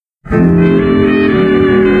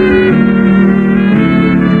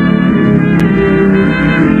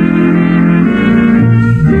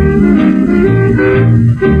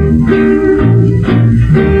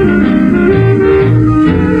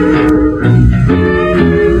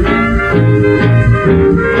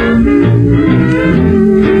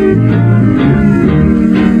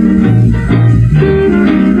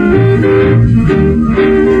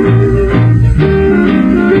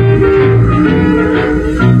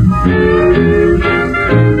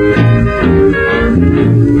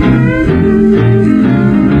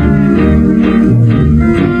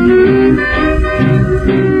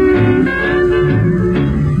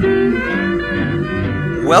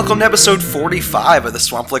Welcome to episode 45 of the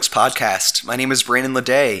Swampflix podcast. My name is Brandon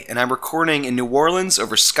Leday, and I'm recording in New Orleans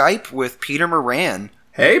over Skype with Peter Moran.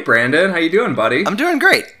 Hey, Brandon. How you doing, buddy? I'm doing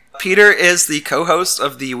great. Peter is the co-host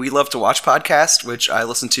of the We Love to Watch podcast, which I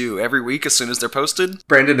listen to every week as soon as they're posted.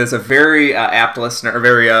 Brandon is a very apt listener, a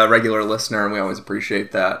very regular listener, and we always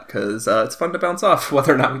appreciate that because it's fun to bounce off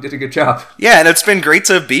whether or not we did a good job. Yeah, and it's been great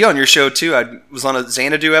to be on your show, too. I was on a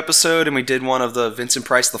Xanadu episode, and we did one of the Vincent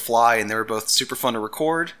Price The Fly, and they were both super fun to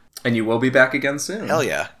record. And you will be back again soon. Hell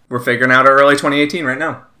yeah. We're figuring out our early 2018 right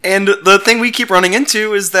now. And the thing we keep running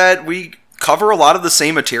into is that we cover a lot of the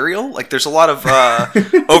same material. Like, there's a lot of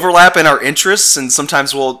overlap in our interests, and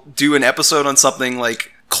sometimes we'll do an episode on something,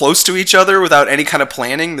 like, close to each other without any kind of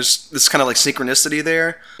planning. There's this kind of, like, synchronicity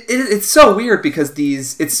there. It's so weird because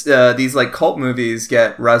these like, cult movies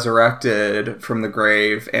get resurrected from the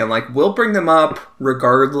grave, and, like, we'll bring them up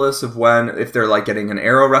regardless of if they're, like, getting an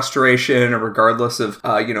Arrow restoration, or regardless of,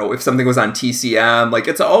 if something was on TCM. Like,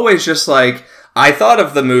 it's always just, like, I thought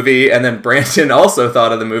of the movie, and then Brandon also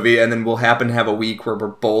thought of the movie, and then we'll happen to have a week where we're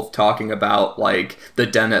both talking about, like, The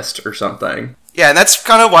Dentist or something. Yeah, and that's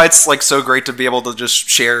kind of why it's, like, so great to be able to just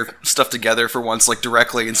share stuff together for once, like,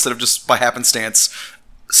 directly, instead of just by happenstance.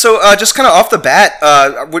 So, just kind of off the bat,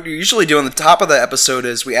 what we usually do on the top of the episode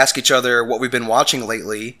is we ask each other what we've been watching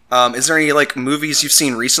lately. Is there any, like, movies you've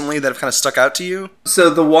seen recently that have kind of stuck out to you? So,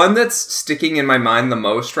 the one that's sticking in my mind the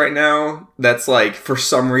most right now, that's, like, for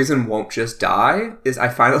some reason won't just die, is I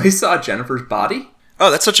finally saw Jennifer's Body. Oh,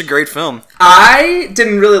 that's such a great film. I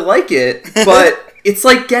didn't really like it, but it's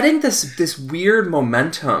like getting this weird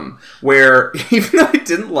momentum where even though I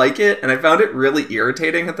didn't like it and I found it really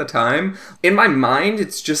irritating at the time, in my mind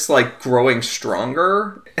it's just like growing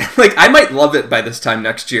stronger. Like, I might love it by this time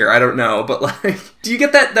next year, I don't know, but like, do you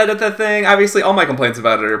get that thing? Obviously, all my complaints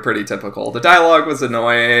about it are pretty typical. The dialogue was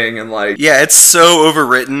annoying and like... Yeah, it's so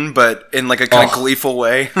overwritten, but in like a kind of gleeful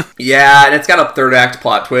way. Yeah, and it's got a third act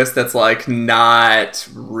plot twist that's like not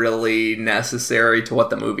really necessary to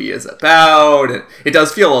what the movie is about. It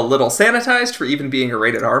does feel a little sanitized for even being a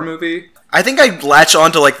rated R movie. I think I latch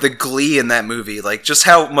on to, like, the glee in that movie, like, just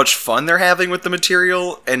how much fun they're having with the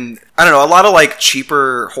material, and, I don't know, a lot of, like,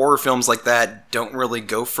 cheaper horror films like that don't really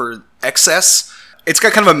go for excess. It's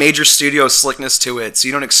got kind of a major studio slickness to it, so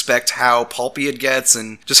you don't expect how pulpy it gets,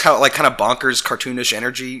 and just how, like, kind of bonkers, cartoonish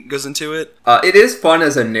energy goes into it. It is fun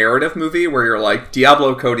as a narrative movie, where you're like,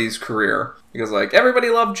 Diablo Cody's career. Because, like, everybody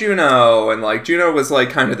loved Juno, and, like, Juno was, like,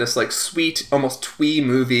 kind of this, like, sweet, almost twee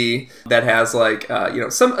movie that has, like,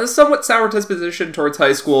 a somewhat sour disposition towards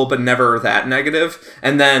high school, but never that negative.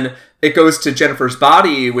 And then it goes to Jennifer's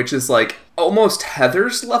Body, which is, like, almost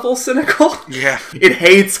Heather's level cynical. Yeah. It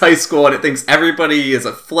hates high school, and it thinks everybody is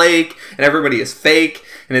a flake, and everybody is fake.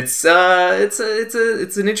 And it's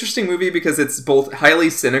an interesting movie because it's both highly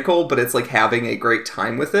cynical, but it's, like, having a great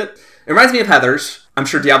time with it. It reminds me of Heather's. I'm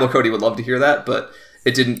sure Diablo Cody would love to hear that, but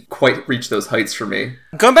it didn't quite reach those heights for me.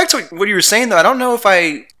 Going back to what you were saying, though, I don't know if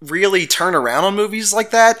I really turn around on movies like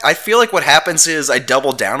that. I feel like what happens is I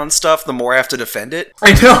double down on stuff the more I have to defend it.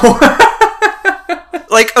 I know.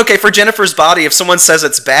 Like, okay, for Jennifer's Body, if someone says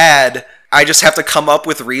it's bad, I just have to come up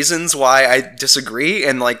with reasons why I disagree,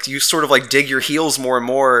 and, like, you sort of, like, dig your heels more and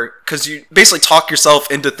more, because you basically talk yourself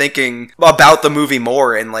into thinking about the movie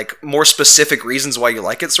more, and, like, more specific reasons why you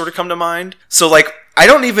like it sort of come to mind. So, like, I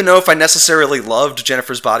don't even know if I necessarily loved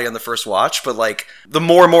Jennifer's Body on the first watch, but, like, the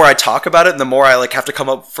more and more I talk about it, and the more I, like, have to come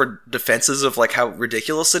up for defenses of, like, how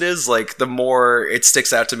ridiculous it is, like, the more it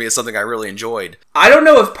sticks out to me as something I really enjoyed. I don't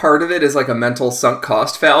know if part of it is, like, a mental sunk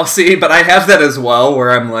cost fallacy, but I have that as well,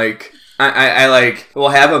 where I'm, like... I will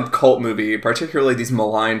have a cult movie, particularly these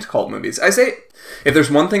maligned cult movies. I say, if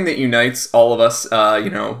there's one thing that unites all of us,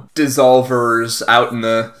 dissolvers out in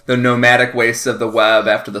the nomadic wastes of the web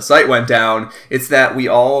after the site went down, it's that we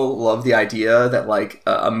all love the idea that, like,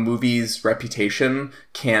 a movie's reputation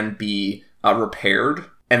can be repaired.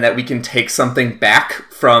 and that we can take something back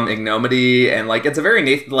from ignominy, and like it's a very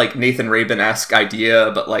Nathan Rabin-esque idea,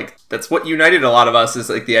 but like that's what united a lot of us, is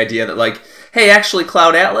like the idea that like, hey, actually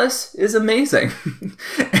Cloud Atlas is amazing.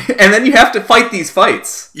 And then you have to fight these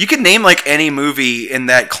fights. You can name like any movie in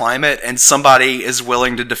that climate and somebody is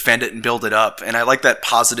willing to defend it and build it up, and I like that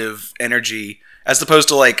positive energy as opposed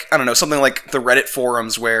to like, I don't know, something like the Reddit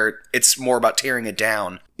forums where it's more about tearing it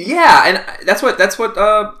down. Yeah, and that's what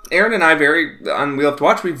Aaron and I on We Love to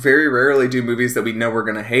Watch, we very rarely do movies that we know we're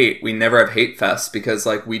going to hate. We never have hate fests because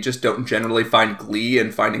like we just don't generally find glee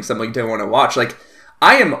in finding something we don't want to watch. Like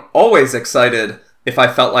I am always excited if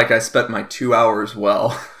I felt like I spent my 2 hours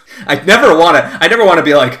well. I never want to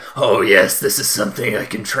be like, oh yes, this is something I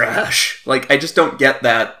can trash. Like I just don't get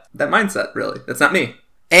that mindset, really. That's not me.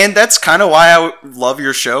 And that's kind of why I love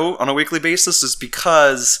your show on a weekly basis, is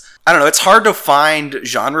because, I don't know, it's hard to find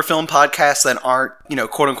genre film podcasts that aren't, you know,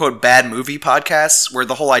 quote unquote bad movie podcasts, where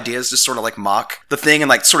the whole idea is just sort of like mock the thing and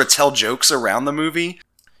like sort of tell jokes around the movie.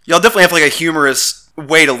 Y'all definitely have like a humorous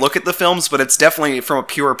way to look at the films, but it's definitely from a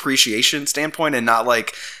pure appreciation standpoint and not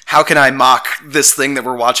like, how can I mock this thing that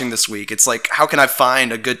we're watching this week? It's like, how can I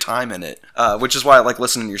find a good time in it? Which is why I like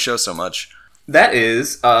listening to your show so much. That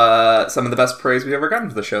is some of the best praise we've ever gotten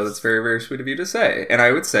to the show. That's very, very sweet of you to say. And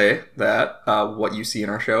I would say that what you see in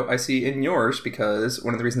our show, I see in yours, because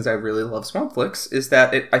one of the reasons I really love Swamp Flicks is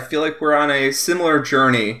that I feel like we're on a similar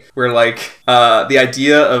journey where, like, the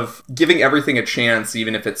idea of giving everything a chance,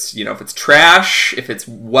 even if it's, you know, if it's trash, if it's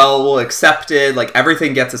well accepted, like,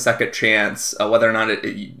 everything gets a second chance, whether or not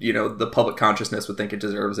you know, the public consciousness would think it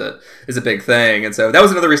deserves it, is a big thing. And so that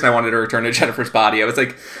was another reason I wanted to return to Jennifer's Body. I was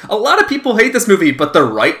like, a lot of people hate this movie, but the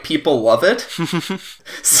right people love it.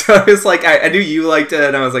 So it's like, I knew you liked it,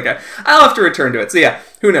 and I was like, I'll have to return to it. So yeah,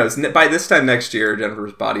 who knows? By this time next year,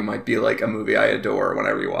 Jennifer's Body might be like a movie I adore when I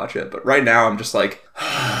rewatch it. But right now, I'm just like,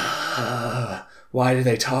 why do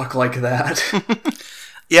they talk like that?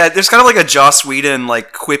 Yeah, there's kind of like a Joss Whedon,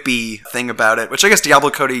 like, quippy thing about it, which I guess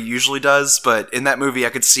Diablo Cody usually does, but in that movie I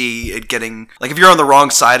could see it getting, like, if you're on the wrong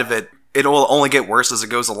side of it, it will only get worse as it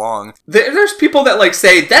goes along. There's people that, like,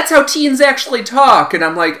 say, that's how teens actually talk, and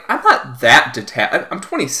I'm like, I'm not that detached. I'm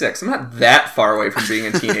 26. I'm not that far away from being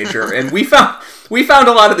a teenager, and we found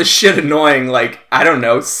a lot of this shit annoying, like, I don't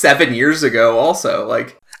know, 7 years ago also,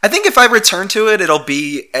 like. I think if I return to it, it'll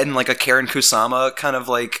be in, like, a Karen Kusama kind of,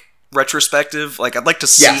 like, retrospective. Like, I'd like to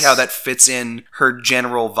see how that fits in her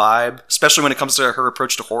general vibe, especially when it comes to her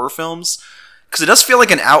approach to horror films. Because it does feel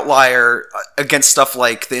like an outlier against stuff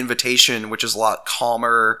like The Invitation, which is a lot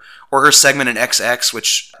calmer, or her segment in XX,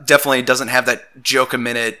 which definitely doesn't have that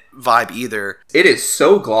joke-a-minute vibe either. It is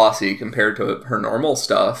so glossy compared to her normal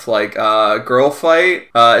stuff. Like, Girl Fight,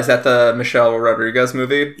 is that the Michelle Rodriguez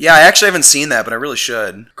movie? Yeah, I actually haven't seen that, but I really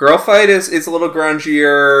should. Girl Fight is a little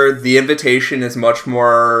grungier. The Invitation is much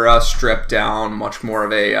more stripped down, much more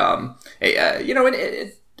of a you know,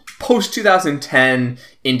 post-2010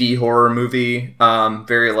 indie horror movie,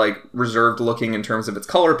 very, like, reserved looking in terms of its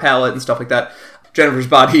color palette and stuff like that. Jennifer's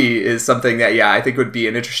Body is something that, yeah, I think would be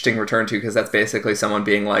an interesting return to, because that's basically someone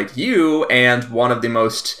being like, you and one of the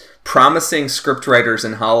most promising scriptwriters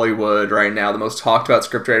in Hollywood right now, the most talked about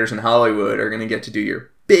scriptwriters in Hollywood, are going to get to do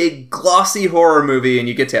your big glossy horror movie, and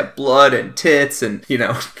you get to have blood and tits and, you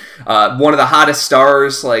know, one of the hottest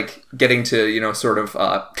stars, like, getting to, you know, sort of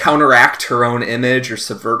counteract her own image or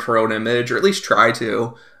subvert her own image, or at least try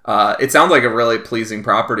to. It sounds like a really pleasing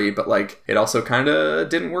property, but, like, it also kind of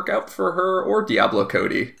didn't work out for her or Diablo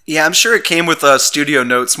Cody. Yeah, I'm sure it came with studio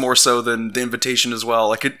notes more so than The Invitation as well.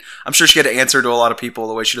 Like, I'm sure she had to answer to a lot of people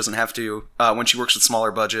the way she doesn't have to when she works with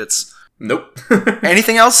smaller budgets. Nope.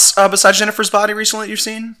 Anything else besides Jennifer's Body recently that you've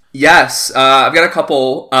seen? Yes, I've got a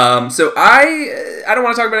couple. So I don't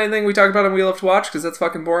want to talk about anything we talk about on We Love to Watch, because that's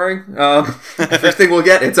fucking boring. Everything will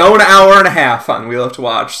get its own hour and a half on We Love to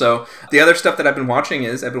Watch. So the other stuff that I've been watching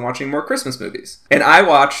is I've been watching more Christmas movies. And I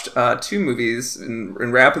watched 2 movies in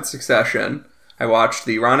rapid succession. I watched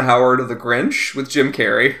the Ron Howard of The Grinch with Jim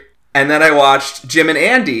Carrey. And then I watched Jim and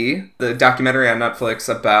Andy, the documentary on Netflix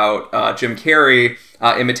about Jim Carrey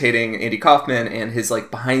imitating Andy Kaufman, and his, like,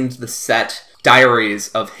 behind-the-set diaries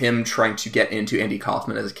of him trying to get into Andy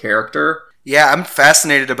Kaufman as a character. Yeah, I'm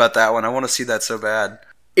fascinated about that one. I want to see that so bad.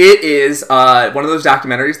 It is one of those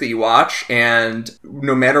documentaries that you watch, and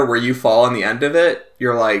no matter where you fall on the end of it,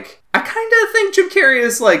 you're like, I kind of think Jim Carrey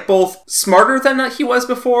is, like, both smarter than he was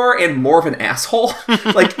before and more of an asshole.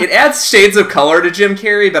 Like, it adds shades of color to Jim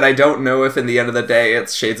Carrey, but I don't know if in the end of the day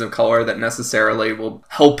it's shades of color that necessarily will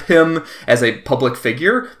help him as a public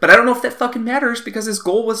figure. But I don't know if that fucking matters, because his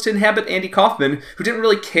goal was to inhabit Andy Kaufman, who didn't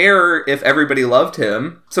really care if everybody loved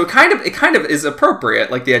him. So it kind of is appropriate,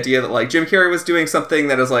 like, the idea that, like, Jim Carrey was doing something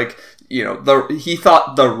that is, like, you know, he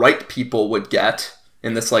thought the right people would get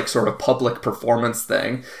in this, like, sort of public performance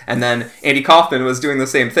thing. And then Andy Kaufman was doing the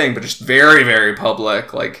same thing, but just very, very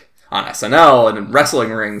public, like, on SNL and in wrestling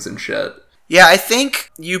rings and shit. Yeah, I think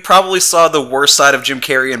you probably saw the worst side of Jim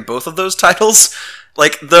Carrey in both of those titles.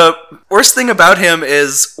 Like, the worst thing about him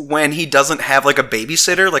is when he doesn't have, like, a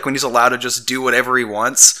babysitter, like, when he's allowed to just do whatever he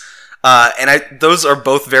wants. Those are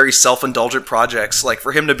both very self-indulgent projects. Like,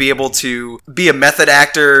 for him to be able to be a method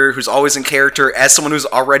actor who's always in character as someone who's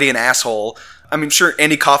already an asshole. I mean, sure,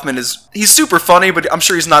 Andy Kaufman he's super funny, but I'm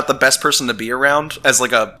sure he's not the best person to be around as,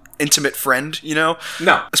 like, a intimate friend, you know?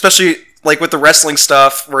 No. Especially, like, with the wrestling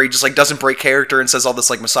stuff, where he just, like, doesn't break character and says all this,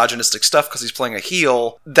 like, misogynistic stuff because he's playing a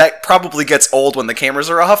heel. That probably gets old when the cameras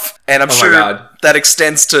are off, and I'm sure that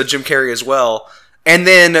extends to Jim Carrey as well. And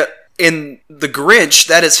then in The Grinch,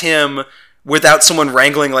 that is him without someone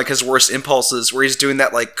wrangling, like, his worst impulses, where he's doing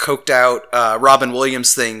that, like, coked out Robin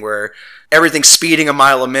Williams thing where everything's speeding a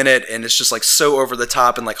mile a minute and it's just, like, so over the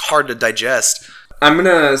top and, like, hard to digest. I'm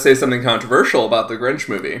gonna say something controversial about the Grinch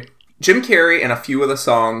movie. Jim Carrey and a few of the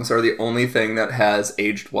songs are the only thing that has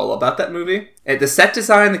aged well about that movie. The set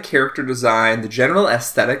design, the character design, the general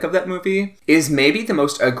aesthetic of that movie is maybe the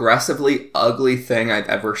most aggressively ugly thing I've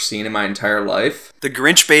ever seen in my entire life. The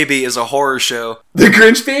Grinch Baby is a horror show. The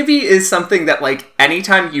Grinch Baby is something that, like,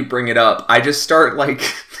 anytime you bring it up, I just start, like...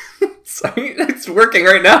 Sorry, it's working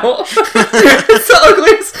right now. It's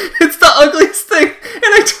the ugliest thing, and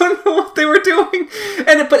I don't know what they were doing.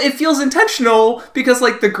 But it feels intentional, because,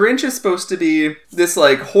 like, the Grinch is supposed to be this,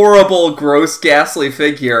 like, horrible, gross, ghastly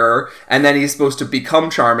figure, and then he's supposed to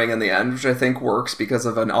become charming in the end, which I think works because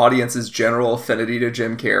of an audience's general affinity to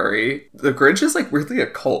Jim Carrey. The Grinch is, like, weirdly a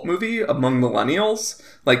cult movie among millennials.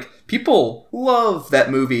 Like, people love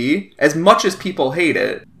that movie as much as people hate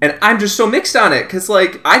it. And I'm just so mixed on it, because,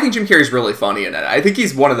 like, I think Jim Carrey's really funny in it. I think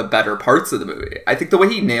he's one of the better parts of the movie. I think the way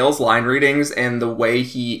he nails line readings and the way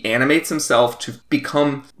he animates himself to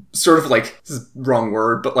become sort of, like, this is the wrong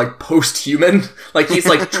word, but, like, post-human. Like, he's,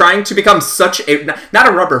 like, trying to become such a, not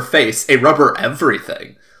a rubber face, a rubber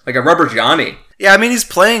everything. Like a rubber Johnny. Yeah, I mean, he's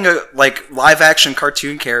playing a, like, live-action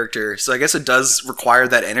cartoon character, so I guess it does require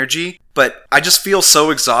that energy, but I just feel so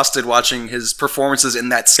exhausted watching his performances in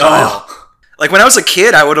that style. Oh. Like, when I was a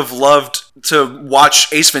kid, I would have loved to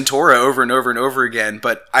watch Ace Ventura over and over and over again,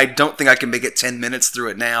 but I don't think I can make it 10 minutes through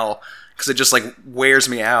it now, because it just, like, wears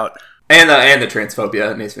me out. And the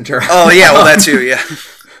transphobia in Ace Ventura. Oh, yeah, well, that too, yeah.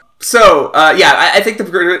 So, I think the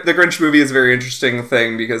Grinch movie is a very interesting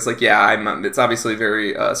thing because, like, it's obviously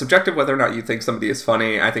very subjective whether or not you think somebody is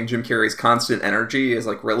funny. I think Jim Carrey's constant energy is,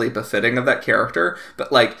 like, really befitting of that character.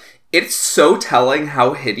 But, like, it's so telling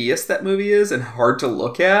how hideous that movie is and hard to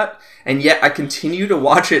look at. And yet I continue to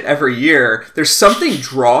watch it every year. There's something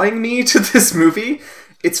drawing me to this movie.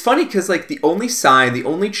 It's funny because, like, the only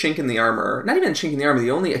chink in the armor, not even a chink in the armor,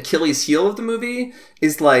 the only Achilles heel of the movie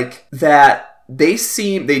is, like, that they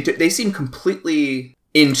seem completely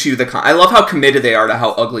into the I love how committed they are to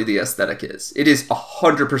how ugly the aesthetic is. It is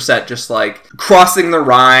 100% just, like, crossing the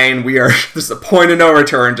Rhine. This is a point of no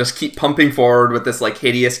return. Just keep pumping forward with this, like,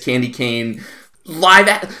 hideous candy cane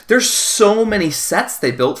There's so many sets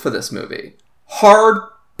they built for this movie. Hard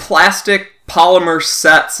plastic polymer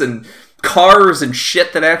sets and cars and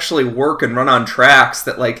shit that actually work and run on tracks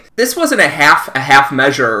that, like, this wasn't a half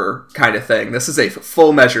measure kind of thing. This is a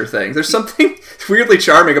full measure thing. There's something weirdly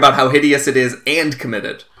charming about how hideous it is and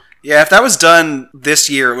committed. Yeah, if that was done this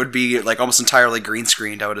year, it would be, like, almost entirely green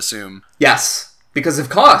screened, I would assume. Yes, because of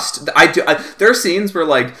cost. There are scenes where,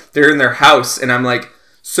 like, they're in their house and I'm like,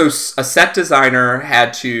 so a set designer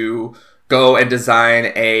had to go and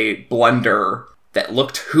design a blender that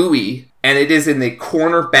looked hooey, and it is in the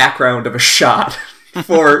corner background of a shot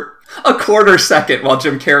for a quarter second while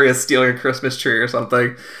Jim Carrey is stealing a Christmas tree or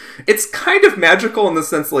something. It's kind of magical in the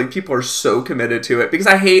sense that, like, people are so committed to it, because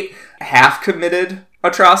I hate half-committed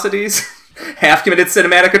atrocities. Half-committed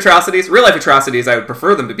cinematic atrocities. Real-life atrocities, I would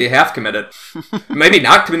prefer them to be half-committed. Maybe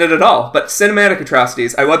not committed at all, but cinematic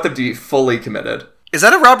atrocities, I want them to be fully committed. Is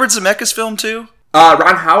that a Robert Zemeckis film, too?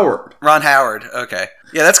 Ron Howard. Ron Howard, okay.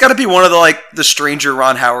 Yeah, that's got to be one of the, like, the stranger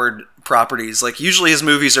Ron Howard properties. Like, usually his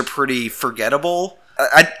movies are pretty forgettable.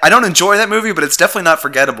 I don't enjoy that movie, but it's definitely not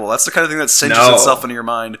forgettable. That's the kind of thing that cinches itself into your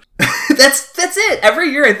mind. That's it. Every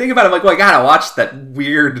year I think about it, I'm like, well, I gotta watch that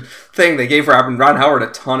weird thing they gave Ron Howard a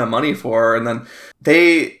ton of money for, and then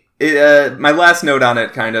my last note on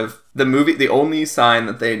it, kind of, the only sign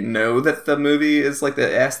that they know that the movie is, like,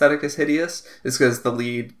 the aesthetic is hideous is because the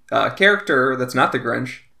lead character, that's not the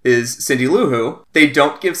Grinch, is Cindy Lou Who. They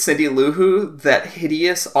don't give Cindy Lou Who that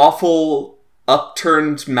hideous, awful,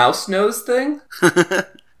 upturned mouse nose thing.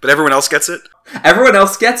 But everyone else gets it? Everyone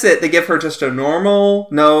else gets it. They give her just a normal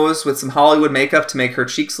nose with some Hollywood makeup to make her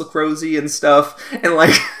cheeks look rosy and stuff. And,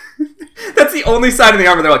 like, that's the only side of the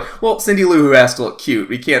armor. They're like, well, Cindy Lou Who has to look cute.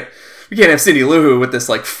 We can't have Cindy Lou Who with this,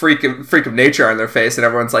 like, freak of nature on their face. And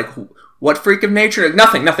everyone's like, what freak of nature?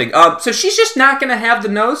 Nothing. So she's just not going to have the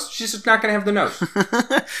nose? She's just not going to have the nose.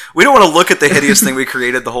 We don't want to look at the hideous thing we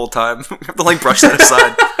created the whole time. We have to, like, brush that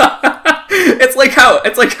aside. It's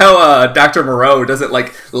like how Dr. Moreau doesn't,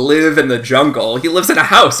 like, live in the jungle. He lives in a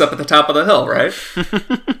house up at the top of the hill, right?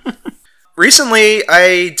 Recently,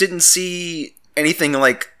 I didn't see anything,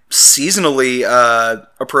 like, seasonally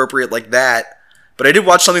appropriate like that, but I did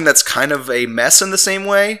watch something that's kind of a mess in the same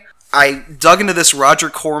way. I dug into this Roger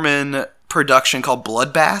Corman production called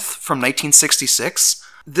Bloodbath from 1966.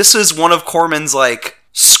 This is one of Corman's, like,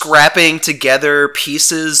 scrapping together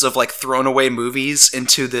pieces of, like, thrown away movies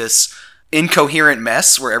into this incoherent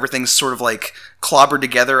mess where everything's sort of, like, clobbered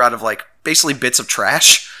together out of, like, basically bits of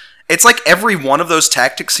trash. It's like every one of those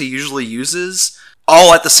tactics he usually uses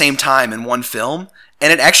all at the same time in one film,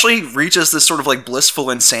 and it actually reaches this sort of, like, blissful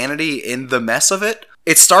insanity in the mess of it.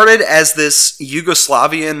 It started as this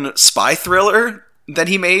Yugoslavian spy thriller that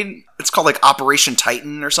he made. It's called, like, Operation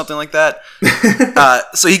Titan or something like that.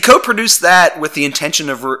 So he co-produced that with the intention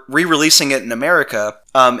of re-releasing it in America.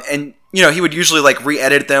 And, you know, he would usually, like,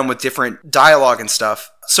 re-edit them with different dialogue and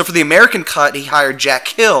stuff. So for the American cut, he hired Jack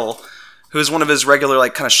Hill, who is one of his regular,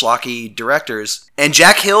 like, kind of schlocky directors. And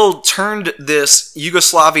Jack Hill turned this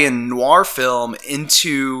Yugoslavian noir film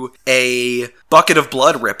into a Bucket of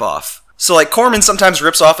Blood ripoff. So, like, Corman sometimes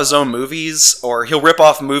rips off his own movies, or he'll rip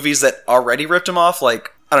off movies that already ripped him off.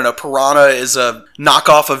 Like, I don't know, Piranha is a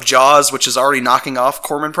knockoff of Jaws, which is already knocking off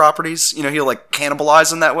Corman properties. You know, he'll, like,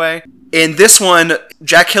 cannibalize in that way. In this one,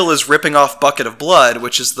 Jack Hill is ripping off Bucket of Blood,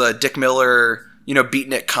 which is the Dick Miller, you know,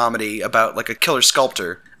 beatnik comedy about, like, a killer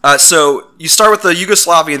sculptor. So you start with the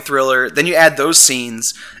Yugoslavian thriller, then you add those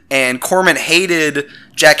scenes, and Corman hated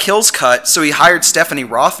Jack Hill's cut, so he hired Stephanie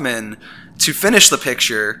Rothman to finish the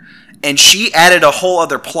picture. And she added a whole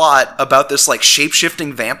other plot about this, like,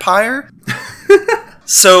 shape-shifting vampire.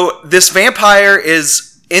 So this vampire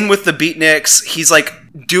is in with the beatniks. He's, like,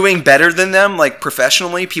 doing better than them, like,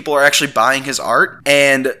 professionally. People are actually buying his art.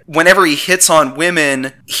 And whenever he hits on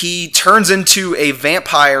women, he turns into a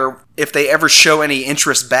vampire if they ever show any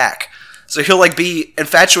interest back. So he'll, like, be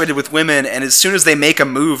infatuated with women, and as soon as they make a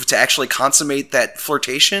move to actually consummate that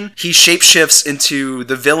flirtation, he shapeshifts into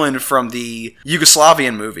the villain from the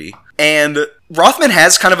Yugoslavian movie. And Rothman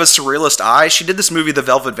has kind of a surrealist eye. She did this movie, The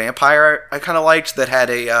Velvet Vampire, I kind of liked, that had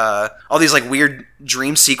all these, like, weird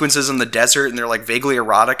dream sequences in the desert, and they're, like, vaguely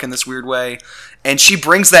erotic in this weird way. And she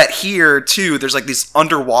brings that here, too. There's, like, these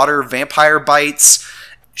underwater vampire bites.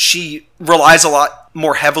 She relies a lot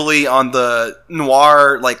more heavily on the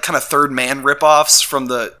noir, like, kind of third man ripoffs from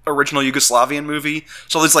the original Yugoslavian movie.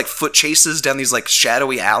 So there's, like, foot chases down these, like,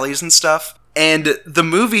 shadowy alleys and stuff. And the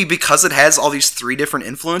movie, because it has all these three different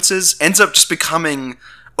influences, ends up just becoming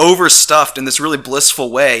overstuffed in this really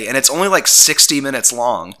blissful way, and it's only, like, 60 minutes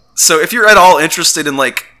long. So if you're at all interested in,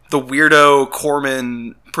 like, the weirdo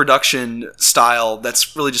Corman production style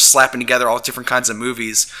that's really just slapping together all different kinds of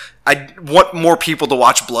movies, I want more people to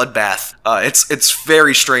watch Bloodbath. It's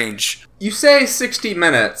very strange. You say 60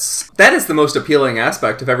 minutes. That is the most appealing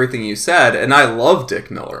aspect of everything you said, and I love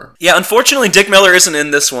Dick Miller. Yeah, unfortunately, Dick Miller isn't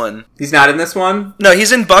in this one. He's not in this one? No,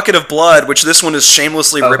 he's in Bucket of Blood, which this one is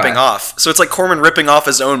shamelessly ripping off. So it's like Corman ripping off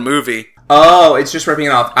his own movie. Oh, it's just ripping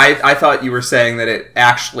it off. I thought you were saying that it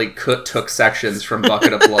actually took sections from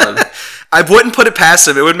Bucket of Blood. I wouldn't put it past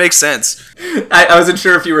him. It would make sense. I wasn't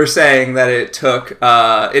sure if you were saying that it took...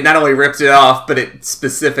 it not only ripped it off, but it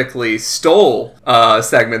specifically stole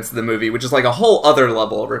segments of the movie, which is like a whole other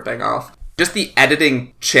level of ripping off. Just the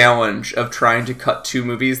editing challenge of trying to cut two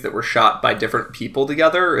movies that were shot by different people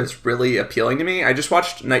together is really appealing to me. I just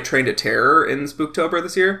watched Night Train to Terror in Spooktober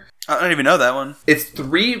this year. I don't even know that one. It's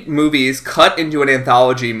 3 movies cut into an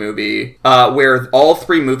anthology movie where all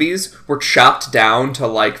 3 movies were chopped down to,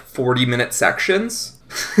 like, 40-minute sections.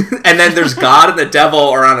 And then there's God and the devil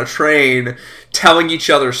are on a train telling each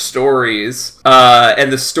other stories.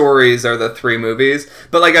 And the stories are the 3 movies.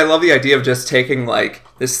 But, like, I love the idea of just taking, like,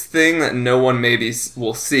 this thing that no one maybe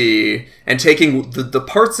will see, and taking the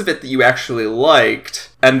parts of it that you actually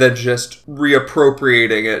liked, and then just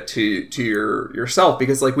reappropriating it to yourself.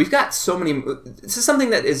 Because, like, we've got so many... This is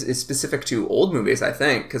something that is specific to old movies, I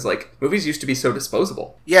think, because, like, movies used to be so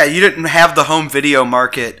disposable. Yeah, you didn't have the home video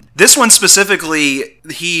market. This one specifically,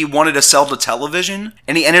 he wanted to sell to television,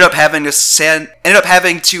 and he ended up having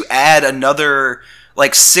to add another...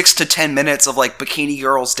 like 6 to 10 minutes of like bikini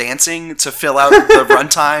girls dancing to fill out the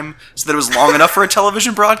runtime so that it was long enough for a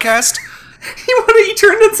television broadcast. He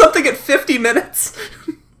turned in something at 50 minutes.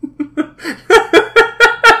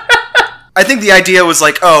 I think the idea was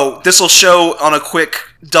like, oh, this will show on a quick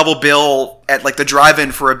double bill at like the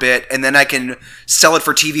drive-in for a bit, and then I can sell it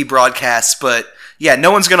for TV broadcasts, but yeah,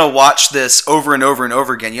 no one's going to watch this over and over and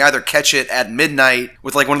over again. You either catch it at midnight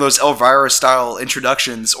with like one of those Elvira-style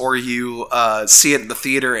introductions, or you see it in the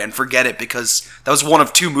theater and forget it because that was one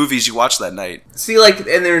of 2 movies you watched that night. See, like,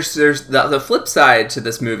 and there's the flip side to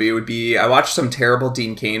this movie would be I watched some terrible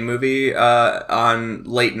Dean Cain movie on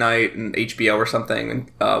late night in HBO or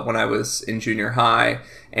something when I was in junior high,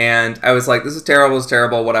 and I was like, this is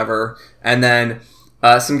terrible, whatever. And then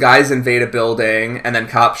some guys invade a building, and then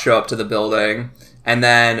cops show up to the building. And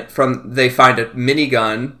then they find a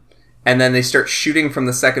minigun, and then they start shooting from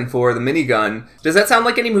the second floor of the minigun. Does that sound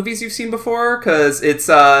like any movies you've seen before? Because it's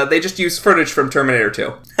they just use footage from Terminator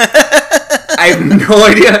 2. I have no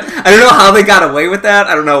idea. I don't know how they got away with that.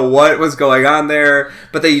 I don't know what was going on there.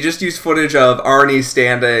 But they just used footage of Arnie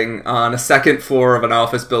standing on a second floor of an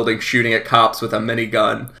office building shooting at cops with a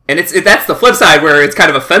minigun. And that's the flip side where it's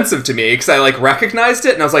kind of offensive to me because I like recognized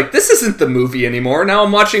it and I was like, this isn't the movie anymore. Now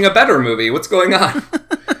I'm watching a better movie. What's going on?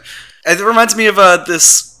 It reminds me of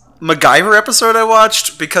this MacGyver episode I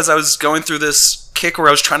watched because I was going through this kick where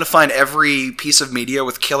I was trying to find every piece of media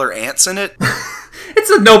with killer ants in it.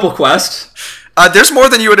 It's a noble quest. There's more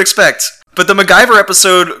than you would expect. But the MacGyver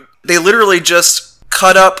episode, they literally just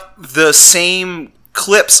cut up the same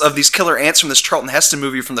clips of these killer ants from this Charlton Heston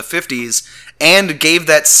movie from the 50s and gave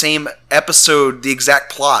that same episode the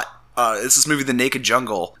exact plot. It's this movie, The Naked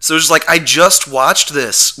Jungle. So it's just like, I just watched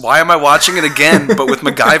this. Why am I watching it again, but with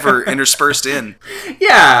MacGyver interspersed in?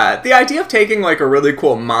 Yeah, the idea of taking like a really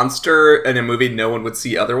cool monster in a movie no one would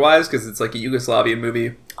see otherwise, because it's like a Yugoslavian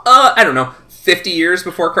movie. I don't know, 50 years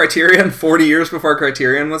before Criterion, 40 years before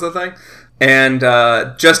Criterion was a thing. And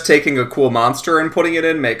just taking a cool monster and putting it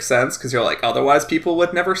in makes sense, because you're like, otherwise people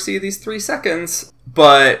would never see these 3 seconds.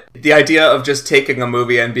 But the idea of just taking a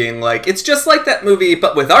movie and being like, it's just like that movie,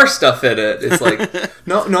 but with our stuff in it. It's like,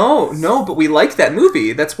 no, but we like that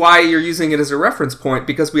movie. That's why you're using it as a reference point,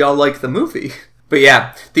 because we all like the movie. But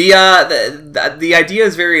yeah, the idea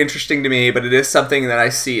is very interesting to me, but it is something that I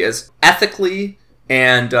see as ethically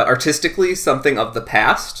and artistically something of the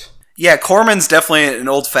past. Yeah, Corman's definitely an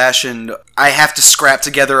old-fashioned, I have to scrap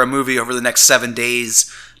together a movie over the next 7 days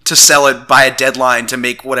to sell it by a deadline to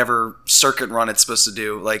make whatever circuit run it's supposed to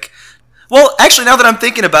do. Like, well, actually, now that I'm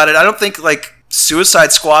thinking about it, I don't think, like,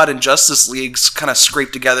 Suicide Squad and Justice League's kind of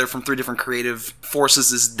scraped together from 3 different creative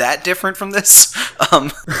forces is that different from this.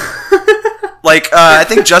 I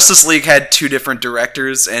think Justice League had 2 different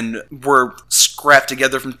directors and were scrapped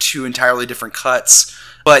together from 2 entirely different cuts.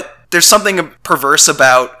 But there's something perverse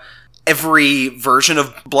about every version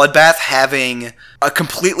of Bloodbath having a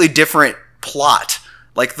completely different plot.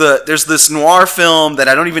 Like, there's this noir film that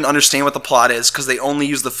I don't even understand what the plot is because they only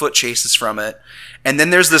use the foot chases from it. And then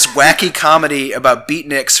there's this wacky comedy about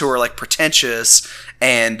beatniks who are, like, pretentious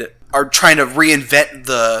and are trying to reinvent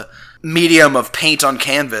the medium of paint on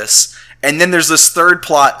canvas. And then there's this third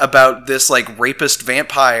plot about this, like, rapist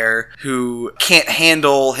vampire who can't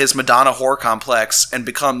handle his Madonna whore complex and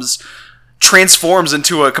transforms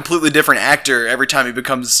into a completely different actor every time he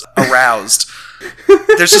becomes aroused.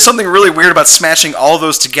 There's just something really weird about smashing all of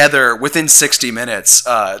those together within 60 minutes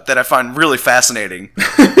that I find really fascinating.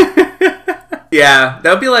 Yeah,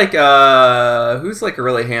 that would be like, who's like a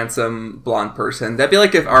really handsome blonde person? That'd be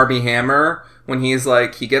like if Armie Hammer, when he's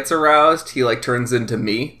like, he gets aroused, he like turns into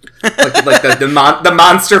me. Like the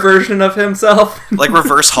monster version of himself. Like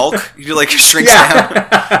Reverse Hulk? You like shrinks down.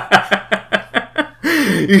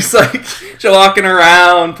 He's like walking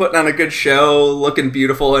around, putting on a good show, looking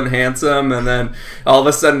beautiful and handsome, and then all of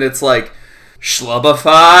a sudden it's like,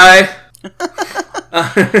 Schlubify.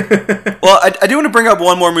 Well, I do want to bring up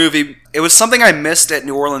one more movie. It was something I missed at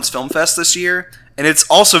New Orleans Film Fest this year, and it's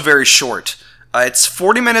also very short. It's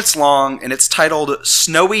 40 minutes long, and it's titled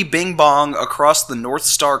Snowy Bing Bong Across the North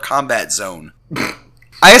Star Combat Zone.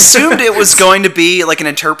 I assumed it was going to be like an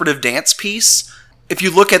interpretive dance piece. If you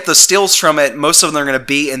look at the stills from it, most of them are going to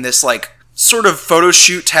be in this like sort of photo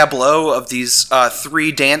shoot tableau of these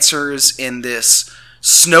 3 dancers in this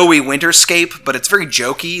snowy winterscape, but it's very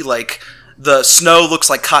jokey. Like, the snow looks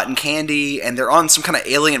like cotton candy, and they're on some kind of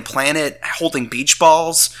alien planet holding beach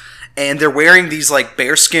balls, and they're wearing these, like,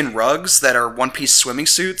 bearskin rugs that are one-piece swimming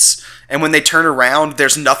suits, and when they turn around,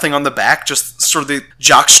 there's nothing on the back, just sort of the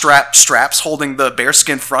jockstrap straps holding the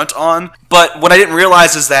bearskin front on. But what I didn't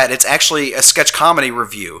realize is that it's actually a sketch comedy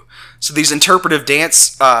review. So these interpretive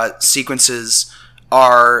dance sequences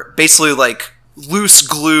are basically like loose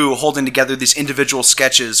glue holding together these individual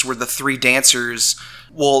sketches where the 3 dancers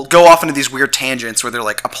will go off into these weird tangents where they're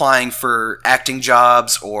like applying for acting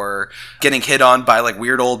jobs or getting hit on by like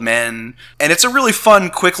weird old men. And it's a really fun,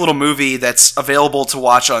 quick little movie that's available to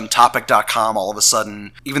watch on topic.com all of a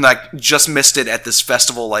sudden, even though I just missed it at this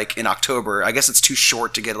festival like in October. I guess it's too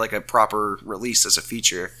short to get like a proper release as a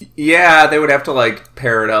feature. Yeah, they would have to like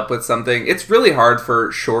pair it up with something. It's really hard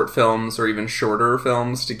for short films or even shorter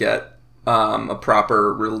films to get a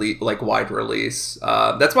proper release, like wide release.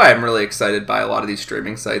 That's why I'm really excited by a lot of these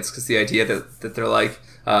streaming sites, because the idea that they're like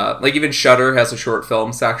even Shudder has a short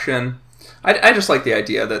film section. I just like the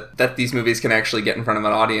idea that these movies can actually get in front of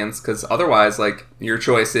an audience, because otherwise, like, your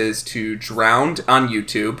choice is to drown on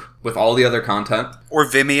YouTube with all the other content. Or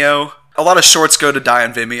Vimeo. A lot of shorts go to die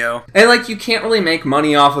on Vimeo. And, like, you can't really make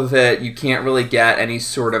money off of it. You can't really get any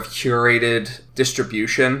sort of curated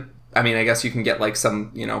distribution. I mean, I guess you can get, like,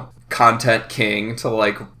 some, content king to,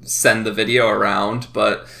 like, send the video around,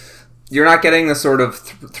 but you're not getting the sort of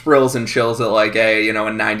thrills and chills that, like, a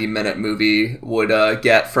 90-minute movie would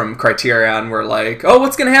get from Criterion, where, like, oh,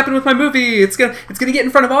 what's going to happen with my movie? It's gonna get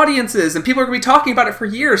in front of audiences, and people are going to be talking about it for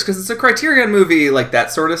years because it's a Criterion movie. Like,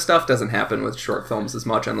 that sort of stuff doesn't happen with short films as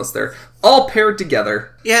much unless they're all paired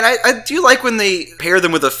together. Yeah, and I do like when they pair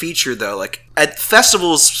them with a feature, though. Like, at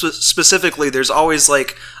festivals specifically, there's always,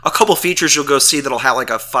 like, a couple features you'll go see that'll have, like,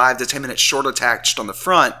 a 5 to 10 minute short attached on the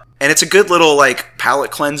front. And it's a good little, like,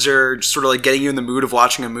 palate cleanser, just sort of, like, getting you in the mood of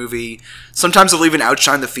watching a movie. Sometimes it'll even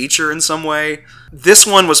outshine the feature in some way. This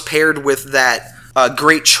one was paired with that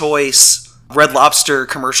Great Choice Red Lobster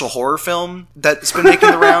commercial horror film that's been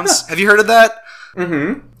making the rounds. Have you heard of that?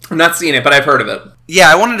 Mm-hmm. I've not seen it, but I've heard of it.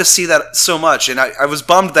 Yeah, I wanted to see that so much, and I was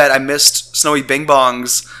bummed that I missed Snowy Bing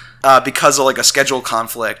Bongs because of, like, a schedule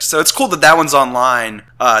conflict. So it's cool that one's online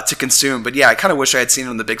to consume. But yeah, I kind of wish I had seen it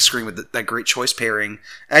on the big screen with that Great Choice pairing.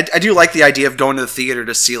 I do like the idea of going to the theater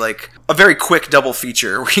to see, like, a very quick double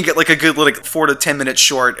feature where you get, like, a good, like, 4 to 10 minute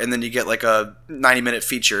short, and then you get, like, a 90-minute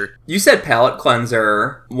feature. You said palate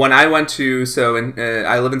cleanser. When I went to,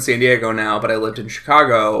 I live in San Diego now, but I lived in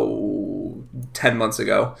Chicago 10 months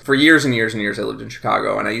ago. For years and years and years I lived in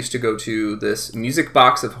Chicago, and I used to go to this Music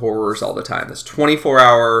Box of Horrors all the time. This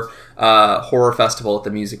 24-hour horror festival at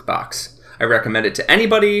the Music Box. I recommend it to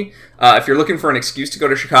anybody. If you're looking for an excuse to go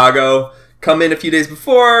to Chicago, come in a few days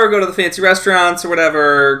before, go to the fancy restaurants or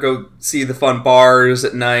whatever, go see the fun bars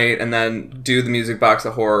at night, and then do the Music Box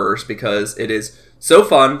of Horrors, because it is so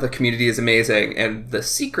fun, the community is amazing, and the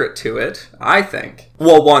secret to it, I think...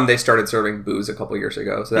 Well, one, they started serving booze a couple years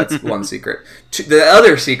ago, so that's one secret. The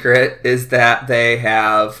other secret is that they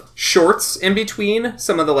have shorts in between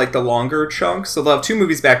some of the, like, the longer chunks. So they'll have 2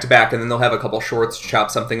 movies back-to-back, and then they'll have a couple shorts to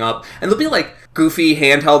chop something up. And they'll be, like, goofy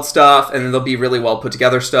handheld stuff, and then there'll be really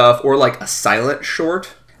well-put-together stuff, or, like, a silent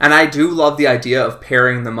short. And I do love the idea of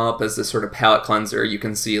pairing them up as this sort of palate cleanser. You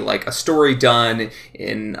can see, like, a story done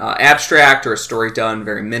in abstract or a story done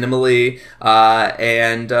very minimally.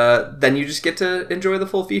 And then you just get to enjoy the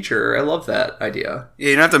full feature. I love that idea. Yeah,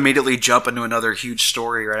 you don't have to immediately jump into another huge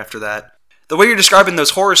story right after that. The way you're describing those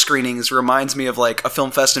horror screenings reminds me of, like, a film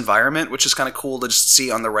fest environment, which is kind of cool to just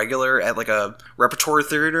see on the regular at, like, a repertory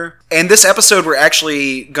theater. And this episode, we're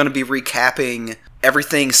actually going to be recapping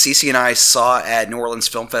everything Cece and I saw at New Orleans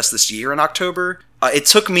Film Fest this year in October. It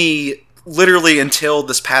took me literally until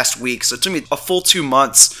this past week, so it took me a full 2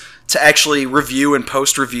 months to actually review and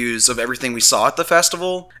post reviews of everything we saw at the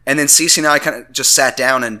festival. And then Cece and I kind of just sat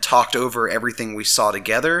down and talked over everything we saw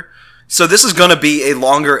together. So this is going to be a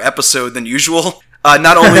longer episode than usual.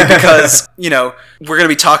 Not only because, we're going to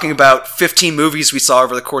be talking about 15 movies we saw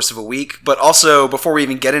over the course of a week, but also, before we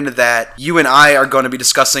even get into that, you and I are going to be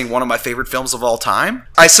discussing one of my favorite films of all time.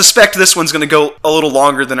 I suspect this one's going to go a little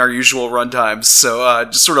longer than our usual runtimes, so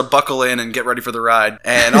just sort of buckle in and get ready for the ride.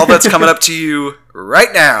 And all that's coming up to you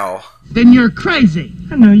right now. Then you're crazy.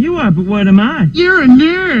 I know you are, but what am I? You're a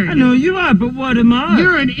nerd. I know you are, but what am I?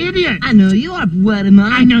 You're an idiot. I know you are, but what am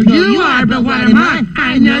I? I know you are, but what am I?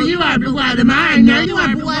 I know you are, but what am I? I know you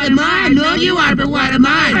are, but what am I? I know you are, but what am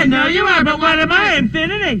I? I know you are, but what am I?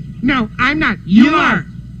 Infinity. No, I'm not. You are.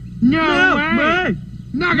 No way. Way.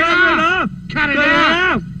 Knock it off! Cut it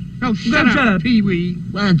out! Oh, shut up, Pee-wee.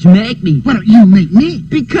 Why don't you make me? Why don't you make me?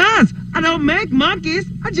 Because I don't make monkeys.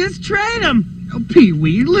 I just trade them. Oh,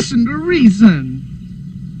 Pee-wee, listen to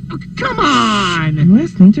reason. Oh, come on! I'm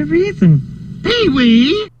listening to reason.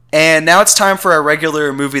 Pee-wee! And now it's time for our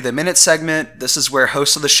regular Movie of the Minute segment. This is where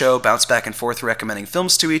hosts of the show bounce back and forth recommending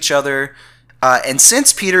films to each other. And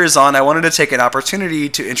since Peter is on, I wanted to take an opportunity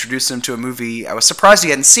to introduce him to a movie I was surprised he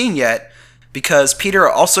hadn't seen yet, because Peter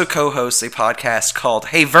also co-hosts a podcast called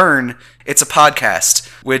Hey Vern, It's a Podcast,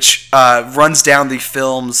 which runs down the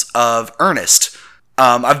films of Ernest.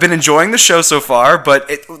 I've been enjoying the show so far,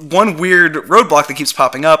 but one weird roadblock that keeps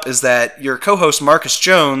popping up is that your co-host Marcus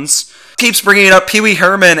Jones keeps bringing up Pee Wee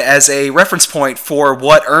Herman as a reference point for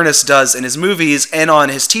what Ernest does in his movies and on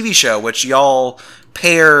his TV show, which y'all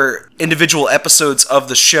pair individual episodes of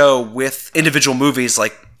the show with individual movies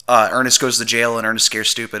like Ernest Goes to Jail and Ernest Scares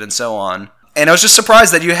Stupid and so on. And I was just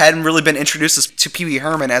surprised that you hadn't really been introduced to Pee Wee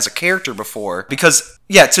Herman as a character before. Because,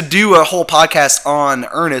 yeah, to do a whole podcast on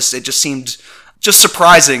Ernest, it just seemed just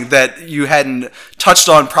surprising that you hadn't touched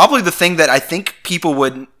on probably the thing that I think people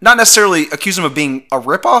would not necessarily accuse him of being a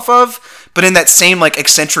ripoff of, but in that same, like,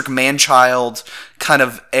 eccentric man-child kind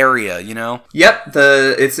of area, you know? Yep,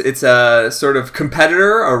 it's a sort of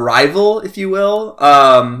competitor, a rival, if you will.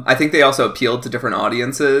 I think they also appealed to different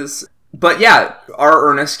audiences. But yeah, our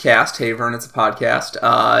Ernest cast, Hey Vern, It's a Podcast,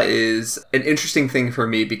 is an interesting thing for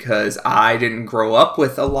me because I didn't grow up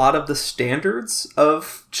with a lot of the standards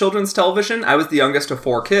of children's television. I was the youngest of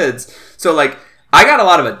 4 kids. So, like, I got a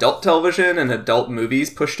lot of adult television and adult movies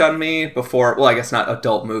pushed on me before, well, I guess not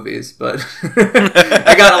adult movies, but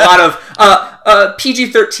I got a lot of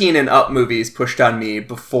PG-13 and up movies pushed on me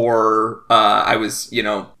before I was,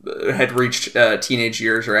 had reached teenage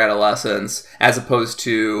years or adolescence, as opposed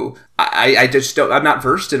to, I just don't, I'm not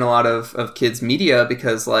versed in a lot of kids' media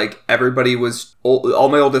because, like, everybody was, all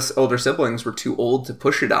my older siblings were too old to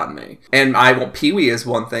push it on me. And Pee-wee is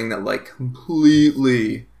one thing that, like,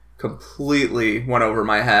 completely went over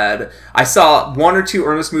my head. I saw 1 or 2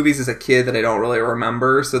 Ernest movies as a kid that I don't really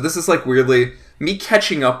remember, so this is like weirdly me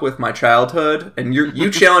catching up with my childhood, and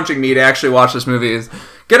you challenging me to actually watch this movie is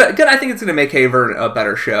good. I think it's going to make Hey Vern a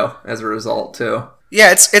better show as a result too.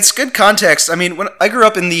 Yeah, it's good context. I mean, when I grew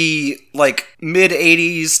up in the, like,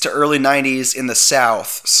 mid-'80s to early 90s in the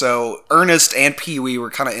South, so Ernest and Pee-wee were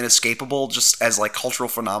kind of inescapable just as, like, cultural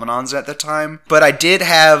phenomenons at the time. But I did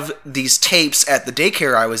have these tapes at the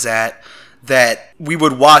daycare I was at that we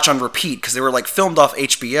would watch on repeat because they were, like, filmed off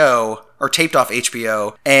HBO or taped off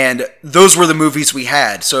HBO, and those were the movies we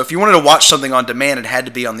had. So if you wanted to watch something on demand, it had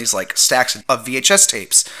to be on these, like, stacks of VHS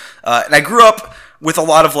tapes. And I grew up with a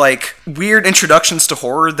lot of, like, weird introductions to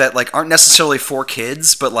horror that, like, aren't necessarily for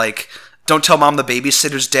kids, but, like, Don't Tell Mom the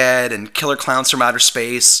Babysitter's Dead and Killer Clowns from Outer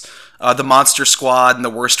Space, The Monster Squad and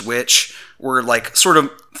The Worst Witch were, like, sort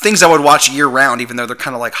of things I would watch year-round, even though they're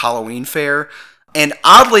kind of like Halloween fare. And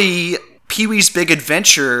oddly, Pee-wee's Big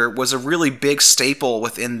Adventure was a really big staple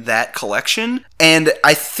within that collection. And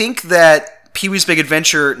I think that Pee-wee's Big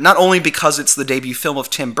Adventure, not only because it's the debut film of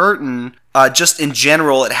Tim Burton, just in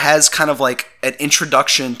general, it has kind of like an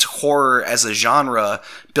introduction to horror as a genre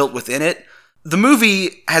built within it. The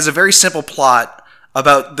movie has a very simple plot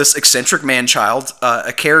about this eccentric man-child,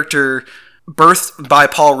 a character birthed by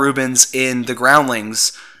Paul Rubens in The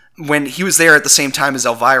Groundlings, when he was there at the same time as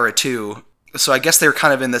Elvira, too. So I guess they're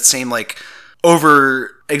kind of in that same, like,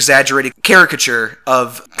 over-exaggerated caricature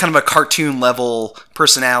of kind of a cartoon-level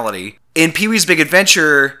personality. In Pee-wee's Big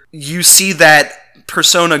Adventure, you see that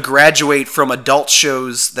persona graduate from adult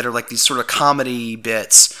shows that are like these sort of comedy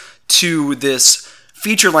bits to this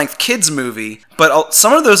feature-length kids movie, but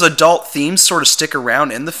some of those adult themes sort of stick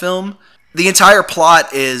around in the film. The entire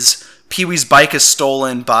plot is Pee-wee's bike is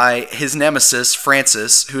stolen by his nemesis,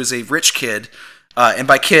 Francis, who is a rich kid, and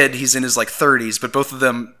by kid, he's in his, like, 30s, but both of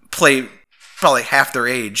them play probably half their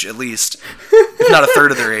age, at least, if not a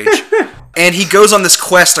third of their age. And he goes on this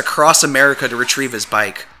quest across America to retrieve his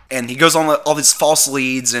bike. And he goes on all these false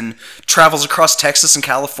leads and travels across Texas and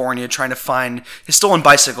California trying to find his stolen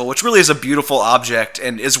bicycle, which really is a beautiful object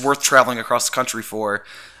and is worth traveling across the country for.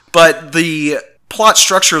 But the plot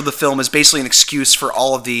structure of the film is basically an excuse for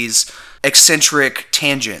all of these eccentric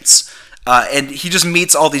tangents. And he just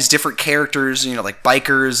meets all these different characters, like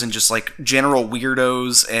bikers and just like general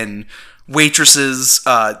weirdos and waitresses.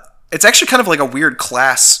 It's actually kind of like a weird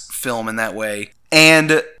class film in that way.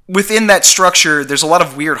 And within that structure, there's a lot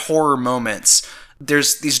of weird horror moments.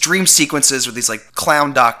 There's these dream sequences with these, like,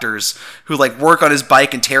 clown doctors who, like, work on his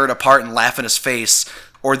bike and tear it apart and laugh in his face.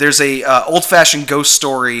 or there's a old-fashioned ghost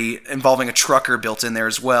story involving a trucker built in there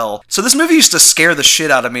as well. So this movie used to scare the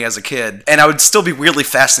shit out of me as a kid, and I would still be weirdly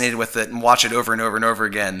fascinated with it and watch it over and over and over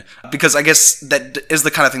again, because I guess that is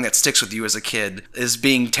the kind of thing that sticks with you as a kid, is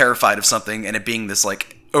being terrified of something and it being this,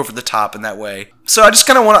 like, over the top in that way. So I just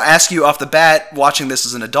kind of want to ask you off the bat, watching this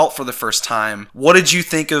as an adult for the first time, what did you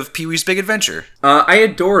think of Pee-wee's Big Adventure? I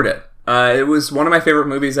adored it. It was one of my favorite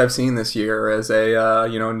movies I've seen this year as a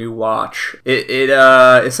new watch. It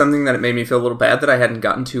is something that it made me feel a little bad that I hadn't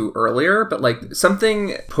gotten to earlier, but like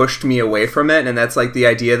something pushed me away from it, and that's like the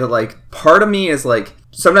idea that like part of me is like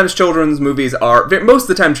sometimes most of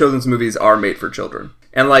the time children's movies are made for children,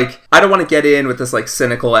 and like I don't want to get in with this like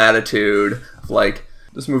cynical attitude of like,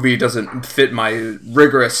 this movie doesn't fit my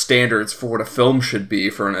rigorous standards for what a film should be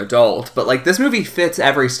for an adult. But, like, this movie fits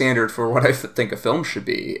every standard for what I think a film should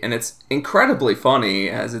be. And it's incredibly funny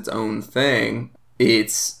as its own thing.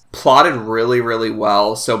 It's plotted really, really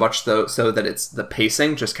well, so much so that it's the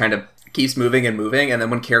pacing just kind of keeps moving and moving. And then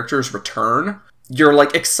when characters return, you're,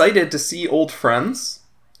 like, excited to see old friends.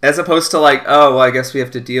 As opposed to like, oh, well, I guess we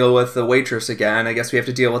have to deal with the waitress again. I guess we have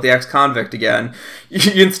to deal with the ex-convict again.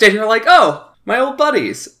 Instead, you're like, oh, my old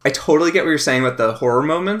buddies. I totally get what you're saying with the horror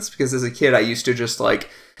moments, because as a kid, I used to just, like,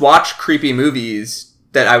 watch creepy movies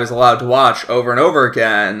that I was allowed to watch over and over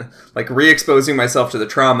again, like, re-exposing myself to the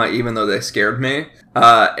trauma, even though they scared me.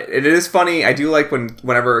 It is funny. I do like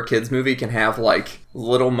whenever a kid's movie can have, like,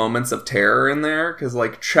 little moments of terror in there, because,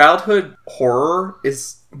 like, childhood horror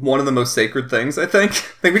is one of the most sacred things, I think.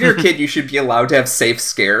 Like, when you're a kid, you should be allowed to have safe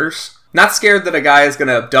scares. Not scared that a guy is going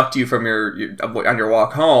to abduct you from on your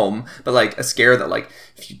walk home, but like a scare that like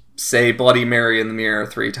if you say Bloody Mary in the mirror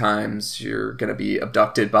 3 times, you're going to be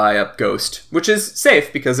abducted by a ghost, which is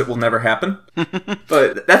safe because it will never happen.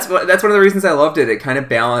 But that's one of the reasons I loved it. It kind of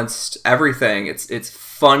balanced everything. It's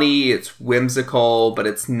funny, it's whimsical, but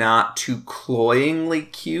it's not too cloyingly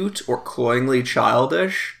cute or cloyingly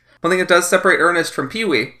childish. One thing that does separate Ernest from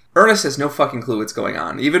Pee-wee, Ernest has no fucking clue what's going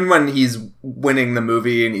on. Even when he's winning the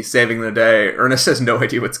movie and he's saving the day, Ernest has no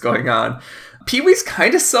idea what's going on. Pee-wee's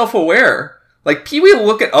kind of self-aware. Like, Pee-wee will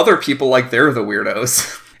look at other people like they're the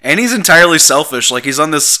weirdos. And he's entirely selfish. Like, he's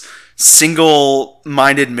on this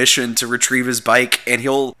single-minded mission to retrieve his bike, and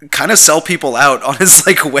he'll kind of sell people out on his,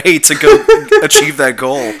 like, way to go achieve that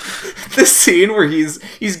goal. The scene where he's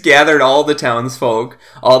gathered all the townsfolk,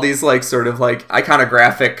 all these, like, sort of, like,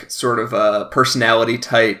 iconographic sort of personality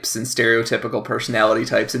types and stereotypical personality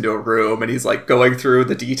types into a room, and he's, like, going through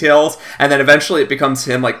the details, and then eventually it becomes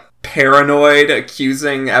him, like, paranoid,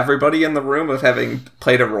 accusing everybody in the room of having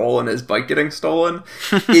played a role in his bike getting stolen,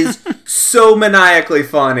 is so maniacally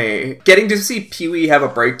funny. Getting to see Pee-wee have a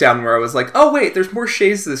breakdown where I was like, oh wait, there's more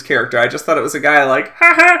shades to this character. I just thought it was a guy like,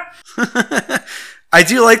 haha. I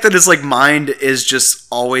do like that his like mind is just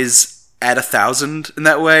always at 1,000 in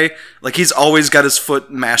that way. Like he's always got his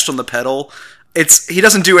foot mashed on the pedal. He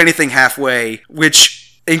doesn't do anything halfway,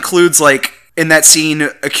 which includes like in that scene,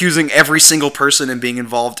 accusing every single person and being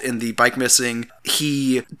involved in the bike missing.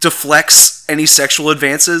 He deflects any sexual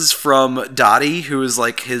advances from Dottie, who is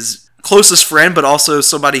like his closest friend, but also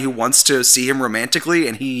somebody who wants to see him romantically,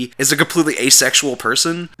 and he is a completely asexual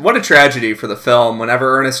person. What a tragedy for the film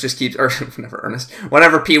whenever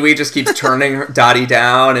Pee-wee just keeps turning Dottie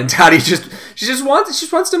down, and Dottie just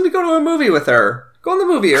wants him to go to a movie with her. Go in the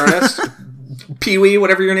movie, Ernest. Pee-wee,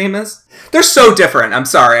 whatever your name is. They're so different. I'm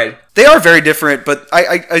sorry. They are very different, but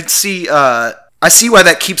I see why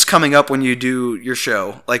that keeps coming up when you do your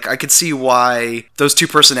show. Like, I could see why those two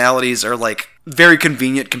personalities are, like, very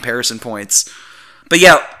convenient comparison points. But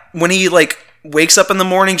yeah, when he, like, wakes up in the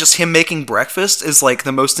morning, just him making breakfast is, like,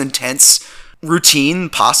 the most intense routine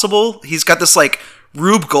possible. He's got this, like,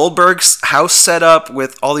 Rube Goldberg's house set up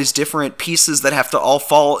with all these different pieces that have to all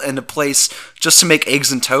fall into place just to make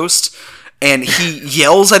eggs and toast. And he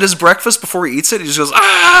yells at his breakfast before he eats it. He just goes,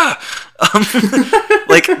 ah!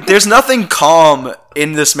 Like, there's nothing calm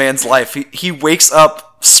in this man's life. He wakes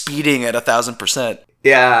up speeding at 1,000%.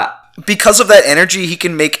 Yeah. Because of that energy, he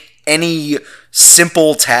can make any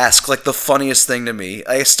simple task like the funniest thing to me.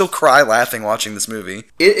 I still cry laughing watching this movie.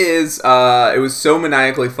 It was so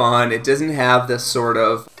maniacally fun. It doesn't have this sort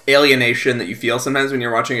of alienation that you feel sometimes when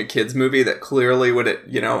you're watching a kid's movie that clearly would,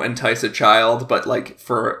 entice a child, but like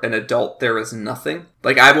for an adult there is nothing.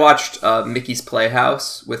 Like I watched Mickey's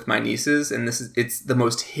Playhouse with my nieces, and it's the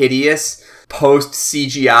most hideous post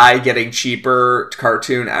CGI getting cheaper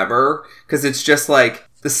cartoon ever, because it's just like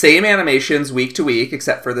the same animations week to week,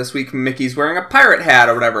 except for this week Mickey's wearing a pirate hat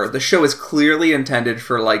or whatever. The show is clearly intended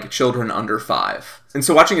for, like, children under 5. And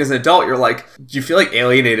so watching as an adult, you're like, you feel like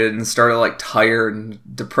alienated and started like tired and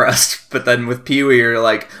depressed. But then with Pee-wee, you're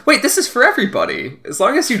like, wait, this is for everybody. As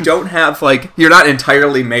long as you don't have, like, you're not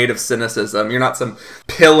entirely made of cynicism. You're not some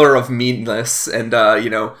pillar of meanness and,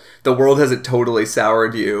 the world hasn't totally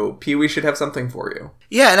soured you. Pee-wee should have something for you.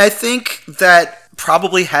 Yeah, and I think that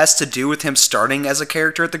probably has to do with him starting as a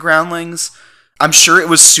character at the Groundlings. I'm sure it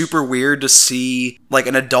was super weird to see, like,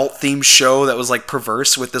 an adult-themed show that was, like,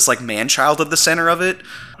 perverse with this, like, man-child at the center of it.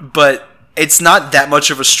 But it's not that much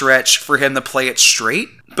of a stretch for him to play it straight.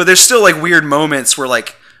 But there's still, like, weird moments where,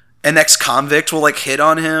 like, an ex-convict will, like, hit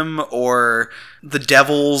on him, or the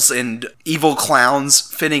devils and evil clowns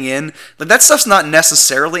fitting in. Like, that stuff's not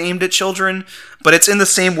necessarily aimed at children, but it's in the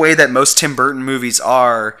same way that most Tim Burton movies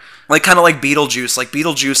are. Like, kind of like Beetlejuice. Like,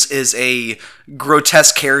 Beetlejuice is a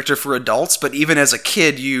grotesque character for adults, but even as a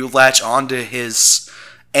kid, you latch onto his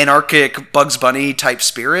anarchic Bugs Bunny type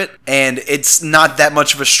spirit, and it's not that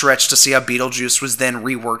much of a stretch to see how Beetlejuice was then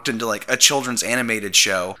reworked into, like, a children's animated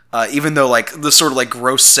show, even though, like, the sort of, like,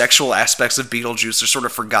 gross sexual aspects of Beetlejuice are sort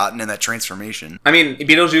of forgotten in that transformation. I mean,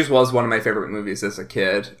 Beetlejuice was one of my favorite movies as a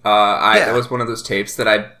kid. It was one of those tapes that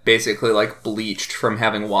I basically, like, bleached from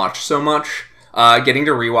having watched so much. Getting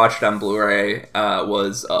to rewatch it on Blu-ray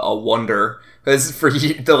was a wonder. Because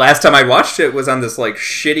the last time I watched it was on this, like,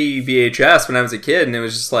 shitty VHS when I was a kid, and it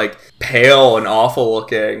was just, like, pale and awful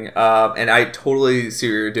looking. And I totally see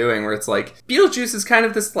what you're doing, where it's like, Beetlejuice is kind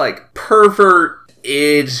of this, like, pervert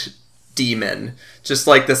id demon. Just,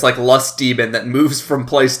 like, this, like, lust demon that moves from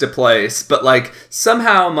place to place. But, like,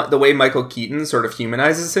 somehow the way Michael Keaton sort of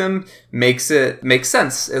humanizes him makes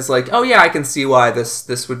sense. It's like, oh yeah, I can see why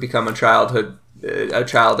this would become a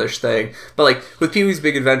childish thing. But, like, with Pee-wee's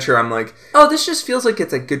Big Adventure, I'm like, oh, this just feels like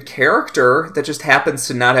it's a good character that just happens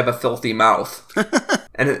to not have a filthy mouth.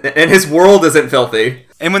 and his world isn't filthy.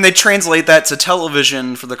 And when they translate that to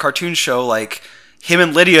television for the cartoon show, like, him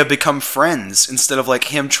and Lydia become friends instead of, like,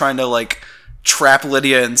 him trying to, like, trap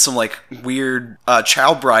Lydia in some, like, weird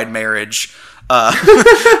child bride marriage.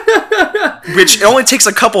 Which it only takes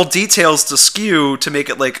a couple details to skew to make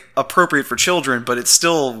it, like, appropriate for children, but it's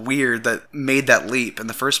still weird that made that leap in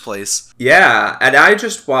the first place. Yeah, and I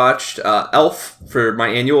just watched Elf for my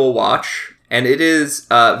annual watch, and it is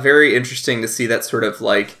very interesting to see that sort of,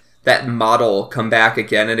 like, that model come back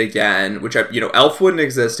again and again, which, Elf wouldn't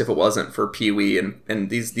exist if it wasn't for Pee-wee and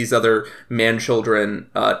these other man-children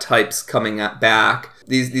types coming back.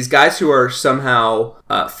 These guys who are somehow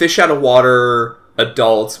fish out of water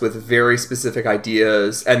adults with very specific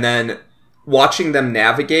ideas, and then watching them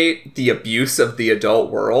navigate the abuse of the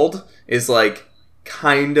adult world is, like,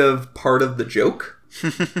 kind of part of the joke.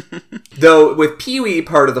 Though with Pee-wee,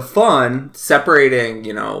 part of the fun, separating,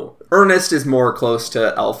 Ernest is more close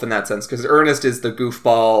to Elf in that sense, because Ernest is the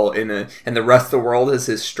goofball and the rest of the world is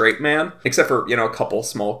his straight man, except for, a couple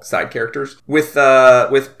small side characters. With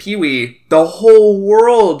Pee-wee, the whole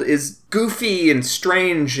world is goofy and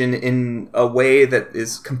strange in a way that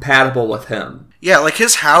is compatible with him. Yeah, like,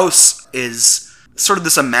 his house is sort of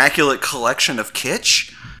this immaculate collection of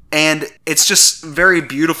kitsch, and it's just very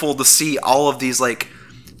beautiful to see all of these, like,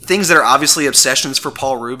 things that are obviously obsessions for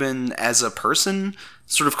Paul Rubin as a person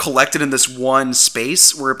sort of collected in this one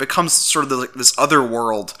space where it becomes sort of like this other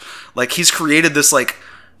world. Like, he's created this, like,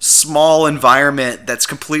 small environment that's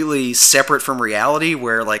completely separate from reality,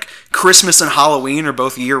 where, like, Christmas and Halloween are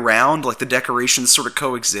both year-round, like, the decorations sort of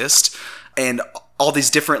coexist, and all these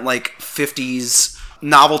different, like, 50s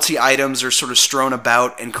novelty items are sort of strewn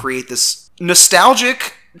about and create this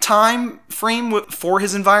nostalgic time frame for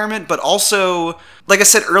his environment, but also, like I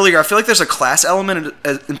said earlier, I feel like there's a class element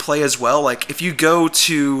in play as well. Like, if you go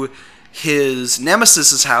to his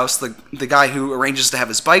nemesis's house, the guy who arranges to have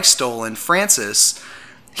his bike stolen, Francis,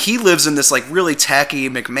 he lives in this, like, really tacky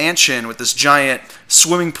McMansion with this giant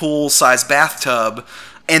swimming pool-sized bathtub,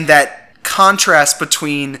 and that contrast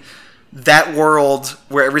between that world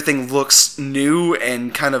where everything looks new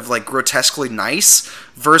and kind of, like, grotesquely nice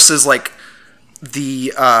versus, like,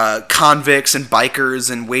 the convicts and bikers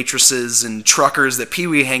and waitresses and truckers that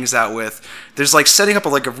Pee-wee hangs out with. There's, like, setting up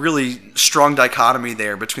a really strong dichotomy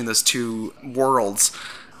there between those two worlds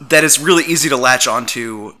that is really easy to latch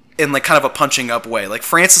onto in, like, kind of a punching up way. Like,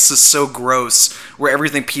 Francis is so gross, where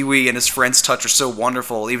everything Pee-wee and his friends touch are so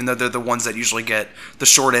wonderful, even though they're the ones that usually get the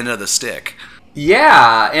short end of the stick.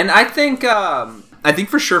 Yeah, and I think I think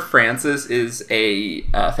for sure Francis is a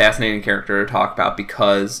fascinating character to talk about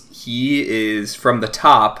because he is, from the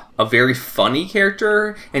top, a very funny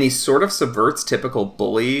character, and he sort of subverts typical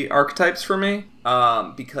bully archetypes for me.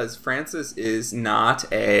 Because Francis is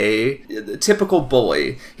not a typical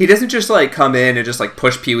bully. He doesn't just, like, come in and just, like,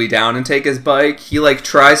 push Pee-wee down and take his bike. He, like,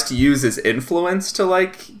 tries to use his influence to,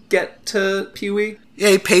 like, get to Pee-wee. Yeah,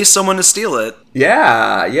 he pays someone to steal it.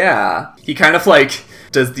 Yeah. He kind of, like,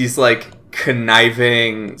 does these, like,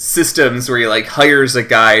 conniving systems where he, like, hires a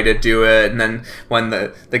guy to do it, and then when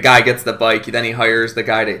the guy gets the bike, then he hires the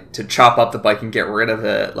guy to chop up the bike and get rid of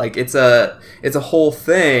it. Like, it's a whole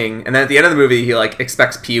thing. And then at the end of the movie, he, like,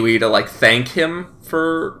 expects Pee-wee to, like, thank him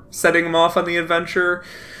for setting him off on the adventure.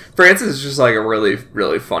 Francis is just, like, a really,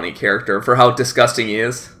 really funny character for how disgusting he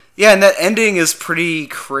is. Yeah, and that ending is pretty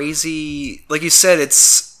crazy. Like you said,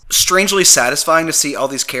 it's strangely satisfying to see all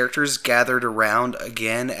these characters gathered around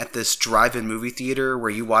again at this drive-in movie theater where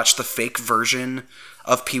you watch the fake version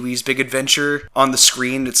of Pee-wee's Big Adventure on the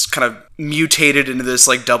screen. It's kind of mutated into this,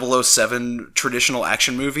 like, 007 traditional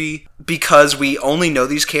action movie because we only know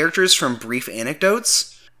these characters from brief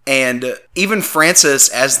anecdotes. And even Francis,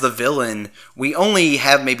 as the villain, we only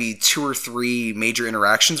have maybe 2 or 3 major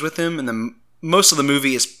interactions with him, and most of the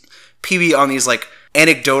movie is Pee-wee on these, like,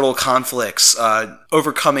 anecdotal conflicts,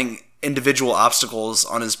 overcoming individual obstacles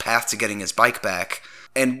on his path to getting his bike back.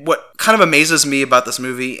 And what kind of amazes me about this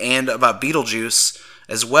movie and about Beetlejuice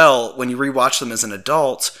as well, when you rewatch them as an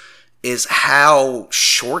adult, is how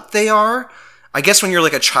short they are. I guess when you're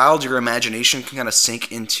like a child, your imagination can kind of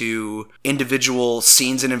sink into individual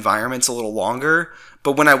scenes and environments a little longer.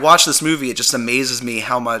 But when I watch this movie, it just amazes me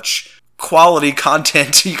how much quality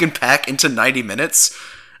content you can pack into 90 minutes.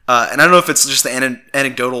 And I don't know if it's just the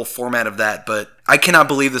anecdotal format of that, but I cannot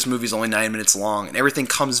believe this movie's only 9 minutes long, and everything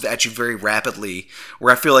comes at you very rapidly,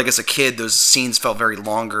 where I feel like as a kid, those scenes felt very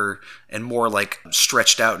longer and more, like,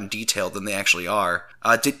 stretched out and detailed than they actually are.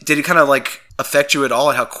 Did it kind of, like, affect you at all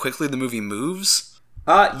at how quickly the movie moves?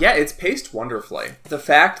 Yeah, it's paced wonderfully. The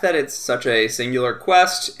fact that it's such a singular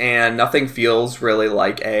quest and nothing feels really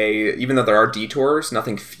like even though there are detours,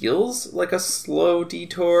 nothing feels like a slow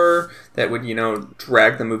detour that would,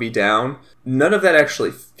 drag the movie down. None of that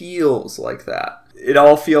actually feels like that. It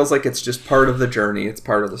all feels like it's just part of the journey. It's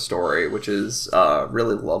part of the story, which is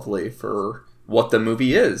really lovely for what the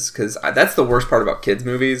movie is. Because that's the worst part about kids'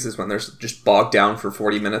 movies, is when they're just bogged down for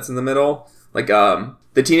 40 minutes in the middle. Like,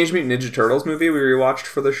 the Teenage Mutant Ninja Turtles movie we rewatched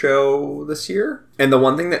for the show this year. And the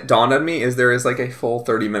one thing that dawned on me is there is, like, a full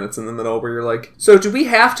 30 minutes in the middle where you're like, so do we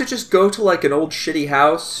have to just go to, like, an old shitty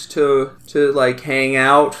house to like, hang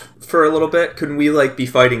out for a little bit? Couldn't we, like, be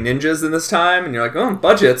fighting ninjas in this time? And you're like, oh,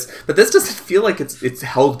 budgets. But this doesn't feel like it's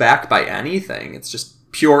held back by anything. It's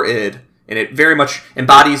just pure id. And it very much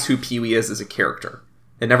embodies who Pee-wee is as a character.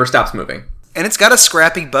 It never stops moving. And it's got a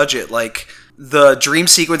scrappy budget, like, the dream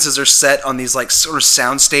sequences are set on these, like, sort of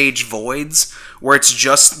soundstage voids where it's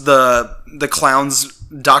just the clowns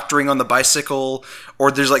doctoring on the bicycle,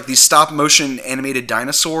 or there's, like, these stop-motion animated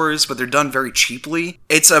dinosaurs, but they're done very cheaply.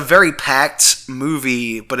 It's a very packed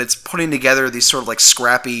movie, but it's putting together these sort of, like,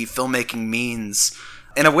 scrappy filmmaking means.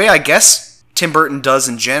 In a way, I guess Tim Burton does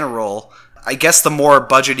in general. I guess the more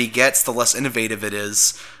budget he gets, the less innovative it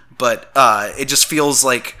is. But it just feels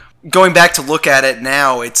like, going back to look at it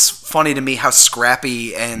now, it's funny to me how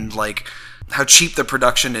scrappy and, like, how cheap the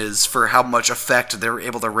production is for how much effect they're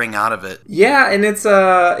able to wring out of it. Yeah, and it's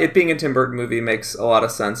it being a Tim Burton movie makes a lot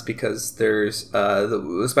of sense because there's,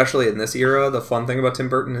 especially in this era, the fun thing about Tim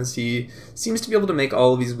Burton is he seems to be able to make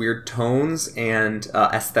all of these weird tones and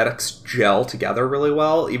aesthetics gel together really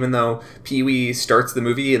well, even though Pee-wee starts the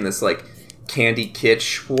movie in this, like, candy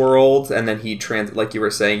kitsch world, and then he like you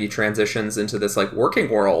were saying, he transitions into this, like, working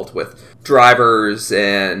world with drivers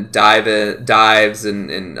and dives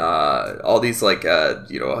and all these, like,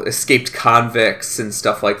 escaped convicts and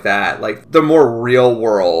stuff like that, like the more real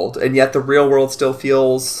world, and yet the real world still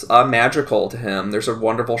feels magical to him. There's a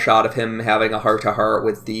wonderful shot of him having a heart-to-heart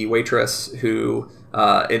with the waitress who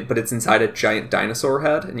but it's inside a giant dinosaur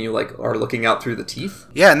head, and you, like, are looking out through the teeth.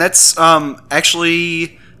 Yeah, and that's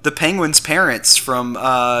actually the Penguin's parents from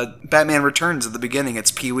Batman Returns at the beginning. It's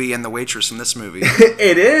Pee-wee and the waitress in this movie.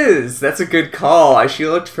 It is! That's a good call. She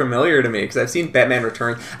looked familiar to me, because I've seen Batman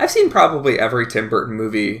Returns. I've seen probably every Tim Burton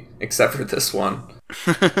movie except for this one.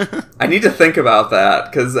 I need to think about that,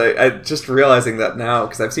 because I just realizing that now,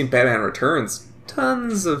 because I've seen Batman Returns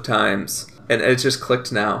tons of times, and it just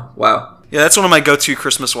clicked now. Wow. Yeah, that's one of my go-to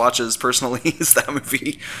Christmas watches, personally, is that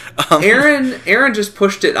movie. Aaron just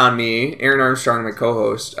pushed it on me. Aaron Armstrong, my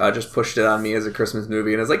co-host, just pushed it on me as a Christmas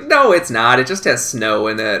movie, and I was like, no, it's not. It just has snow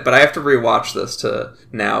in it. But I have to rewatch this to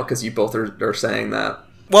now, because you both are saying that.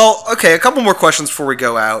 Well, okay, a couple more questions before we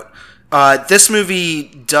go out. This movie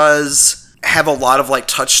does have a lot of, like,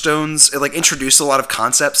 touchstones. It, like, introduced a lot of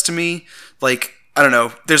concepts to me. Like, I don't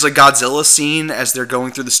know, there's a Godzilla scene as they're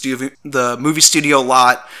going through the movie studio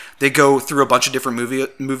lot. They go through a bunch of different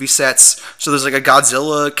movie sets. So there's like a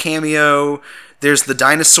Godzilla cameo. There's the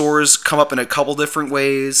dinosaurs come up in a couple different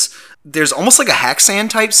ways. There's almost like a Hack-San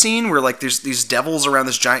type scene where like there's these devils around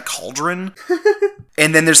this giant cauldron.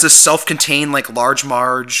 And then there's this self-contained like Large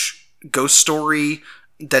Marge ghost story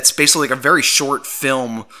that's basically like a very short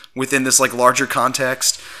film within this like larger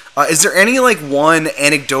context. Is there any like one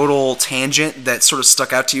anecdotal tangent that sort of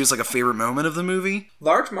stuck out to you as like a favorite moment of the movie?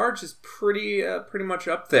 Large Marge is pretty much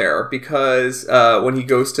up there because when he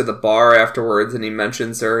goes to the bar afterwards and he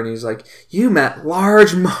mentions her and he's like, "You met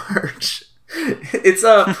Large Marge." It's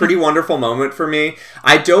a pretty wonderful moment for me.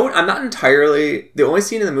 I'm not entirely... The only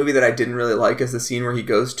scene in the movie that I didn't really like is the scene where he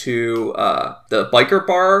goes to the biker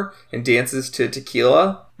bar and dances to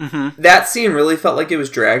Tequila. Mm-hmm. That scene really felt like it was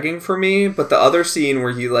dragging for me, but the other scene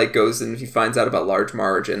where he like goes and he finds out about Large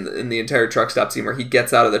Marge and the entire truck stop scene where he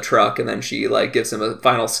gets out of the truck and then she like gives him a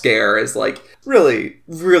final scare is like really,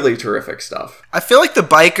 really terrific stuff. I feel like the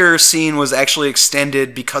biker scene was actually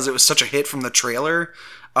extended because it was such a hit from the trailer.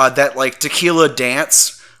 That like Tequila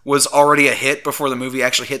Dance was already a hit before the movie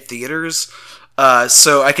actually hit theaters.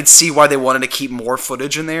 So I could see why they wanted to keep more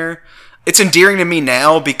footage in there. It's endearing to me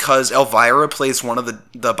now because Elvira plays one of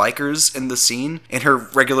the bikers in the scene in her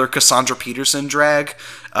regular Cassandra Peterson drag.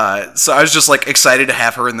 So I was just like excited to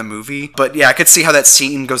have her in the movie. But yeah, I could see how that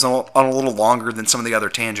scene goes on a little longer than some of the other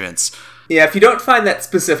tangents. Yeah, if you don't find that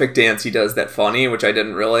specific dance he does that funny, which I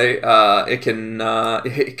didn't really, it can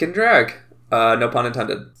drag. No pun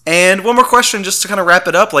intended. And one more question just to kind of wrap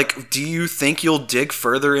it up. Like, do you think you'll dig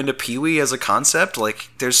further into Pee-wee as a concept? Like,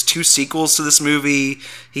 there's 2 sequels to this movie.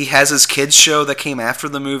 He has his kids show that came after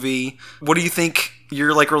the movie. What do you think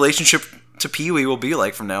your, like, relationship to Pee-wee will be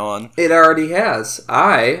like from now on? It already has.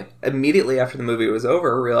 I, immediately after the movie was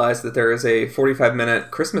over, realized that there is a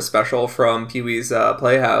 45-minute Christmas special from Pee-wee's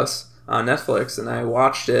Playhouse on Netflix, and I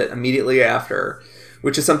watched it immediately after,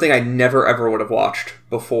 which is something I never ever would have watched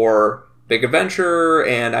before Big Adventure,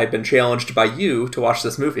 and I've been challenged by you to watch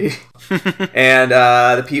this movie. And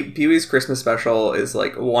the Pee-wee's Christmas special is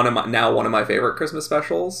like one of my favorite Christmas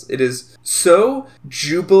specials. It is so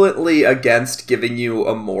jubilantly against giving you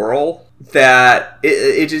a moral that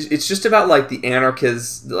it's just about like the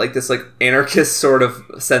anarchist, like this like anarchist sort of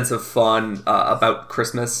sense of fun about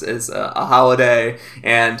Christmas as a holiday,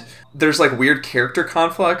 and there's like weird character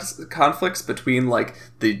conflicts between like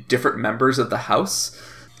the different members of the house.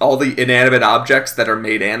 All the inanimate objects that are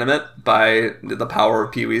made animate by the power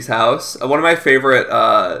of Pee-wee's house. One of my favorite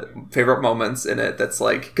moments in it that's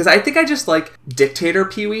like... Because I think I just like Dictator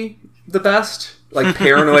Pee-wee the best. Like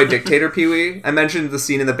paranoid Dictator Pee-wee. I mentioned the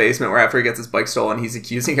scene in the basement where after he gets his bike stolen, he's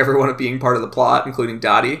accusing everyone of being part of the plot, including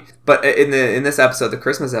Dottie. But in this episode, the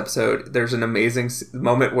Christmas episode, there's an amazing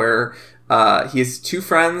moment where... his 2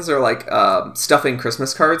 friends are like stuffing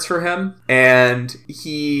Christmas cards for him, and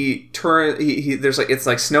there's like it's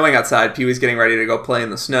like snowing outside. Pee-wee's getting ready to go play in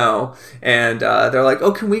the snow, and they're like,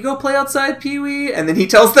 "Oh, can we go play outside, Pee-wee?" And then he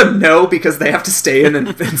tells them no because they have to stay in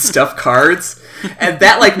and stuff cards, and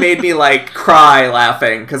that like made me like cry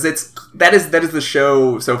laughing because that is the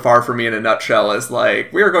show so far for me in a nutshell. Is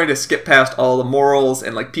like we are going to skip past all the morals,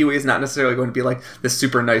 and like Pee-wee is not necessarily going to be like this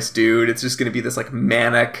super nice dude. It's just going to be this like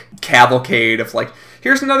manic cavalcade of like,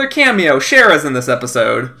 here's another cameo, Shara's in this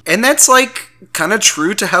episode. And that's like kind of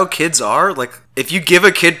true to how kids are. Like, if you give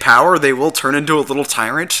a kid power, they will turn into a little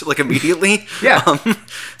tyrant, like, immediately. Yeah.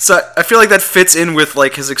 So I feel like that fits in with,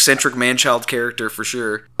 like, his eccentric man-child character for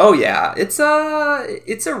sure. Oh, yeah. It's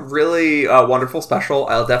a really wonderful special.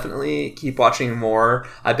 I'll definitely keep watching more.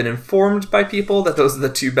 I've been informed by people that those are the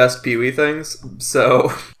 2 best Pee-wee things,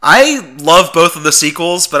 so... I love both of the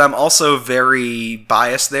sequels, but I'm also very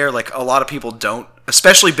biased there. Like, a lot of people don't.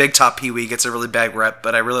 Especially Big Top Pee-wee gets a really bad rep,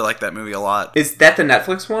 but I really like that movie a lot. Is that the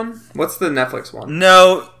Netflix one? What's the Netflix one?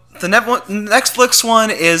 No, the Netflix one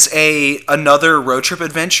is another road trip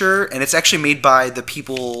adventure, and it's actually made by the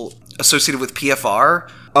people associated with PFR.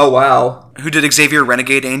 Oh, wow. Who did Xavier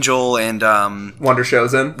Renegade Angel and... Wonder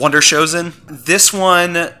Chosen. This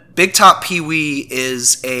one, Big Top Pee-wee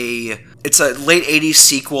is it's a late 80s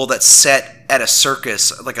sequel that's set at a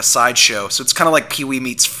circus, like a sideshow. So it's kind of like Pee-wee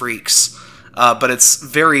meets Freaks. But it's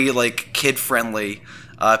very, like, kid-friendly.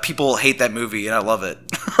 People hate that movie, and I love it.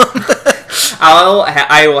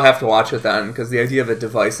 I will have to watch it then, because the idea of a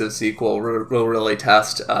divisive sequel will really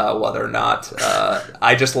test whether or not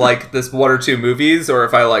I just like this one or two movies, or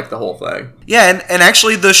if I like the whole thing. Yeah, and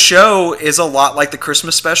actually the show is a lot like the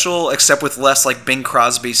Christmas special, except with less like Bing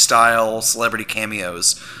Crosby-style celebrity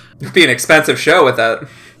cameos. It'd be an expensive show with that.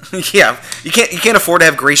 Yeah, you can't afford to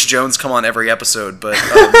have Grace Jones come on every episode, but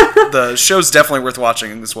the show's definitely worth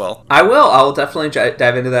watching as well. I will definitely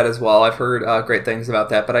dive into that as well. I've heard great things about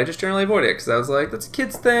that, but I just generally avoid it because I was like, that's a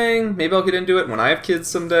kid's thing. Maybe I'll get into it when I have kids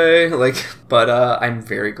someday. But I'm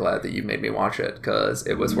very glad that you made me watch it because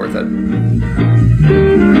it was worth it.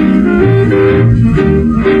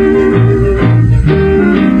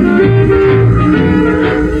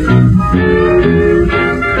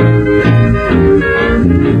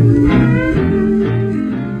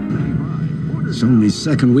 It's only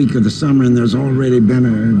second week of the summer and there's already been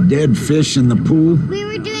a dead fish in the pool. We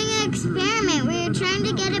were doing an experiment. We were trying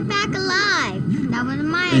to get it back alive. That was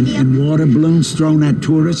my idea. And water balloons thrown at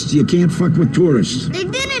tourists. You can't fuck with tourists. They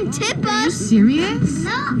didn't tip Are you us. serious?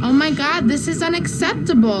 No. Oh my god, this is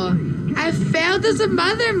unacceptable. I failed as a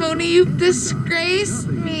mother, Mooney. You've disgraced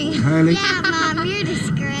me. Harley? Yeah, Mom, you're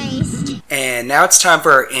disgraced. And now it's time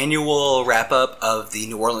for our annual wrap-up of the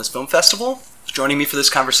New Orleans Film Festival. Joining me for this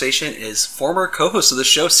conversation is former co-host of the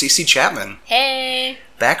show, Cece Chapman. Hey!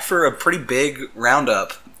 Back for a pretty big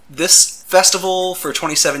roundup. This festival for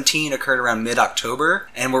 2017 occurred around mid-October,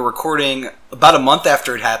 and we're recording about a month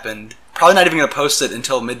after it happened. Probably not even going to post it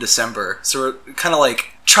until mid-December. So we're kind of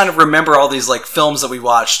like trying to remember all these like films that we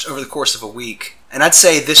watched over the course of a week. And I'd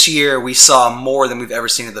say this year we saw more than we've ever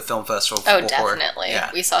seen at the film festival before. Oh, definitely.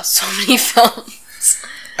 Yeah. We saw so many films.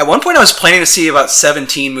 At one point I was planning to see about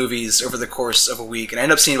 17 movies over the course of a week, and I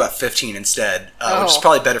ended up seeing about 15 instead, which is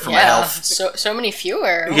probably better for my health. So many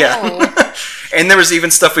fewer. Yeah. Oh. And there was even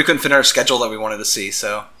stuff we couldn't fit in our schedule that we wanted to see,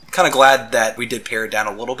 so kind of glad that we did pare it down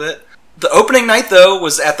a little bit. The opening night, though,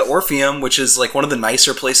 was at the Orpheum, which is like one of the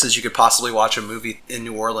nicer places you could possibly watch a movie in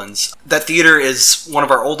New Orleans. That theater is one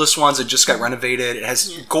of our oldest ones. It just got renovated. It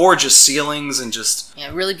has gorgeous ceilings and just...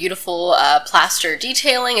 Yeah, really beautiful plaster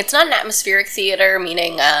detailing. It's not an atmospheric theater,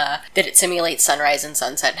 meaning that it simulates sunrise and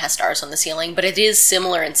sunset and has stars on the ceiling, but it is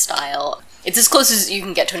similar in style. It's as close as you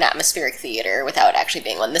can get to an atmospheric theater without actually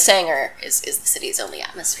being one. The Sanger is the city's only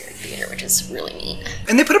atmospheric theater, which is really neat.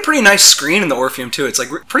 And they put a pretty nice screen in the Orpheum, too. It's like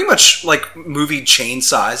pretty much like movie chain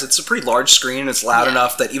size. It's a pretty large screen. It's loud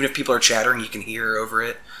enough that even if people are chattering, you can hear over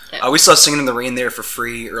it. Yeah. We saw Singing in the Rain there for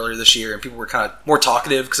free earlier this year, and people were kind of more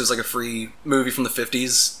talkative because it was like a free movie from the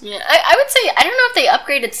 50s. Yeah, I would say, I don't know if they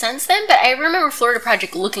upgraded since then, but I remember Florida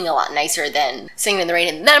Project looking a lot nicer than Singing in the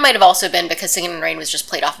Rain, and that might have also been because Singing in the Rain was just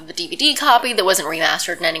played off of a DVD copy that wasn't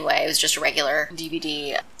remastered in any way. It was just a regular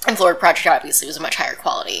DVD. And Florida Project obviously was a much higher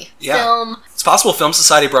quality film. It's possible Film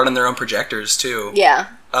Society brought in their own projectors, too. Yeah,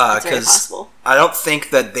 that's very Because possible. I don't think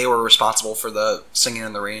that they were responsible for the Singing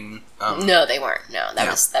in the Rain. No, they weren't. No, that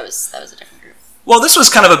was a different group. Well, this was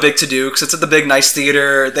kind of a big to-do because it's at the big, nice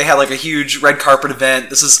theater. They had like a huge red carpet event.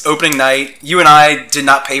 This is opening night. You and I did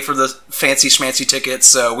not pay for the fancy schmancy tickets,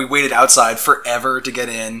 so we waited outside forever to get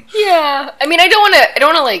in. Yeah, I mean, I don't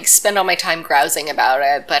want to like spend all my time grousing about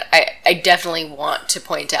it, but I definitely want to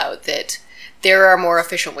point out that there are more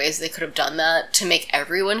efficient ways they could have done that to make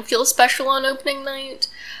everyone feel special on opening night.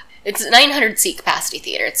 It's a 900-seat capacity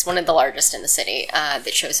theater. It's one of the largest in the city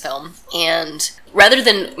that shows film. And rather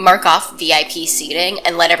than mark off VIP seating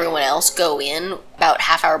and let everyone else go in about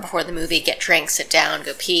half hour before the movie, get drinks, sit down,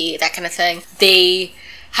 go pee, that kind of thing, they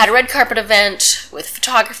had a red carpet event with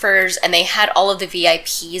photographers, and they had all of the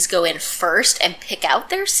VIPs go in first and pick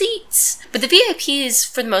out their seats. But the VIPs,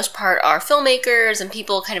 for the most part, are filmmakers and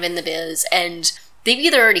people kind of in the biz, and they've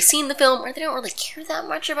either already seen the film or they don't really care that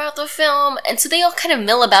much about the film, and so they all kind of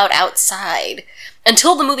mill about outside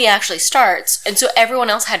until the movie actually starts, and so everyone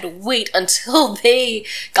else had to wait until they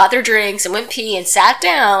got their drinks and went pee and sat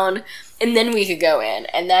down, and then we could go in,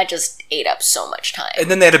 and that just ate up so much time.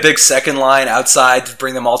 And then they had a big second line outside to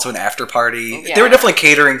bring them all to an after party. Yeah. They were definitely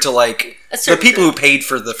catering to like the people group. who paid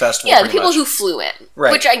for the festival. Yeah, the pretty people much. who flew in,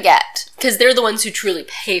 Right. which I get, because they're the ones who truly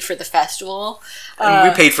pay for the festival. And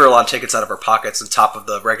we paid for a lot of tickets out of our pockets on top of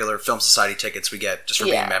the regular Film Society tickets we get just for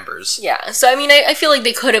being Yeah. members. Yeah, so I mean, I feel like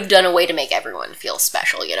they could have done a way to make everyone feel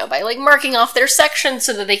special, you know, by like marking off their section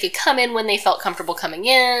so that they could come in when they felt comfortable coming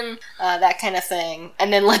in, that kind of thing,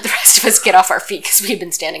 and then let the rest of us get off our feet because we've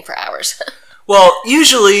been standing for hours. Well,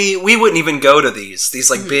 usually we wouldn't even go to these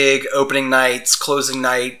like big opening nights, closing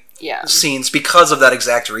night scenes because of that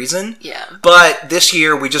exact reason. Yeah. But this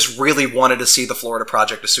year, we just really wanted to see the Florida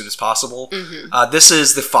Project as soon as possible. This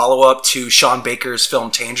is the follow-up to Sean Baker's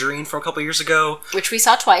film Tangerine from a couple years ago. Which we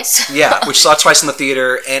saw twice. Yeah, which saw twice in the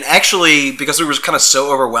theater. And actually, because we were kind of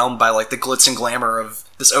so overwhelmed by like the glitz and glamour of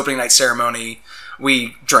this opening night ceremony,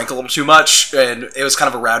 we drank a little too much, and it was kind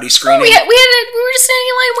of a rowdy screening. We were just standing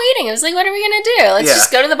in line waiting. It was like, what are we going to do? Let's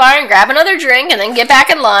just go to the bar and grab another drink, and then get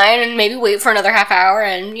back in line, and maybe wait for another half hour,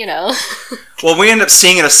 and, you know. Well, we ended up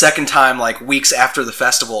seeing it a second time, like, weeks after the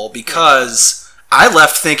festival, because I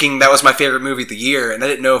left thinking that was my favorite movie of the year, and I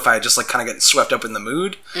didn't know if I just, like, kind of get swept up in the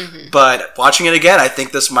mood. But watching it again, I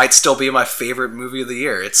think this might still be my favorite movie of the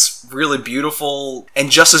year. It's really beautiful,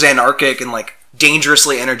 and just as anarchic and, like,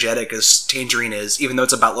 dangerously energetic as Tangerine is, even though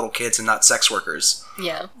it's about little kids and not sex workers.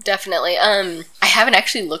 Yeah, definitely. I haven't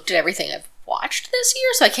actually looked at everything I've watched this year,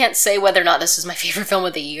 so I can't say whether or not this is my favorite film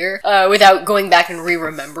of the year without going back and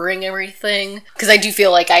re-remembering everything, because I do feel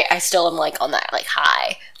like I still am like on that like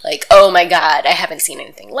high, like, oh my god, I haven't seen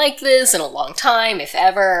anything like this in a long time, if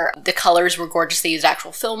ever. The colors were gorgeous. They used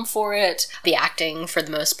actual film for it. The acting for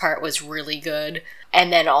the most part was really good,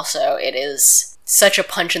 and then also it is such a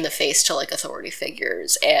punch in the face to like authority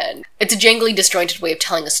figures, and it's a jangly, disjointed way of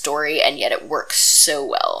telling a story, and yet it works so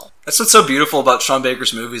well. That's what's so beautiful about Sean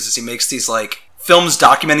Baker's movies, is he makes these like films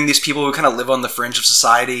documenting these people who kind of live on the fringe of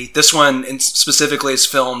society. This one specifically is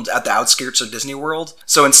filmed at the outskirts of Disney World,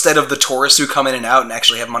 so instead of the tourists who come in and out and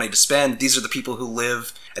actually have money to spend, these are the people who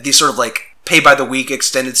live at these sort of like pay-by-the-week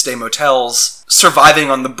extended stay motels, surviving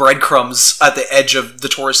on the breadcrumbs at the edge of the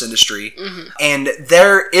tourist industry. And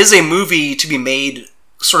there is a movie to be made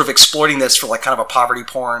sort of exploiting this for like kind of a poverty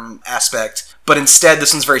porn aspect, but instead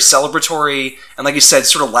this one's very celebratory, and like you said,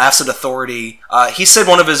 sort of laughs at authority. He said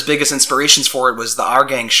one of his biggest inspirations for it was the Our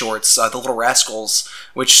Gang shorts, The Little Rascals,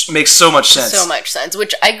 which makes so much sense. So much sense,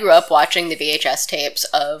 which I grew up watching the VHS tapes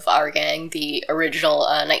of Our Gang, the original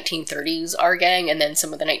 1930s Our Gang, and then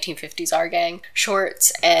some of the 1950s Our Gang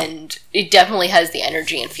shorts, and it definitely has the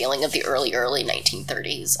energy and feeling of the early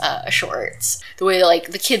 1930s shorts. The way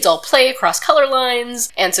like the kids all play across color lines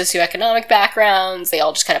and socioeconomic backgrounds, they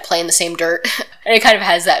all just kind of play in the same dirt, and it kind of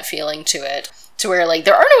has that feeling to it. To where, like,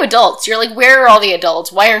 there are no adults. You're like, where are all the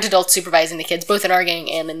adults? Why aren't adults supervising the kids, both in Our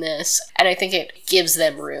Gang and in this? And I think it gives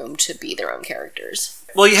them room to be their own characters.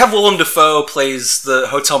 Well, you have Willem Dafoe plays the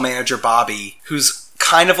hotel manager, Bobby, who's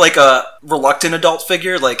kind of like a reluctant adult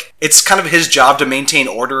figure. Like, it's kind of his job to maintain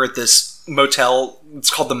order at this motel. It's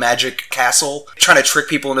called the Magic Castle, trying to trick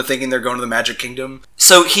people into thinking they're going to the Magic Kingdom.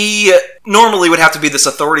 So he normally would have to be this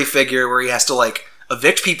authority figure where he has to, like,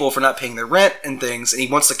 evict people for not paying their rent and things, and he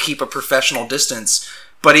wants to keep a professional distance,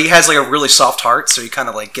 but he has like a really soft heart, so he kind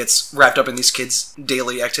of like gets wrapped up in these kids'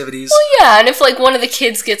 daily activities. Well, yeah, and if like one of the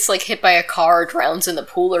kids gets like hit by a car or drowns in the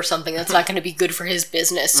pool or something, that's not going to be good for his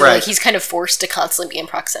business. So like he's kind of forced to constantly be in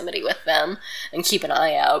proximity with them and keep an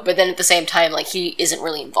eye out. But then at the same time, like he isn't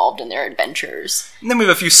really involved in their adventures. And then we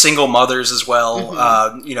have a few single mothers as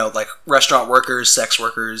well, you know, like restaurant workers, sex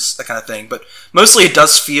workers, that kind of thing. But mostly it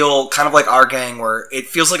does feel kind of like Our Gang, where it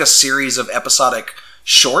feels like a series of episodic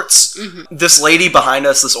shorts. This lady behind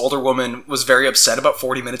us, this older woman, was very upset about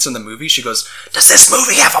 40 minutes in the movie. She goes, "Does this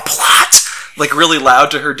movie have a plot?" Like really loud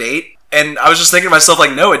to her date. And I was just thinking to myself,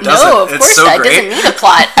 like, no, it doesn't. No, of it's course so not. great. It doesn't need a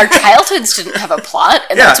plot. Our childhoods didn't have a plot,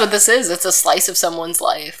 and that's what this is. It's a slice of someone's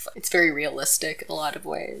life. It's very realistic in a lot of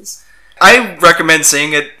ways. I recommend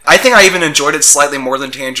seeing it. I think I even enjoyed it slightly more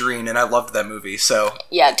than Tangerine, and I loved that movie, so...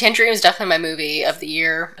 Yeah, Tangerine was definitely my movie of the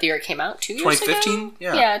year. The year it came out, 2 years 2015? ago?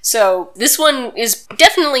 Yeah. So this one is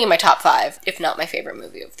definitely in my top 5, if not my favorite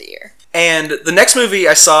movie of the year. And the next movie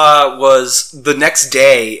I saw was the next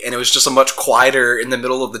day, and it was just a much quieter, in the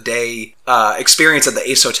middle of the day experience at the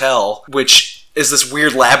Ace Hotel, which is this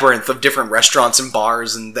weird labyrinth of different restaurants and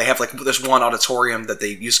bars, and they have like this one auditorium that they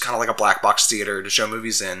use kind of like a black box theater to show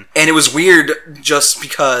movies in. And it was weird just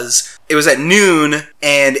because it was at noon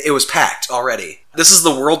and it was packed already. This is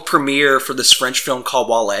the world premiere for this French film called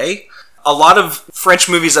Wale. A lot of French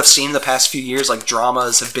movies I've seen in the past few years, like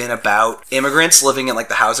dramas, have been about immigrants living in like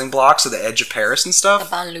the housing blocks at the edge of Paris and stuff.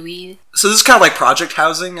 The banlieue. So this is kind of like project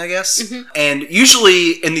housing, I guess. And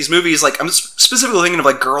usually in these movies, like I'm specifically thinking of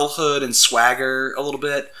like Girlhood and Swagger a little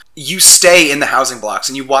bit. You stay in the housing blocks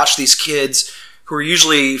and you watch these kids who are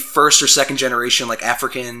usually first or second generation, like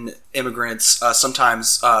African immigrants,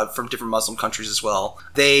 sometimes from different Muslim countries as well.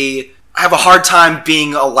 They have a hard time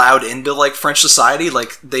being allowed into like French society.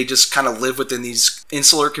 Like they just kind of live within these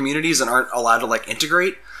insular communities and aren't allowed to like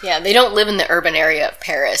integrate. Yeah, they don't live in the urban area of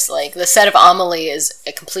Paris. Like, the set of Amélie is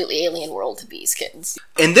a completely alien world to these kids.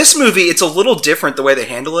 In this movie, it's a little different the way they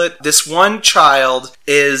handle it. This one child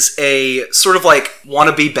is a sort of like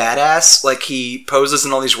wannabe badass. Like, he poses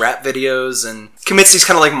in all these rap videos and commits these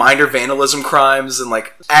kind of like minor vandalism crimes and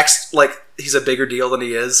like acts like he's a bigger deal than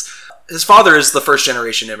he is. His father is the first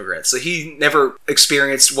generation immigrant, so he never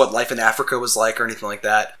experienced what life in Africa was like or anything like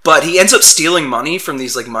that. But he ends up stealing money from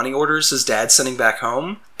these like money orders his dad's sending back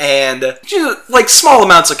home, and like small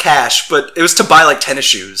amounts of cash, but it was to buy like tennis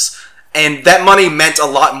shoes. And that money meant a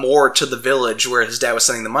lot more to the village where his dad was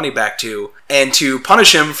sending the money back to. And to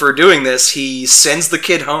punish him for doing this, he sends the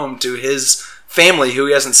kid home to his family who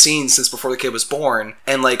he hasn't seen since before the kid was born,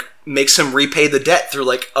 and like makes him repay the debt through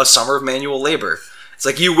like a summer of manual labor. It's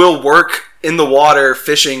like, you will work in the water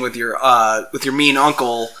fishing with your mean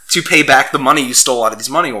uncle to pay back the money you stole out of these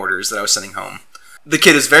money orders that I was sending home. The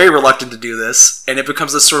kid is very reluctant to do this, and it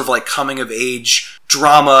becomes this sort of like coming of age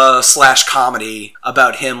drama / comedy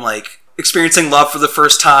about him like experiencing love for the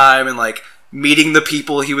first time and like meeting the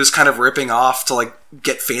people he was kind of ripping off to like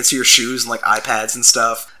get fancier shoes and like iPads and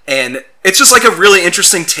stuff. And it's just like a really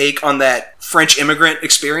interesting take on that French immigrant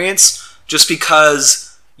experience, just because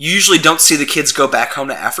you usually don't see the kids go back home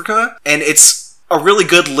to Africa, and it's a really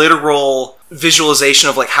good literal visualization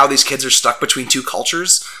of like how these kids are stuck between two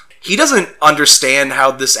cultures. He doesn't understand how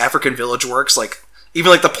this African village works, like even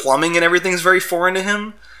like the plumbing and everything is very foreign to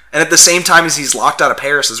him, and at the same time as he's locked out of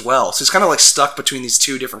Paris as well, so he's kind of like stuck between these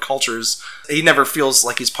two different cultures he never feels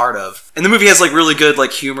like he's part of. And the movie has like really good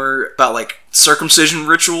like humor about like circumcision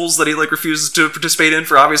rituals that he like refuses to participate in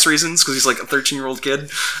for obvious reasons because he's like a 13-year-old kid,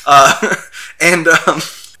 and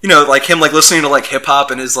you know, like him like listening to like hip hop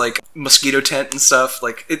in his like mosquito tent and stuff.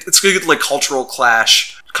 Like it's good like cultural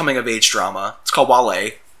clash coming of age drama. It's called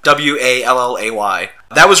Wallay. Wallay.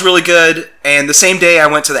 That was really good. And the same day I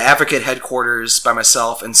went to the Advocate headquarters by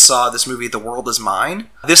myself and saw this movie, The World Is Mine.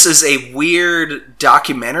 This is a weird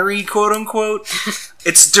documentary, quote unquote.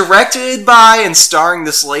 It's directed by and starring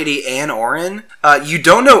this lady, Anne Oren. You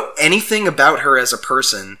don't know anything about her as a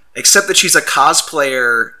person, except that she's a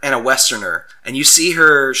cosplayer and a Westerner. And you see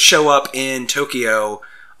her show up in Tokyo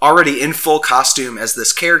already in full costume as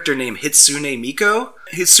this character named Hitsune Miko.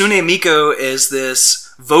 Hitsune Miko is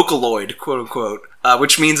this Vocaloid, quote unquote,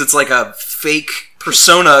 which means it's like a fake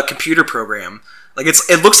persona computer program. Like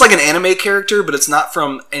it looks like an anime character, but it's not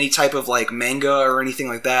from any type of like manga or anything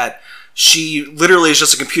like that. She literally is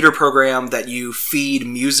just a computer program that you feed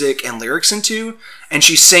music and lyrics into, and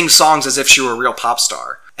she sings songs as if she were a real pop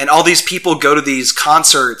star. And all these people go to these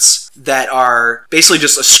concerts that are basically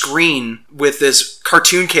just a screen with this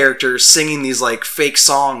cartoon character singing these like fake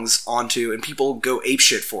songs onto, and people go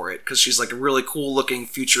apeshit for it because she's like a really cool looking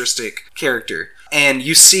futuristic character. And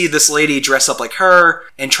you see this lady dress up like her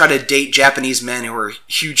and try to date Japanese men who are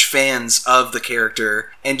huge fans of the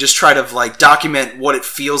character and just try to like document what it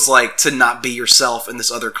feels like to not be yourself in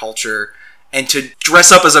this other culture and to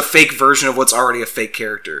dress up as a fake version of what's already a fake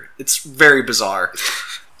character. It's very bizarre.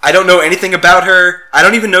 I don't know anything about her. I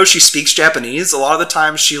don't even know she speaks Japanese. A lot of the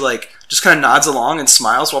time she like just kind of nods along and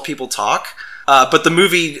smiles while people talk. But the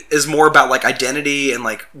movie is more about like identity and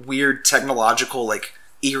like weird technological like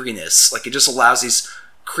eeriness. Like it just allows these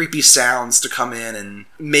creepy sounds to come in and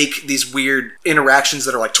make these weird interactions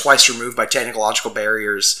that are like twice removed by technological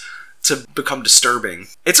barriers to become disturbing.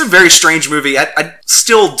 It's a very strange movie. I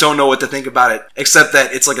still don't know what to think about it, except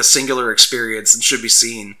that it's like a singular experience and should be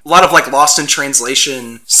seen. A lot of like lost in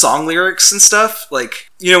translation song lyrics and stuff. Like,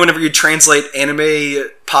 you know, whenever you translate anime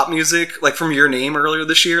pop music, like from Your Name earlier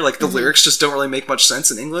this year, like the lyrics just don't really make much sense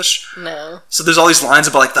in English. No. So there's all these lines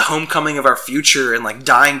about like the homecoming of our future and like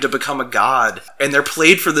dying to become a god. And they're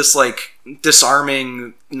played for this like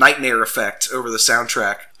disarming nightmare effect over the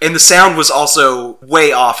soundtrack. And the sound was also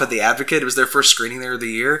way off at the Advocate. It was their first screening there of the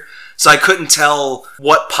year. So I couldn't tell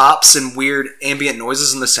what pops and weird ambient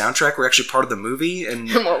noises in the soundtrack were actually part of the movie. And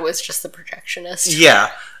what was just the projectionist.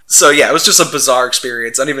 Yeah. So yeah, it was just a bizarre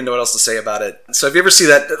experience. I don't even know what else to say about it. So if you ever see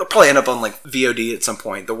that, it'll probably end up on like VOD at some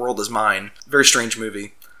point. The World Is Mine. Very strange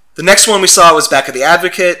movie. The next one we saw was back at the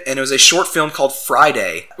Advocate, and it was a short film called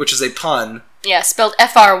Friday, which is a pun. Yeah, spelled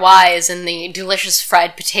F-R-Y as in the delicious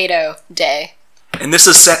fried potato day. And this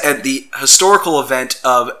is set at the historical event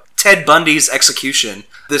of Ted Bundy's execution.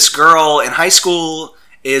 This girl in high school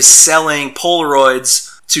is selling Polaroids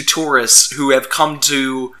to tourists who have come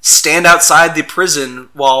to stand outside the prison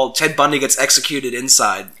while Ted Bundy gets executed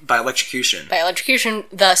inside by electrocution. By electrocution,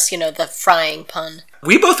 thus, you know, the frying pun.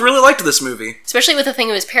 We both really liked this movie. Especially with the thing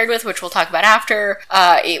it was paired with, which we'll talk about after.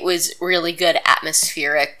 It was really good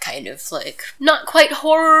atmospheric, kind of like, not quite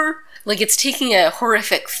horror. Like, it's taking a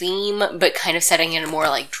horrific theme, but kind of setting in a more,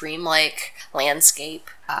 like, dreamlike landscape.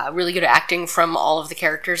 Really good acting from all of the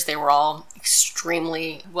characters. They were all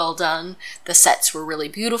extremely well done. The sets were really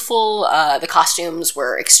beautiful. The costumes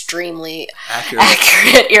were extremely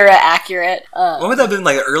era accurate. What would that have been,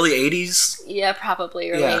 like, early 80s? Yeah, probably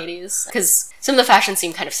early 80s. Because some of the fashion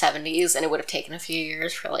seemed kind of 70s, and it would have taken a few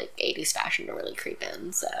years for, like, 80s fashion to really creep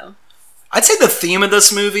in, so... I'd say the theme of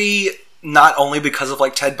this movie, not only because of,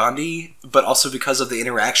 like, Ted Bundy, but also because of the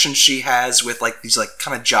interaction she has with, like, these, like,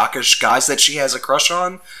 kind of jockish guys that she has a crush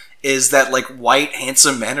on, is that, like, white,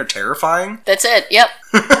 handsome men are terrifying. That's it, yep.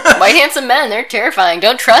 White, handsome men, they're terrifying.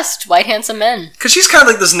 Don't trust white, handsome men. Because she's kind of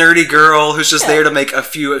like this nerdy girl who's just there to make a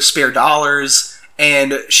few spare dollars,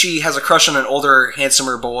 and she has a crush on an older,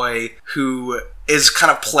 handsomer boy who is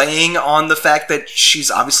kind of playing on the fact that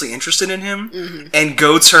she's obviously interested in him, and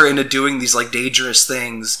goads her into doing these, like, dangerous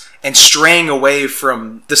things and straying away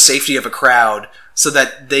from the safety of a crowd so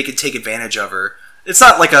that they could take advantage of her. It's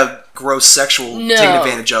not like a gross sexual taking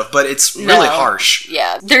advantage of, but it's really harsh.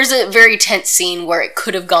 Yeah, there's a very tense scene where it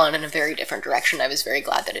could have gone in a very different direction. I was very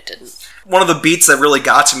glad that it didn't. One of the beats that really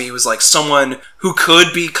got to me was, like, someone who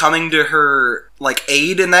could be coming to her, like,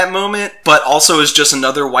 aid in that moment, but also is just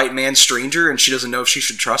another white man stranger, and she doesn't know if she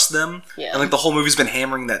should trust them. Yeah. And, like, the whole movie's been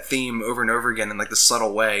hammering that theme over and over again in, like, this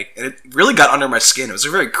subtle way. And it really got under my skin. It was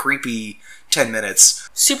a very creepy 10 minutes.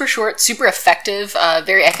 Super short, super effective,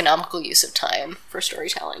 very economical use of time for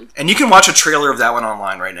storytelling. And you can watch a trailer of that one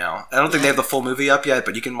online right now. I don't think they have the full movie up yet,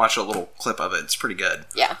 but you can watch a little clip of it. It's pretty good.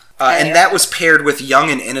 Yeah. And that was paired with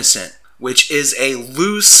Young and Innocent, which is a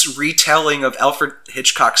loose retelling of Alfred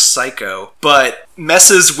Hitchcock's Psycho, but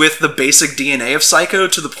messes with the basic DNA of Psycho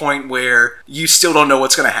to the point where you still don't know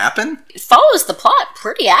what's going to happen. It follows the plot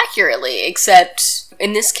pretty accurately, except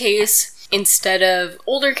in this case, instead of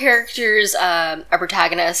older characters, our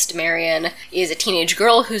protagonist, Marion, is a teenage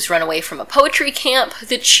girl who's run away from a poetry camp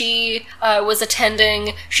that she was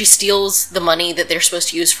attending. She steals the money that they're supposed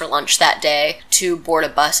to use for lunch that day to board a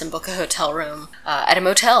bus and book a hotel room at a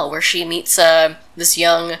motel where she meets this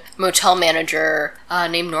young motel manager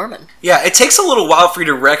named Norman. Yeah, it takes a little while for you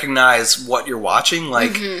to recognize what you're watching.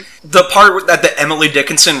 Like, the part at the Emily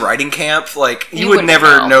Dickinson writing camp, like, you would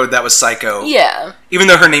never know that was Psycho. Yeah. Even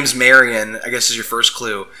though her name's Marion, I guess is your first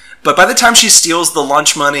clue. But by the time she steals the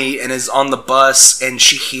lunch money and is on the bus and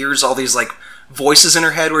she hears all these, like, voices in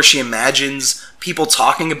her head where she imagines people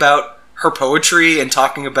talking about her poetry and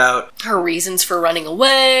talking about her reasons for running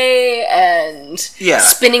away and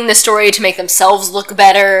spinning the story to make themselves look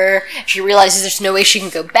better. She realizes there's no way she can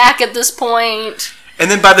go back at this point. And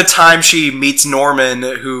then by the time she meets Norman,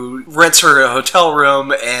 who rents her a hotel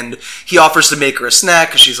room and he offers to make her a snack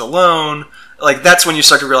because she's alone, like, that's when you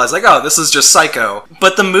start to realize, like, oh, this is just Psycho.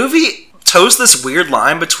 But the movie toes this weird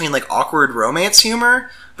line between, like, awkward romance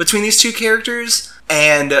humor between these two characters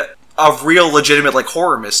and a real legitimate, like,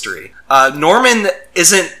 horror mystery. Norman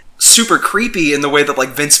isn't super creepy in the way that, like,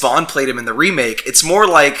 Vince Vaughn played him in the remake. It's more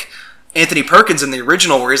like Anthony Perkins in the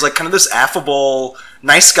original, where he's, like, kind of this affable,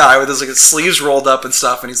 nice guy with his, like, his sleeves rolled up and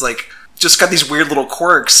stuff, and he's, like, just got these weird little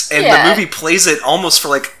quirks, and the movie plays it almost for,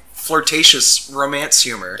 like, flirtatious romance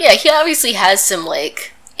humor. Yeah, he obviously has some,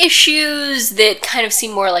 like, issues that kind of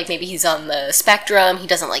seem more like maybe he's on the spectrum. He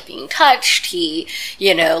doesn't like being touched. He,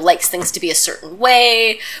 likes things to be a certain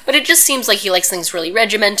way. But it just seems like he likes things really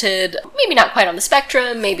regimented. Maybe not quite on the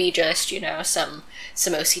spectrum. Maybe just, some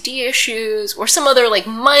OCD issues or some other, like,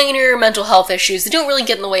 minor mental health issues that don't really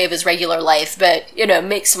get in the way of his regular life, but,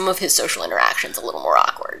 make some of his social interactions a little more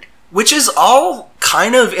awkward. Which is all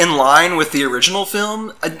kind of in line with the original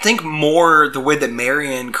film. I think more the way that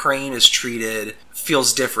Marion Crane is treated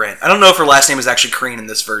feels different. I don't know if her last name is actually Crane in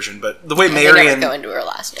this version, but the way Marion... They never go into her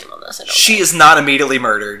last name on this, I don't She is not immediately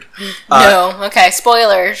murdered. No, okay,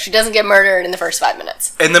 spoiler. She doesn't get murdered in the first 5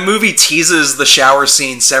 minutes. And the movie teases the shower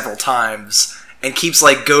scene several times and keeps,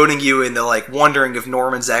 like, goading you into, like, wondering if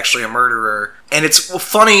Norman's actually a murderer. And it's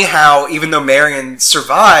funny how, even though Marion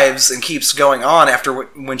survives and keeps going on after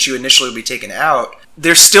when she initially would be taken out,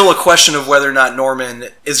 there's still a question of whether or not Norman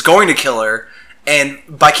is going to kill her. And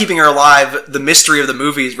by keeping her alive, the mystery of the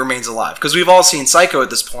movie remains alive. Because we've all seen Psycho at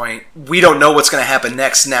this point. We don't know what's going to happen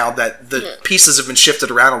next now that the pieces have been shifted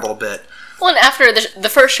around a little bit. Well, and after the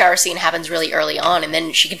first shower scene happens really early on, and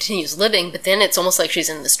then she continues living, but then it's almost like she's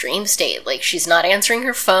in this dream state. Like, she's not answering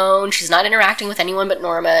her phone, she's not interacting with anyone but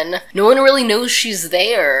Norman. No one really knows she's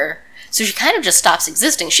there. So she kind of just stops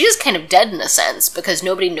existing. She is kind of dead in a sense, because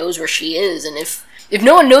nobody knows where she is, and if if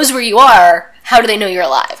no one knows where you are, how do they know you're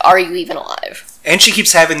alive? Are you even alive? And she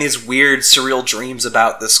keeps having these weird, surreal dreams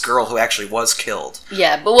about this girl who actually was killed.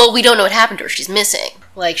 Yeah, but well, we don't know what happened to her. She's missing.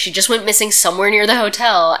 Like, she just went missing somewhere near the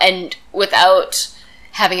hotel, and without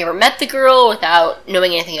having ever met the girl, without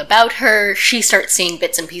knowing anything about her, she starts seeing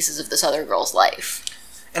bits and pieces of this other girl's life.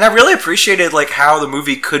 And I really appreciated, like, how the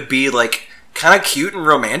movie could be, like, kind of cute and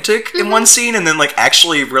romantic in one scene, and then, like,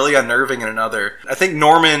 actually really unnerving in another. I think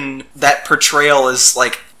Norman, that portrayal is,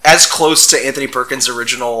 like, as close to Anthony Perkins'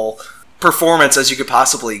 original performance as you could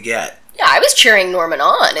possibly get. Yeah, I was cheering Norman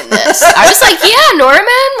on in this. I was like, yeah, Norman,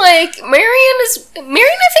 like, Marion,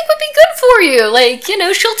 I think would be good for you. Like, you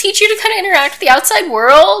know, she'll teach you to kind of interact with the outside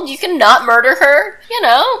world. You can not murder her. You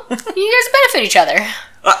know, you guys benefit each other.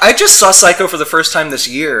 I just saw Psycho for the first time this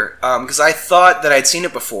year, because I thought that I'd seen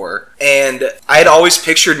it before, and I had always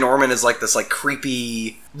pictured Norman as, like, this, like,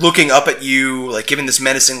 creepy, looking up at you, like, giving this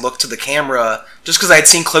menacing look to the camera, just because I had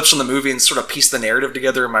seen clips from the movie and sort of pieced the narrative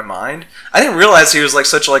together in my mind. I didn't realize he was, like,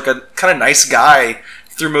 such, like, a kind of nice guy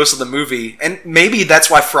through most of the movie, and maybe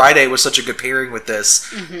that's why Friday was such a good pairing with this.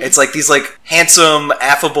 Mm-hmm. It's, like, these, like, handsome,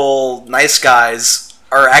 affable, nice guys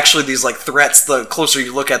are actually these, like, threats the closer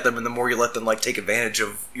you look at them and the more you let them, like, take advantage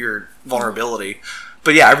of your vulnerability.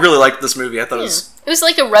 But yeah, I really liked this movie. I thought it was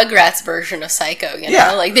like a Rugrats version of Psycho, you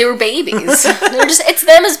know? Like, they were babies. It's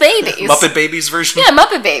them as babies. Muppet Babies version? Yeah,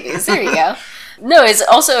 Muppet Babies. There you go. No, it's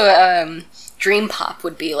also, Dream Pop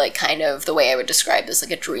would be, like, kind of the way I would describe this,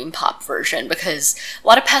 like a Dream Pop version, because a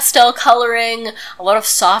lot of pastel coloring, a lot of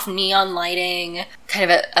soft neon lighting,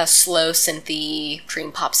 kind of a slow synthy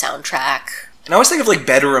Dream Pop soundtrack. And I always think of, like,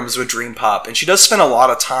 bedrooms with Dream Pop, and she does spend a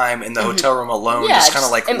lot of time in the hotel room alone, just kind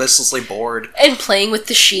of, like, listlessly bored. And playing with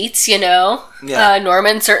the sheets, you know? Yeah.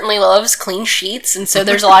 Norman certainly loves clean sheets, and so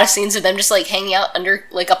there's a lot of scenes of them just, like, hanging out under,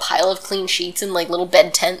 like, a pile of clean sheets in, like, little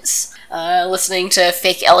bed tents, listening to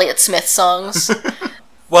fake Elliott Smith songs.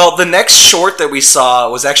 Well, the next short that we saw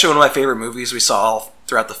was actually one of my favorite movies we saw all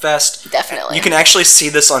throughout the fest. Definitely. You can actually see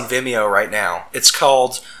this on Vimeo right now. It's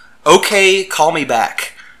called Okay, Call Me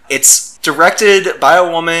Back. It's directed by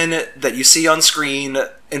a woman that you see on screen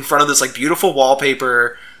in front of this, like, beautiful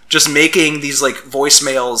wallpaper, just making these, like,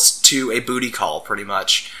 voicemails to a booty call, pretty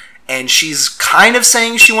much. And she's kind of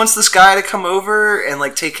saying she wants this guy to come over and,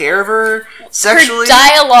 like, take care of her sexually. Her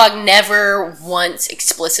dialogue never once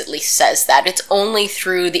explicitly says that. It's only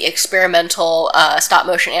through the experimental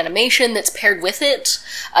stop-motion animation that's paired with it.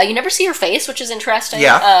 You never see her face, which is interesting.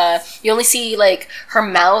 Yeah. You only see, like, her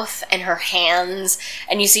mouth and her hands,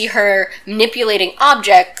 and you see her manipulating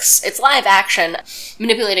objects. It's live action,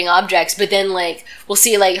 manipulating objects, but then, like, we'll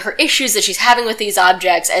see, like, her issues that she's having with these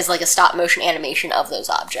objects as, like, a stop-motion animation of those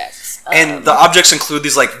objects. And the objects include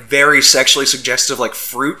these, like, very sexually suggestive, like,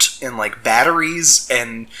 fruit and, like, batteries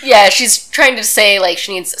and... Yeah, she's trying to say, like,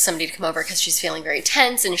 she needs somebody to come over because she's feeling very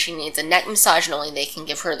tense and she needs a neck massage, and only they can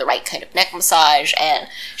give her the right kind of neck massage, and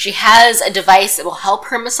she has a device that will help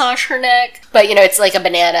her massage her neck, but, you know, it's like a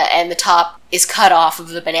banana and the top is cut off of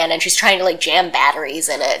the banana, and she's trying to, like, jam batteries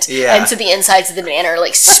in it. Yeah. And so the insides of the banana are,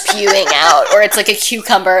 like, spewing out. Or it's like a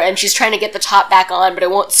cucumber, and she's trying to get the top back on, but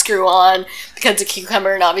it won't screw on because it's a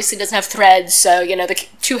cucumber and obviously doesn't have threads, so, you know, the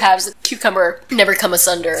two halves of the cucumber never come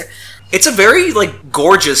asunder. It's a very, like,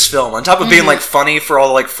 gorgeous film. On top of being, like, funny for all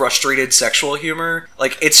the, like, frustrated sexual humor,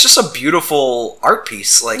 like, it's just a beautiful art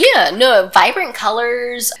piece. Like, yeah, no, vibrant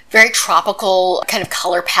colors, very tropical kind of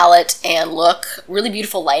color palette and look. Really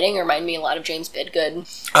beautiful lighting. Remind me a lot of James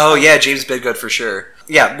Bidgood. Oh, yeah, James Bidgood for sure.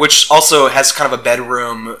 Yeah, which also has kind of a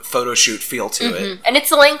bedroom photo shoot feel to it. And it's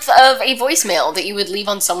the length of a voicemail that you would leave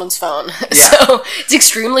on someone's phone. Yeah. So it's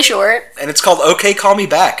extremely short. And it's called Okay, Call Me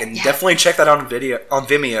Back, and definitely check that out on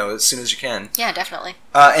Vimeo as soon as you can. Yeah, definitely.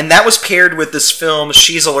 And that was paired with this film,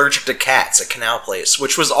 She's Allergic to Cats at Canal Place,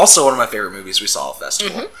 which was also one of my favorite movies we saw at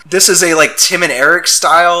Festival. This is a, like, Tim and Eric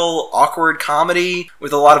style awkward comedy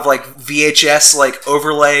with a lot of, like, VHS, like,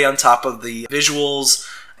 overlay on top of the visuals,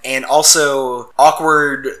 and also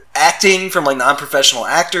awkward acting from, like, non-professional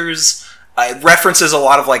actors. It references a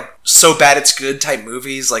lot of, like, So Bad It's Good type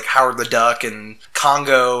movies, like Howard the Duck and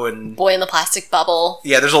Congo and... Boy in the Plastic Bubble.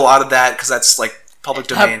 Yeah, there's a lot of that, because that's, like, public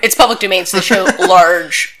domain. It's public domain, so they show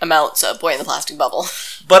large amounts of Boy in the Plastic Bubble.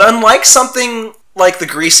 But unlike something like The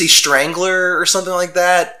Greasy Strangler or something like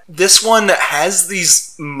that, this one has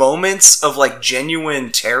these moments of, like,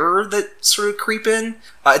 genuine terror that sort of creep in.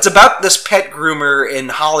 It's about this pet groomer in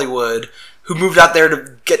Hollywood who moved out there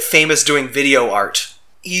to get famous doing video art.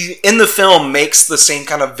 He, in the film, makes the same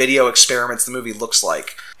kind of video experiments the movie looks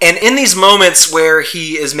like. And in these moments where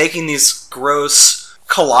he is making these gross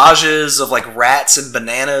collages of, like, rats and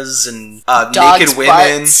bananas and naked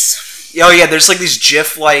women... Butts. Oh yeah, there's like these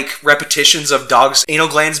GIF-like repetitions of dogs' anal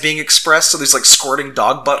glands being expressed, so there's like squirting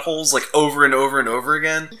dog buttholes like over and over and over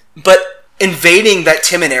again. But invading that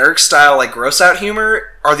Tim and Eric style like gross out humor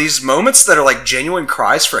are these moments that are like genuine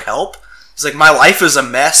cries for help. It's like, my life is a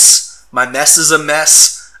mess. My mess is a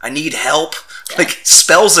mess. I need help. Yeah. Like,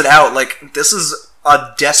 spells it out. Like, this is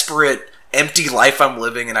a desperate, empty life I'm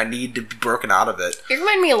living, and I need to be broken out of it. You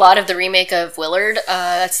remind me a lot of the remake of Willard.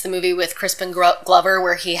 That's the movie with Crispin Glover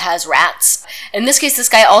where he has rats. In this case, this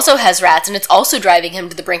guy also has rats, and it's also driving him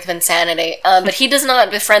to the brink of insanity. But he does not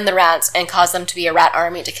befriend the rats and cause them to be a rat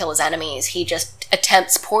army to kill his enemies. He just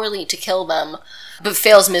attempts poorly to kill them, but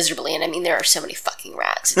fails miserably. And I mean, there are so many fucking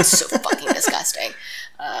rats. It's so fucking disgusting.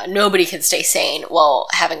 Nobody can stay sane while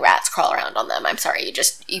having rats crawl around on them. I'm sorry,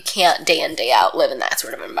 you can't day in, day out live in that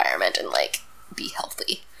sort of environment and, like, be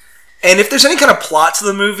healthy. And if there's any kind of plot to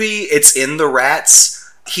the movie, it's in the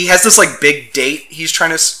rats. He has this, like, big date he's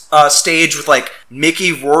trying to stage with, like,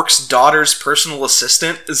 Mickey Rourke's daughter's personal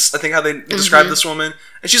assistant, is I think how they describe this woman.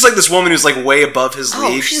 And she's, like, this woman who's, like, way above his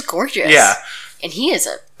league. Oh, she's gorgeous. Yeah. And he is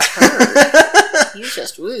a turd. He's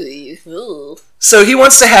just, ooh. So he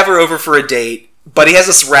wants to have her over for a date, but he has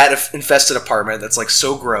this rat-infested apartment that's, like,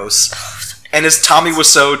 so gross. And his Tommy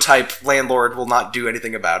Wiseau type landlord will not do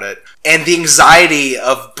anything about it. And the anxiety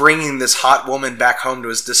of bringing this hot woman back home to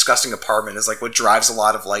his disgusting apartment is, like, what drives a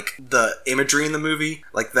lot of, like, the imagery in the movie.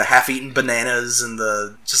 Like, the half-eaten bananas and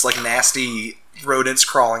the just, like, nasty rodents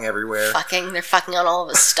crawling everywhere. They're fucking on all of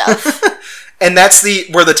his stuff. And that's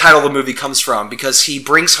where the title of the movie comes from, because he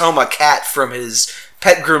brings home a cat from his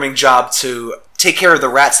pet grooming job to take care of the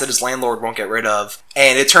rats that his landlord won't get rid of.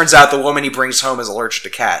 And it turns out the woman he brings home is allergic to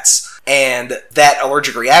cats. And that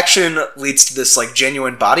allergic reaction leads to this, like,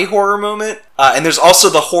 genuine body horror moment. And there's also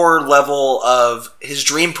the horror level of his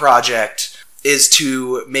dream project is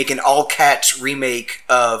to make an all-cat remake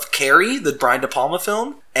of Carrie, the Brian De Palma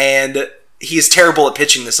film. And he is terrible at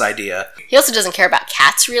pitching this idea. He also doesn't care about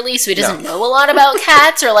cats, really, so he doesn't know a lot about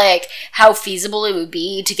cats, or, like, how feasible it would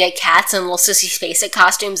be to get cats in little Sissy Spacek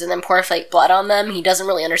costumes and then pour fake blood on them. He doesn't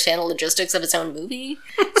really understand the logistics of his own movie.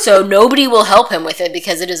 So nobody will help him with it,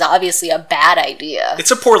 because it is obviously a bad idea. It's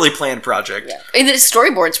a poorly planned project. Yeah. And the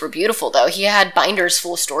storyboards were beautiful, though. He had binders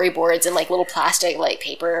full of storyboards and, like, little plastic, like,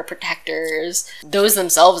 paper protectors. Those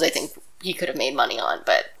themselves, I think, he could have made money on,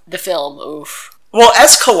 but the film, oof. Well,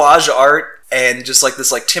 as collage art and just like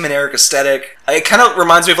this like Tim and Eric aesthetic, it kind of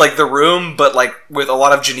reminds me of like The Room, but like with a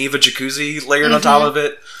lot of Geneva jacuzzi layered on top of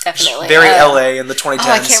it. Definitely. Just very LA in the 2010s.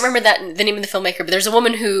 Oh, I can't remember the name of the filmmaker, but there's a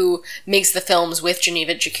woman who makes the films with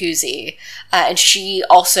Geneva jacuzzi, and she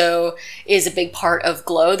also is a big part of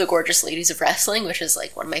Glow, the Gorgeous Ladies of Wrestling, which is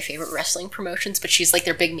like one of my favorite wrestling promotions, but she's like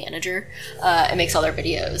their big manager and makes all their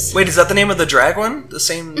videos. Wait, is that the name of the drag one? The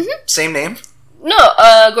same name? No,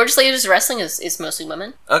 Gorgeous Ladies of Wrestling is mostly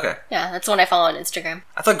women. Okay. Yeah, that's the one I follow on Instagram.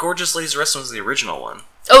 I thought Gorgeous Ladies of Wrestling was the original one.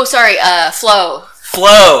 Oh, sorry, Flo.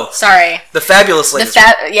 Sorry. The Fabulous Ladies.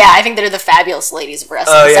 Yeah, I think they're the Fabulous Ladies of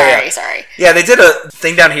Wrestling. Oh, yeah, sorry. Yeah, they did a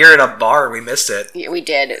thing down here in a bar and we missed it. Yeah, we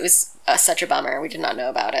did. It was such a bummer. We did not know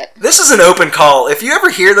about it. This is an open call. If you ever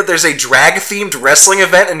hear that there's a drag-themed wrestling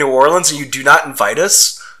event in New Orleans and you do not invite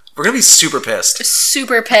us, we're going to be super pissed.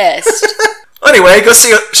 Super pissed. Anyway, go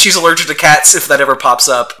see She's Allergic to Cats if that ever pops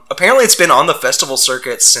up. Apparently it's been on the festival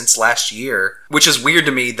circuit since last year, which is weird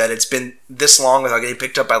to me that it's been this long without getting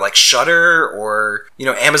picked up by like Shudder or,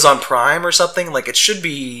 Amazon Prime or something. Like, it should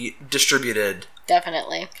be distributed.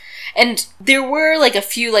 Definitely. And there were like a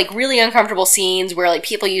few like really uncomfortable scenes where like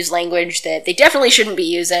people use language that they definitely shouldn't be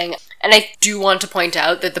using. And I do want to point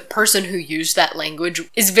out that the person who used that language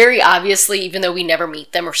is very obviously, even though we never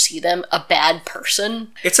meet them or see them, a bad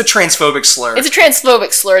person. It's a transphobic slur. It's a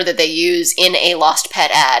transphobic slur that they use in a Lost Pet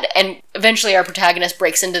ad. And eventually our protagonist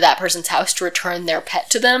breaks into that person's house to return their pet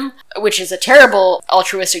to them, which is a terrible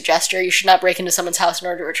altruistic gesture. You should not break into someone's house in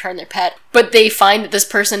order to return their pet. But they find that this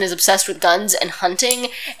person is obsessed with guns and hunting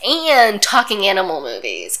and talking animal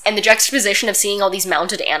movies. And the juxtaposition of seeing all these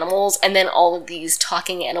mounted animals and then all of these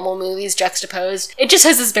talking animal movies juxtaposed, it just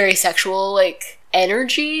has this very sexual, like,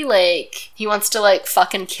 energy. Like, he wants to, like,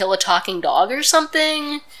 fucking kill a talking dog or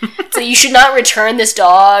something. So you should not return this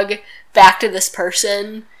dog back to this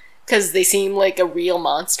person because they seem like a real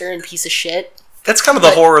monster and piece of shit. That's kind of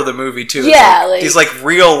the horror of the movie, too. Yeah, these, like,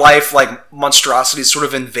 real-life, like, monstrosities sort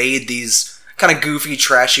of invade these kind of goofy,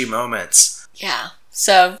 trashy moments. Yeah.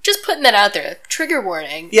 So, just putting that out there. Trigger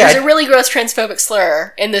warning. Yeah. There's a really gross transphobic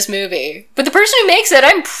slur in this movie. But the person who makes it,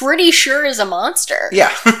 I'm pretty sure is a monster.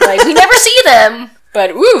 Yeah. Like, we never see them,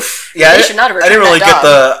 but oof. Yeah, they should not have I didn't really that get dog.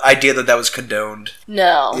 the idea that was condoned.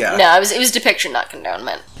 No. Yeah. No, it was depiction, not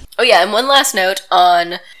condonement. Oh yeah, and one last note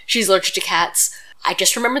on She's Allergic to Cats. I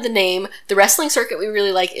just remember the name. The wrestling circuit we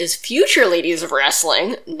really like is Future Ladies of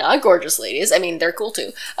Wrestling, not Gorgeous Ladies. I mean, they're cool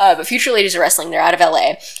too. But Future Ladies of Wrestling, they're out of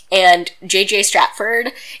LA. And JJ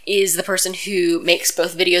Stratford is the person who makes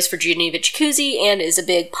both videos for Geneva Jacuzzi and is a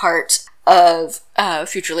big part of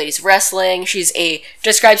Future Ladies of Wrestling.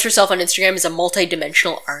 Describes herself on Instagram as a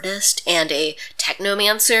multi-dimensional artist and a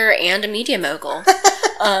technomancer and a media mogul.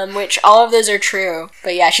 Which all of those are true.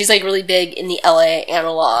 But yeah, she's like really big in the LA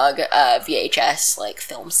analog VHS like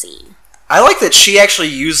film scene. I like that she actually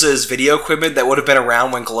uses video equipment that would have been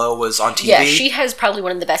around when Glow was on TV. Yeah, she has probably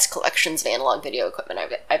one of the best collections of analog video equipment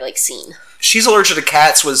I've like seen. She's Allergic to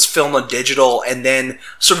Cats was filmed on digital and then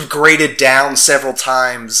sort of graded down several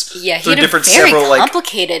times. Yeah, he had a very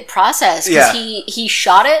complicated process because he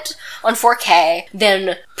shot it on 4K,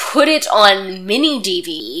 then put it on mini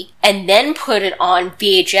DV, and then put it on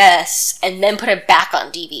VHS, and then put it back on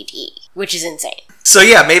DVD, which is insane. So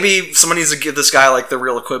yeah, maybe someone needs to give this guy like the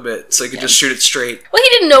real equipment so he could just shoot it straight. Well, he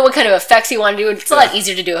didn't know what kind of effects he wanted to do. It's a lot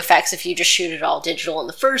easier to do effects if you just shoot it all digital in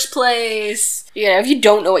the first place. You know, if you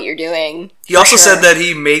don't know what you're doing. He also said that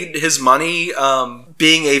he made his money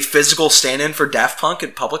being a physical stand-in for Daft Punk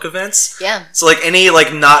at public events. Yeah. So like any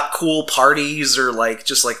like not cool parties or like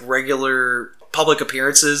just like regular public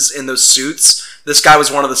appearances in those suits, this guy was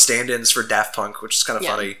one of the stand-ins for Daft Punk, which is kind of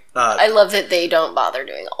funny. I love that they don't bother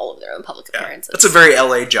doing all of their own public appearances. That's a very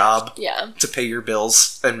LA job. Yeah. To pay your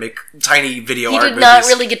bills and make tiny video art movies. He did did not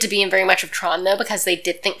really get to be in very much of Tron, though, because they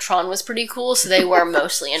did think Tron was pretty cool, so they were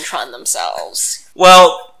mostly in Tron themselves.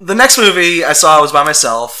 Well, the next movie I saw was by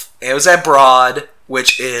myself. It was at Broad,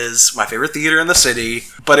 which is my favorite theater in the city,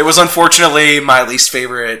 but it was unfortunately my least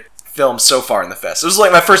favorite film so far in the fest. It was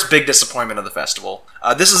like my first big disappointment of the festival.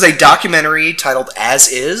 This is a documentary titled As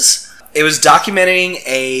Is. It was documenting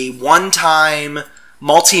a one-time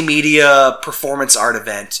multimedia performance art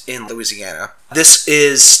event in Louisiana. This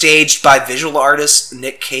is staged by visual artist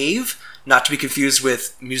Nick Cave, not to be confused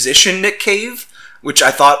with musician Nick Cave, which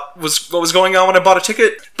I thought was what was going on when I bought a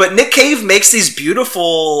ticket. But Nick Cave makes these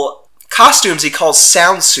beautiful costumes he calls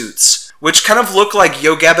sound suits, which kind of look like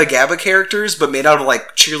Yo Gabba Gabba characters, but made out of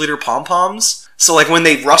like cheerleader pom-poms. So like when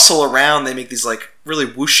they rustle around, they make these like really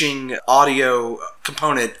whooshing audio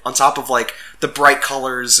component on top of like the bright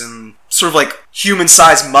colors and sort of like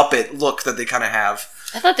human-sized Muppet look that they kind of have.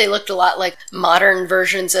 I thought they looked a lot like modern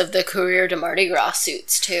versions of the Courrier de Mardi Gras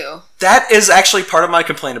suits, too. That is actually part of my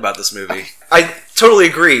complaint about this movie. I totally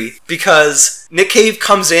agree, because Nick Cave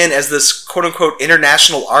comes in as this quote-unquote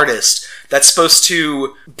international artist that's supposed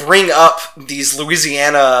to bring up these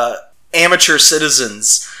Louisiana amateur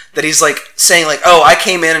citizens that he's like saying like, oh, I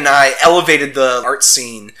came in and I elevated the art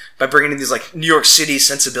scene by bringing in these like New York City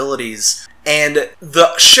sensibilities. And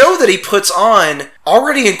the show that he puts on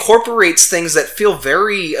already incorporates things that feel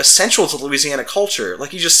very essential to Louisiana culture.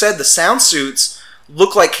 Like you just said, the sound suits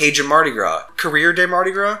look like Cajun Mardi Gras. Courrier de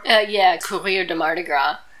Mardi Gras? Yeah, Courrier de Mardi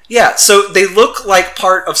Gras. Yeah, so they look like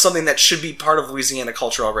part of something that should be part of Louisiana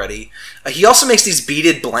culture already. He also makes these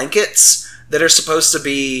beaded blankets that are supposed to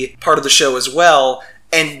be part of the show as well.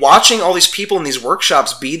 And watching all these people in these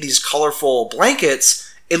workshops bead these colorful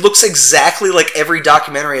blankets, it looks exactly like every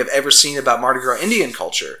documentary I've ever seen about Mardi Gras Indian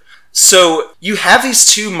culture. So you have these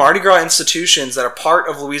two Mardi Gras institutions that are part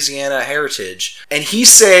of Louisiana heritage, and he's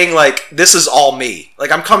saying, like, this is all me.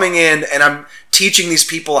 Like, I'm coming in and I'm teaching these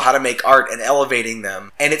people how to make art and elevating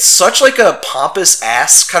them. And it's such like a pompous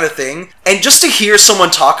ass kind of thing. And just to hear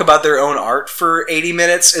someone talk about their own art for 80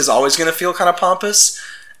 minutes is always going to feel kind of pompous.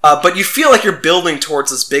 But you feel like you're building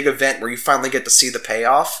towards this big event where you finally get to see the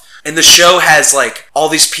payoff. And the show has, like, all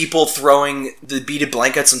these people throwing the beaded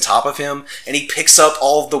blankets on top of him, and he picks up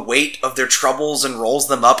all of the weight of their troubles and rolls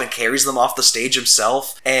them up and carries them off the stage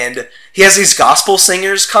himself. And he has these gospel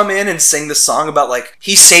singers come in and sing this song about, like,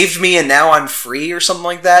 he saved me and now I'm free or something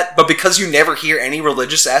like that. But because you never hear any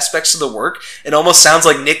religious aspects of the work, it almost sounds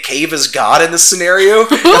like Nick Cave is God in this scenario.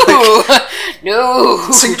 Like, no!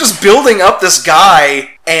 So you're just building up this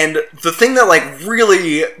guy, and the thing that, like,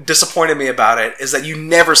 really disappointed me about it is that you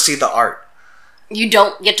never see the art. You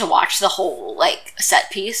don't get to watch the whole, like,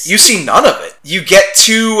 set piece? You see none of it. You get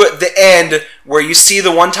to the end where you see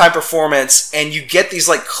the one-time performance, and you get these,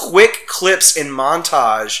 like, quick clips in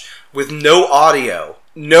montage with no audio.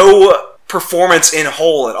 No performance in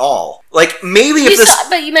whole at all. Like, maybe if this...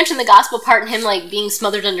 But you mentioned the gospel part and him, like, being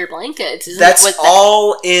smothered under blankets. That's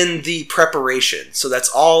all in the preparation. So that's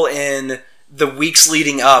all in the weeks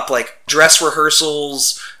leading up, like dress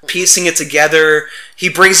rehearsals, piecing it together. He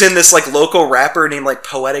brings in this like local rapper named like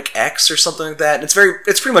Poetic X or something like that, and it's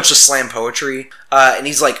pretty much just slam poetry. And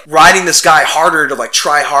he's like riding this guy harder to like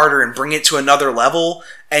try harder and bring it to another level,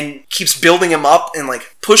 and keeps building him up and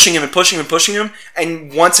like pushing him and pushing him and pushing him.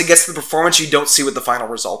 And once it gets to the performance, you don't see what the final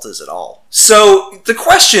result is at all. So the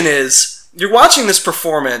question is, you're watching this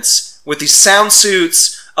performance with these sound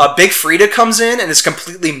suits. Big Frida comes in and is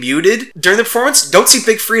completely muted during the performance. Don't see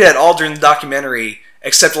Big Frida at all during the documentary,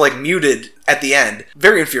 except like muted at the end.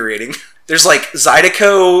 Very infuriating. There's like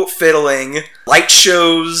Zydeco fiddling, light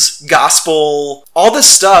shows, gospel, all this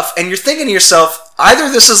stuff, and you're thinking to yourself, either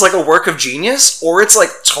this is like a work of genius, or it's like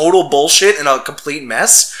total bullshit and a complete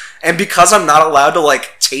mess, and because I'm not allowed to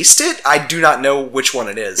like taste it, I do not know which one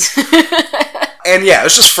it is. And yeah, it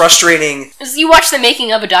was just frustrating. You watch the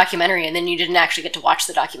making of a documentary, and then you didn't actually get to watch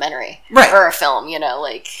the documentary. Right. Or a film, you know,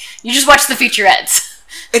 like, you just watched the featurettes.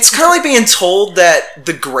 It's kind of like being told that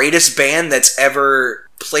the greatest band that's ever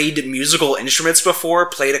played musical instruments before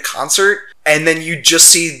played a concert, and then you just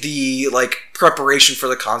see the, like, preparation for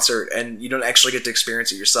the concert, and you don't actually get to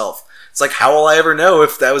experience it yourself. It's like, how will I ever know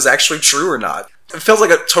if that was actually true or not? It feels like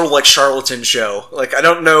a total, like, charlatan show. Like, I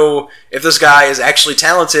don't know if this guy is actually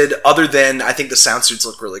talented, other than I think the sound suits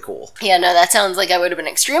look really cool. Yeah, no, that sounds like I would have been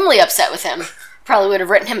extremely upset with him. Probably would have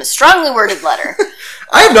written him a strongly worded letter.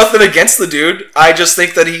 I have nothing against the dude. I just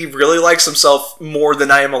think that he really likes himself more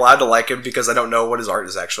than I am allowed to like him, because I don't know what his art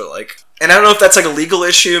is actually like. And I don't know if that's, like, a legal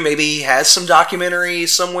issue. Maybe he has some documentary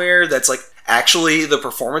somewhere that's, like, actually the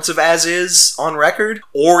performance of As Is on record,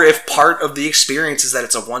 or if part of the experience is that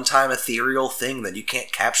it's a one-time ethereal thing that you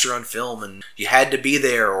can't capture on film and you had to be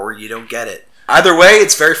there or you don't get it. Either way,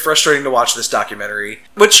 it's very frustrating to watch this documentary,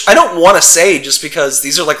 which I don't want to say just because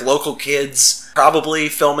these are like local kids probably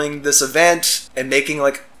filming this event and making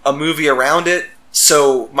like a movie around it.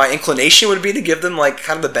 So my inclination would be to give them like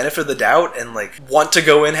kind of the benefit of the doubt and like want to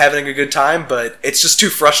go in having a good time, but it's just too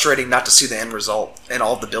frustrating not to see the end result and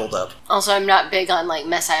all the build up. Also, I'm not big on like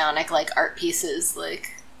messianic like art pieces. Like,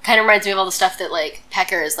 kind of reminds me of all the stuff that like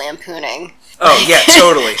Pecker is lampooning. Oh yeah,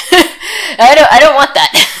 totally. I don't want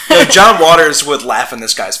that. No, John Waters would laugh in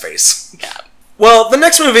this guy's face. Yeah. Well, the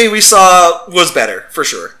next movie we saw was better, for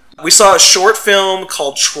sure. We saw a short film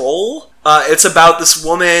called Troll. It's about this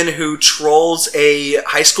woman who trolls a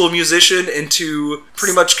high school musician into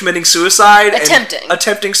pretty much committing suicide.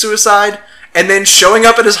 Attempting suicide. And then showing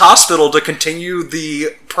up at his hospital to continue the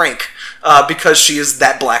prank because she is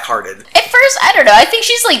that black-hearted. At first, I don't know. I think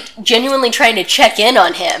she's, like, genuinely trying to check in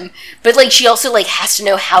on him. But, like, she also, like, has to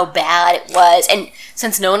know how bad it was. And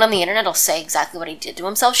since no one on the internet will say exactly what he did to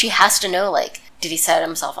himself, she has to know, like, did he set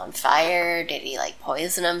himself on fire? Did he, like,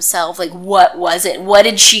 poison himself? Like, what was it? What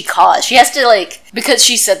did she cause? She has to, like, because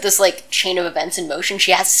she set this, like, chain of events in motion, she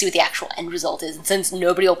has to see what the actual end result is. And since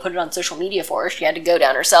nobody will put it on social media for her, she had to go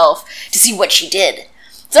down herself to see what she did.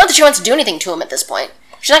 It's not that she wants to do anything to him at this point.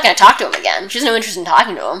 She's not going to talk to him again. She has no interest in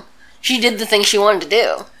talking to him. She did the thing she wanted to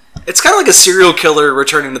do. It's kind of like a serial killer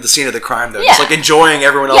returning to the scene of the crime, though. Yeah. Just, like, enjoying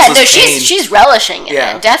everyone else's pain. She's relishing in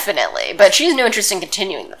Yeah. it, definitely. But she has no interest in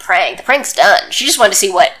continuing the prank. The prank's done. She just wanted to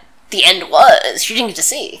see what the end was. She didn't get to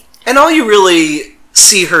see. And all you really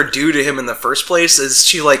see her do to him in the first place is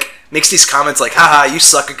she, like, makes these comments like, haha, you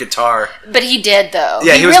suck at guitar. But he did, though.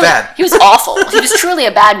 Yeah, he was bad. He was awful. He was truly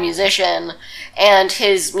a bad musician. And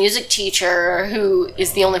his music teacher, who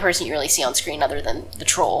is the only person you really see on screen other than the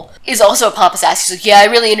troll, is also a pompous ass. He's like, yeah, I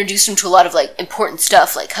really introduced him to a lot of, like, important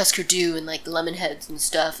stuff, like Husker Du and, like, the Lemonheads and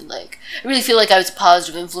stuff, and, like, I really feel like I was a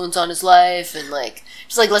positive influence on his life, and, like,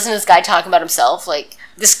 just, like, listen to this guy talk about himself, like,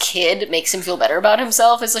 this kid makes him feel better about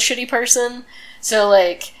himself as a shitty person, so,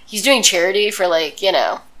 like, he's doing charity for, like, you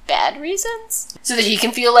know, bad reasons, so that he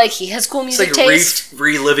can feel like he has cool music taste.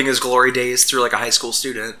 Reliving his glory days through like a high school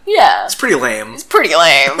student. Yeah. It's pretty lame. It's pretty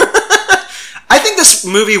lame. I think this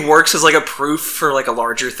movie works as like a proof for like a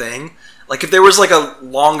larger thing. Like if there was like a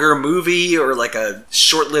longer movie or like a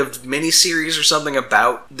short-lived miniseries or something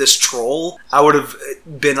about this troll, I would have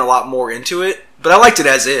been a lot more into it. But I liked it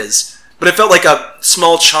as is. But it felt like a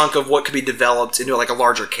small chunk of what could be developed into like a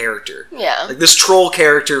larger character. Yeah. Like this troll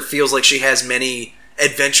character feels like she has many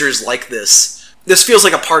adventures like this. This feels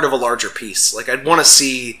like a part of a larger piece. Like I'd want to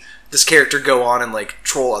see this character go on and like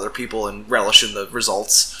troll other people and relish in the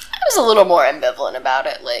results. I was a little more ambivalent about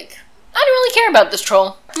it. Like, I didn't really care about this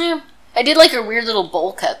troll. Yeah. I did like her weird little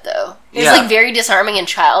bowl cut though. It was like very disarming and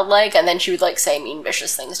childlike, and then she would like say mean,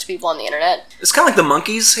 vicious things to people on the internet. It's kind of like the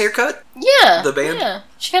Monkeys haircut. Yeah. The band. Yeah.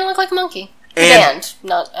 She kind of looked like a monkey. The And- band,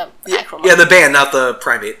 not an actual monkey. Yeah, the band, not the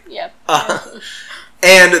primate. Yeah.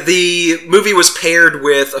 And the movie was paired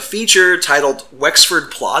with a feature titled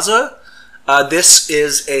Wexford Plaza. This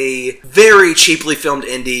is a very cheaply filmed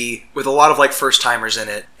indie with a lot of like first timers in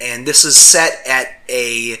it, and this is set at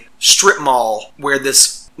a strip mall where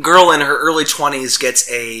this girl in her early 20s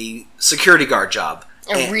gets a security guard job.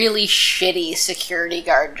 A really shitty security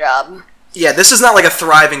guard job. Yeah, this is not like a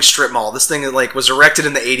thriving strip mall. This thing like was erected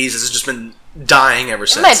in the 80s. Has just been dying ever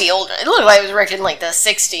since. It might be older. It looked like it was erected in like the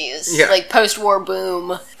 60s. Yeah. Like post-war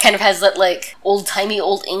boom. Kind of has that like old-timey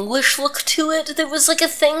Old English look to it that was like a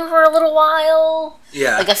thing for a little while.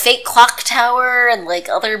 Yeah. Like a fake clock tower and like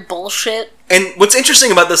other bullshit. And what's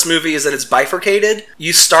interesting about this movie is that it's bifurcated.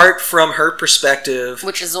 You start from her perspective.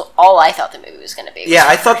 Which is all I thought the movie was going to be. Yeah,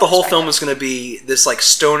 I thought the whole film was going to be this like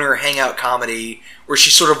stoner hangout comedy where she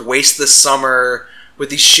sort of wastes the summer with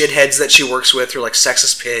these shitheads that she works with who are like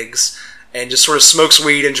sexist pigs and just sort of smokes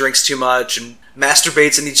weed and drinks too much and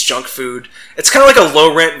masturbates and eats junk food. It's kind of like a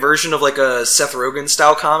low-rent version of like a Seth Rogen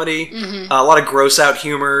style comedy. Mm-hmm. A lot of gross-out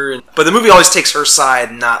humor. But the movie always takes her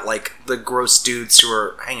side, not like the gross dudes who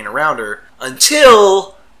are hanging around her.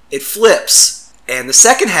 Until it flips. And the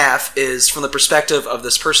second half is from the perspective of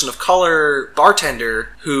this person of color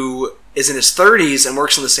bartender who is in his 30s and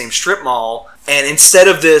works in the same strip mall. And instead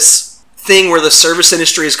of this thing where the service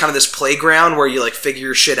industry is kind of this playground where you like figure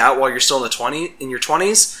your shit out while you're still in your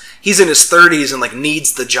 20s, he's in his 30s and like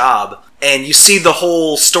needs the job. And you see the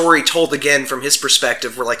whole story told again from his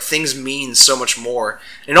perspective where like things mean so much more.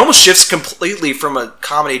 And it almost shifts completely from a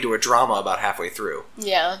comedy to a drama about halfway through.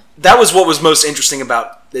 Yeah. That was what was most interesting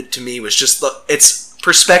about it to me, was just its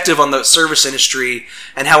perspective on the service industry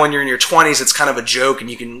and how when you're in your 20s it's kind of a joke and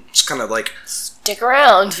you can just kind of like stick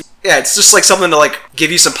around. Yeah, it's just like something to like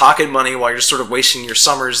give you some pocket money while you're just sort of wasting your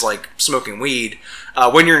summers like smoking weed.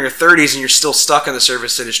 When you're in your 30s and you're still stuck in the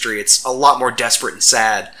service industry, it's a lot more desperate and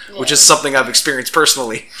sad, which is something I've experienced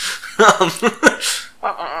personally. What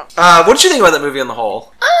did you think about that movie on the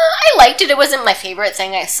whole? I liked it. It wasn't my favorite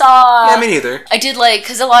thing I saw. Yeah, me neither. I did like,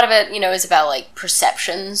 because a lot of it, is about like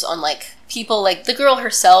perceptions on like people. Like the girl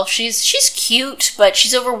herself, she's cute, but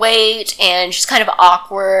she's overweight and she's kind of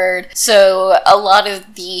awkward. So a lot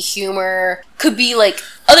of the humor could be like,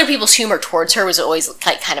 other people's humor towards her was always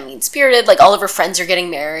like kind of mean-spirited. Like all of her friends are getting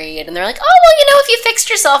married and they're like, oh, well, if you fixed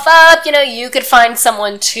yourself up, you could find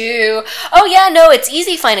someone too. Oh yeah, no, it's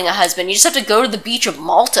easy finding a husband. You just have to go to the beach of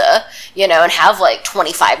Malta, and have like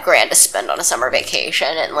 25 grand to spend on a summer vacation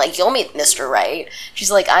and like you'll meet Mr. Right.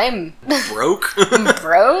 She's like, I'm broke.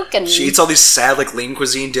 broke, and she eats all these sad like lean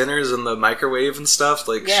cuisine dinners in the microwave and stuff.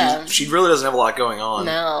 Like she really doesn't have a lot going on.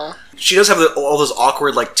 No. She does have all those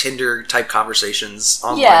awkward like Tinder type conversations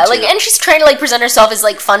online. Yeah, too. and she's trying to like present herself as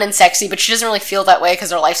like fun and sexy, but she doesn't really feel that way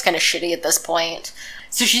because her life's kind of shitty at this point.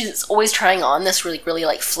 So she's always trying on this really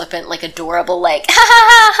like flippant, like adorable, like ha ha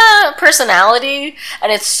ha ha personality,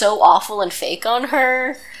 and it's so awful and fake on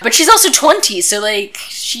her. But she's also 20, so like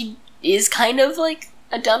she is kind of like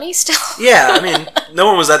a dummy still. Yeah, I mean, no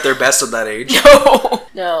one was at their best at that age.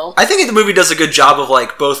 No. I think the movie does a good job of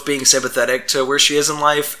like both being sympathetic to where she is in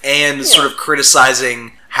life and sort of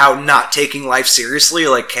criticizing how not taking life seriously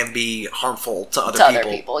like can be harmful to other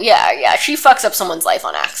people. Yeah. She fucks up someone's life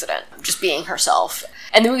on accident, just being herself.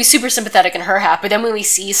 And the movie's super sympathetic in her half, but then when we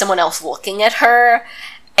see someone else looking at her,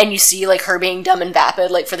 and you see like her being dumb and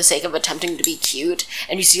vapid, like for the sake of attempting to be cute,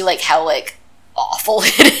 and you see like how like awful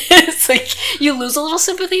it is, like you lose a little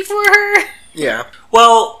sympathy for her. Yeah.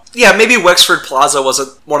 Well, yeah, maybe Wexford Plaza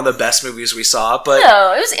wasn't one of the best movies we saw, but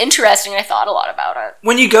no, it was interesting. I thought a lot about it.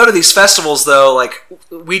 When you go to these festivals, though, like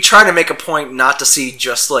we try to make a point not to see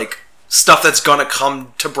just like stuff that's gonna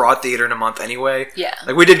come to Broad Theater in a month anyway. Yeah.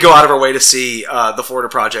 Like we did go out of our way to see the Florida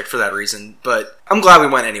Project for that reason, but I'm glad we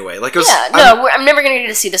went anyway. Like it was. Yeah. No, I'm never gonna get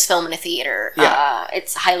to see this film in a theater. Yeah.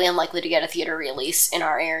 It's highly unlikely to get a theater release in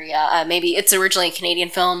our area. Maybe it's originally a Canadian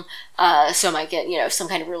film, so I might get some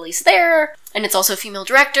kind of release there. And it's also a female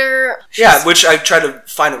director. Which I tried to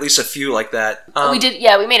find at least a few like that. We did.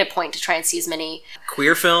 Yeah, we made a point to try and see as many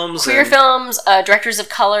queer films, directors of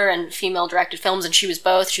color, and female-directed films. And she was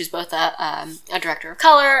both. She was both a director of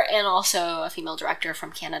color and also a female director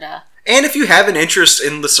from Canada. And if you have an interest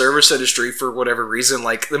in the service industry for whatever reason,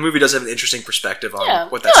 like the movie does have an interesting perspective on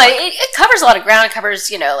what that's like. It covers a lot of ground. It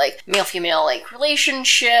covers, like male-female like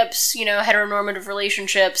relationships, heteronormative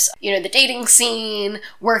relationships, the dating scene,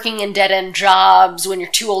 working in dead-end jobs when you're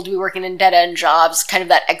too old to be working in dead-end jobs, kind of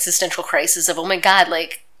that existential crisis of, oh my god,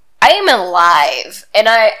 like I am alive and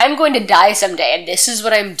I'm going to die someday and this is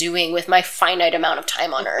what I'm doing with my finite amount of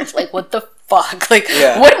time on earth. Like what the fuck? Like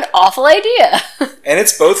what an awful idea. And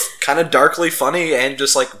it's both kind of darkly funny and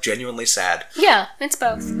just like genuinely sad. Yeah, it's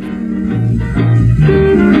both.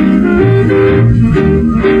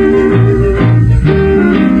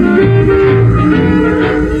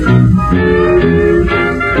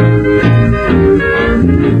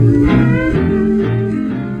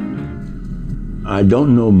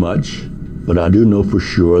 know much, but I do know for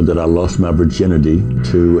sure that I lost my virginity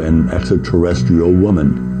to an extraterrestrial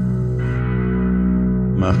woman.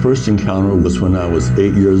 My first encounter was when I was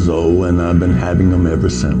 8 years old, and I've been having them ever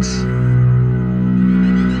since.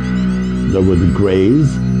 There were the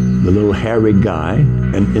Greys, the little hairy guy,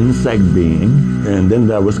 an insect being, and then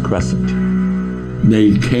there was Crescent.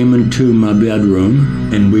 They came into my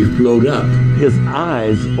bedroom, and we flowed up. His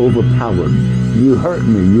eyes overpowered me. You hurt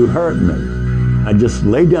me, you hurt me. I just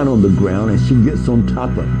lay down on the ground, and she gets on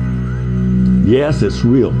top of me. Yes, it's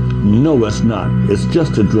real. No, it's not. It's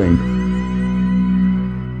just a dream.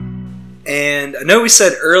 And I know we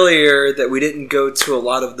said earlier that we didn't go to a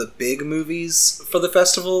lot of the big movies for the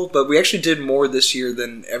festival, but we actually did more this year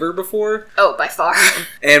than ever before. Oh, by far.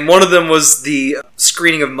 And one of them was the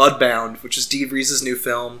screening of Mudbound, which is Steve Reese's new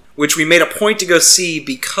film, which we made a point to go see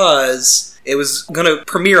because it was going to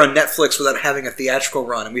premiere on Netflix without having a theatrical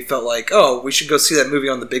run, and we felt like, oh, we should go see that movie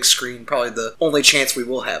on the big screen, probably the only chance we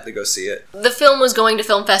will have to go see it. The film was going to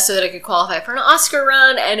Film Fest so that it could qualify for an Oscar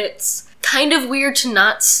run, and it's kind of weird to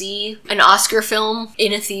not see an Oscar film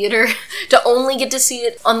in a theater, to only get to see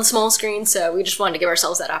it on the small screen, so we just wanted to give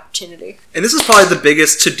ourselves that opportunity. And this is probably the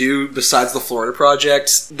biggest to-do besides the Florida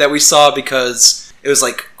Project that we saw, because it was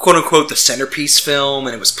like, quote-unquote, the centerpiece film,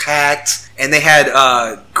 and it was packed. And they had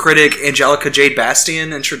critic Angelica Jade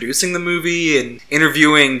Bastian introducing the movie and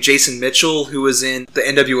interviewing Jason Mitchell, who was in the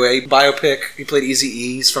NWA biopic. He played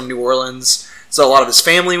Eazy-E. He's from New Orleans. So a lot of his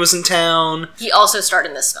family was in town. He also starred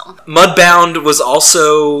in this film. Mudbound was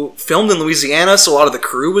also filmed in Louisiana, so a lot of the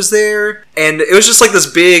crew was there. And it was just like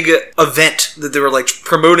this big event that they were like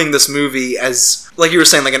promoting this movie as, like you were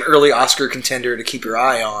saying, like an early Oscar contender to keep your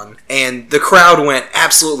eye on. And the crowd went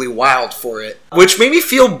absolutely wild for it, which made me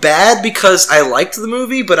feel bad because I liked the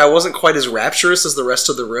movie, but I wasn't quite as rapturous as the rest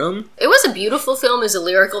of the room. It was a beautiful film. It was a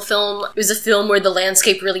lyrical film. It was a film where the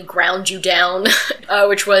landscape really ground you down,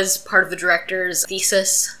 which was part of the director's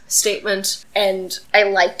thesis statement, and I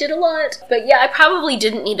liked it a lot. But yeah, I probably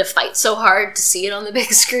didn't need to fight so hard to see it on the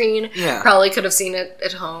big screen. Yeah. Probably could have seen it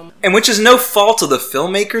at home. And which is no fault of the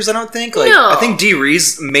filmmakers, I don't think. Like, no. I think Dee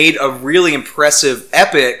Rees made a really impressive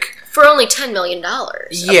epic for only $10 million.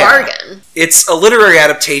 Yeah. A bargain. It's a literary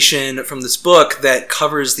adaptation from this book that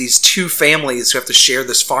covers these two families who have to share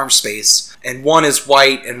this farm space, and one is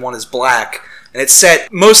white and one is black. And it's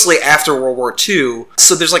set mostly after World War II,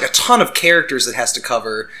 so there's like a ton of characters it has to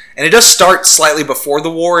cover. And it does start slightly before the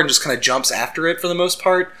war and just kind of jumps after it for the most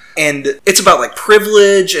part. And it's about like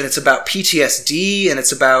privilege, and it's about PTSD, and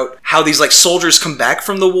it's about how these like soldiers come back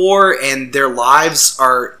from the war and their lives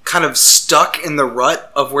are kind of stuck in the rut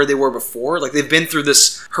of where they were before. Like they've been through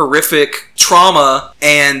this horrific trauma,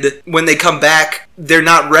 and when they come back, they're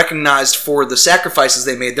not recognized for the sacrifices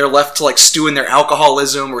they made. They're left to like stew in their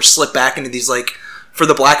alcoholism or slip back into these like, for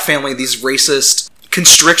the black family, these racist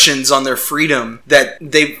constrictions on their freedom that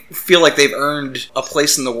they feel like they've earned a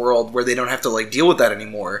place in the world where they don't have to like deal with that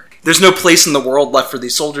anymore. There's no place in the world left for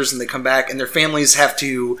these soldiers, and they come back and their families have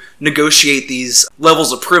to negotiate these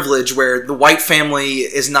levels of privilege where the white family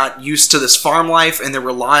is not used to this farm life and they're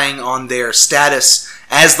relying on their status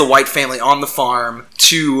as the white family on the farm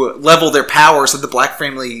to level their power, so the black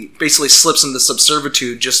family basically slips into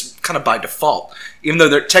subservitude just kind of by default. Even though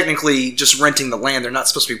they're technically just renting the land, they're not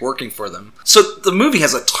supposed to be working for them. So the movie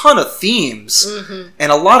has a ton of themes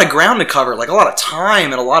and a lot of ground to cover, like a lot of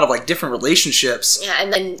time and a lot of like different relationships. Yeah,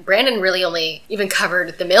 and then Brandon really only even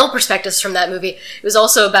covered the male perspectives from that movie. It was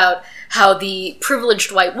also about how the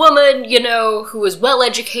privileged white woman, you know, who was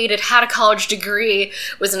well-educated, had a college degree,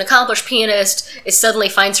 was an accomplished pianist, is suddenly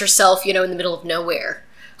finds herself, you know, in the middle of nowhere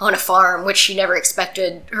on a farm, which she never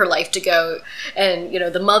expected her life to go. And, you know,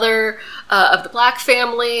 the mother of the black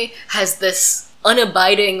family has this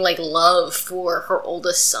unabiding, like, love for her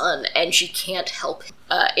oldest son, and she can't help him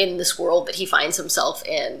in this world that he finds himself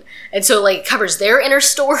in. And so, like, it covers their inner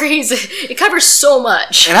stories. It covers so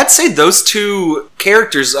much. And I'd say those two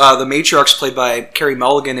characters, the matriarchs played by Carey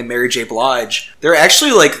Mulligan and Mary J. Blige, they're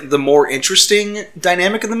actually, like, the more interesting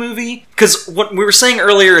dynamic of the movie. Because what we were saying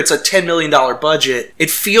earlier, it's a $10 million budget. It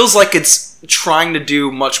feels like it's trying to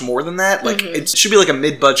do much more than that. Like, it should be like a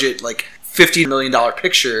mid-budget, like, $50 million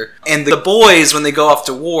picture. And the boys, when they go off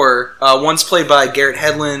to war, one's played by Garrett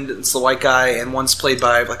Hedlund, it's the white guy, and one's played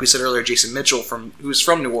by, like we said earlier, Jason Mitchell, who's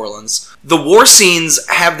from New Orleans. The war scenes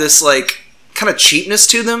have this, like, kind of cheapness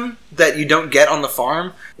to them that you don't get on the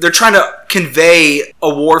farm. They're trying to convey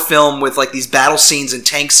a war film with, like, these battle scenes and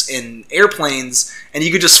tanks and airplanes, and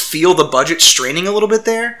you could just feel the budget straining a little bit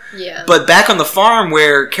there. Yeah. But back on the farm,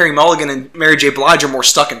 where Carey Mulligan and Mary J. Blige are more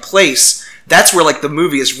stuck in place, that's where, like, the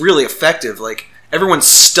movie is really effective. Like, everyone's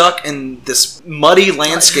stuck in this muddy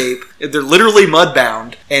landscape. They're literally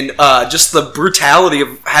mudbound, and just the brutality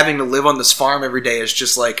of having to live on this farm every day is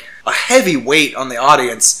just like a heavy weight on the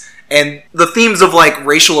audience. And the themes of like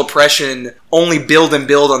racial oppression only build and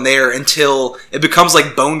build on there until it becomes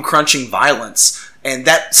like bone-crunching violence. And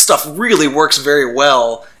that stuff really works very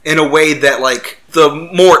well in a way that like the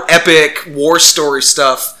more epic war story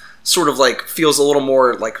stuff sort of like feels a little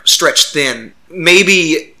more like stretched thin.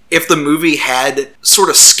 Maybe if the movie had sort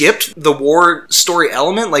of skipped the war story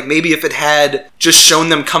element, like maybe if it had just shown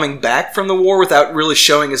them coming back from the war without really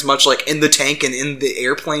showing as much like in the tank and in the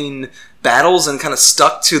airplane battles and kind of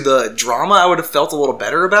stuck to the drama, I would have felt a little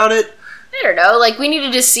better about it. I don't know, like, we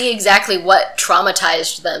needed to see exactly what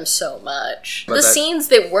traumatized them so much. But the scenes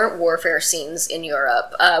that weren't warfare scenes in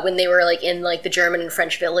Europe, when they were, like, in, like, the German and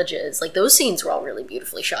French villages, like, those scenes were all really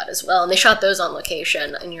beautifully shot as well, and they shot those on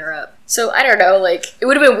location in Europe. So, I don't know, like, it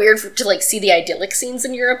would have been weird to, like, see the idyllic scenes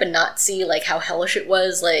in Europe and not see, like, how hellish it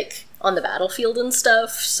was, like, on the battlefield and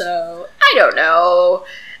stuff, so, I don't know.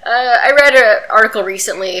 I read an article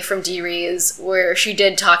recently from Dee Rees where she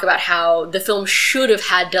did talk about how the film should have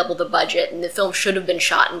had double the budget and the film should have been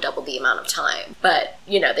shot in double the amount of time. But,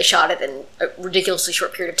 you know, they shot it in a ridiculously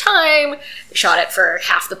short period of time, they shot it for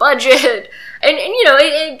half the budget, and you know,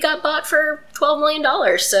 it got bought for $12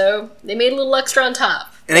 million, so they made a little extra on top.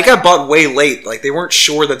 And it got bought way late. Like, they weren't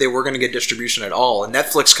sure that they were going to get distribution at all. And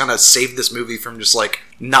Netflix kind of saved this movie from just, like,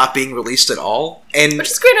 not being released at all. And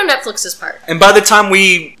which is great on Netflix's part. And by the time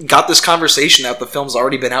we got this conversation out, the film's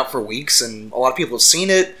already been out for weeks, and a lot of people have seen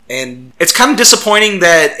it. And it's kind of disappointing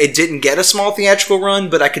that it didn't get a small theatrical run,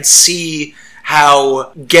 but I could see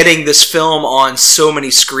how getting this film on so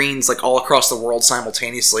many screens, like all across the world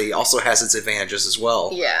simultaneously, also has its advantages as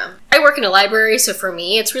well. Yeah. I work in a library, so for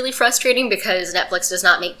me it's really frustrating because Netflix does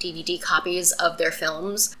not make DVD copies of their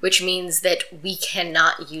films, which means that we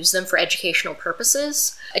cannot use them for educational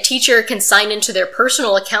purposes. A teacher can sign into their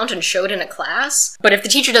personal account and show it in a class, but if the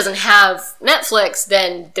teacher doesn't have Netflix,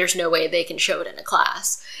 then there's no way they can show it in a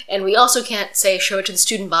class. And we also can't, say, show it to the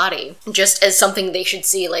student body, just as something they should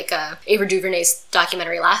see, like Ava DuVernay's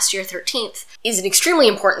documentary last year, 13th, is an extremely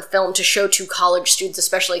important film to show to college students,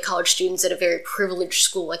 especially college students at a very privileged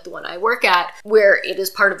school like the one I work at, where it is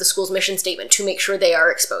part of the school's mission statement to make sure they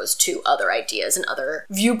are exposed to other ideas and other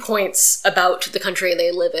viewpoints about the country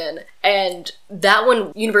they live in. And that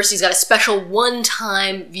one, university's got a special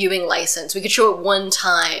one-time viewing license. We could show it one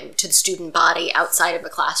time to the student body outside of a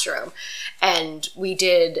classroom. And we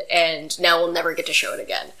did, and now we'll never get to show it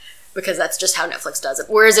again, because that's just how Netflix does it.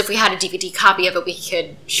 Whereas if we had a DVD copy of it, we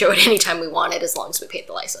could show it anytime we wanted as long as we paid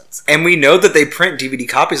the license. And we know that they print DVD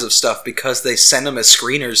copies of stuff because they send them as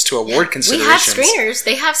screeners to award considerations. We have screeners.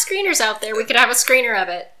 They have screeners out there. We could have a screener of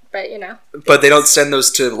it, but you know. But they don't send those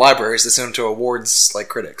to the libraries. They send them to awards like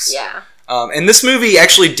critics. Yeah. And this movie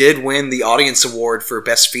actually did win the Audience Award for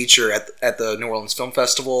Best Feature at the New Orleans Film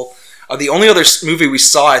Festival. The only other movie we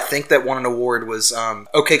saw, I think, that won an award was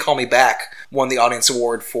OK, Call Me Back, won the Audience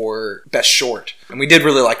Award for Best Short. And we did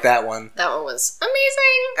really like that one. That one was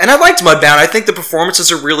amazing. And I liked Mudbound. I think the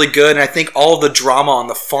performances are really good, and I think all the drama on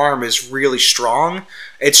the farm is really strong.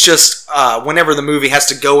 It's just whenever the movie has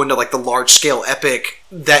to go into like the large-scale epic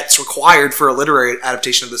that's required for a literary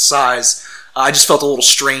adaptation of this size, I just felt a little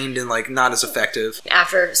strained and like not as effective.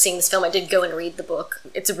 After seeing this film, I did go and read the book.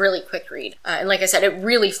 It's a really quick read. And like I said, it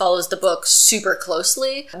really follows the book super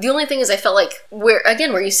closely. The only thing is I felt like, where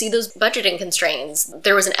you see those budgeting constraints,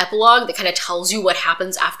 there was an epilogue that kind of tells you what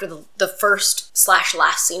happens after the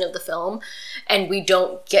first/last scene of the film, and we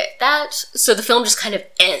don't get that. So the film just kind of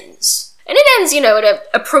ends. And it ends, at an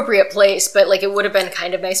appropriate place, but, it would have been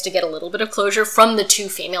kind of nice to get a little bit of closure from the two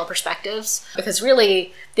female perspectives, because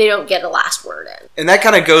really, they don't get a last word in. And that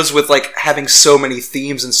kind of goes with, having so many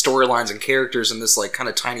themes and storylines and characters in this, kind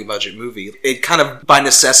of tiny budget movie. It kind of, by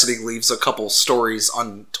necessity, leaves a couple stories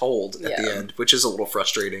untold at the end, which is a little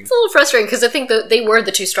frustrating. It's a little frustrating, because I think that they were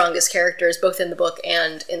the two strongest characters, both in the book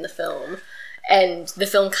and in the film. And the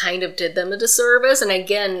film kind of did them a disservice, and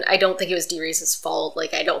again, I don't think it was Dee Rees' fault.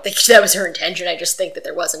 I don't think that was her intention. I just think that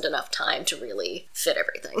there wasn't enough time to really fit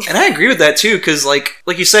everything. And I agree with that, too, because, like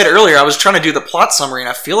you said earlier, I was trying to do the plot summary, and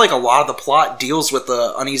I feel like a lot of the plot deals with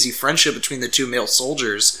the uneasy friendship between the two male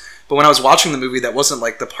soldiers. But when I was watching the movie, that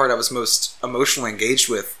wasn't, the part I was most emotionally engaged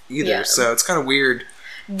with either, Yeah. So it's kind of weird.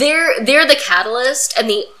 They're the catalyst, and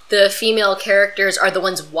the female characters are the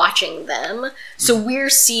ones watching them. So we're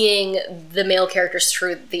seeing the male characters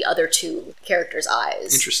through the other two characters'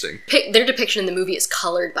 eyes. Interesting. Their depiction in the movie is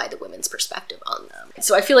colored by the women's perspective on them.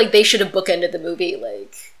 So I feel like they should have bookended the movie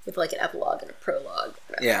with an epilogue and a prologue.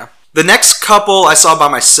 Yeah. The next couple I saw by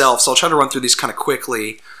myself, so I'll try to run through these kind of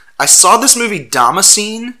quickly. I saw this movie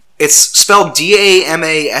Damascene. It's spelled Damascene.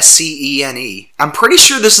 I'm pretty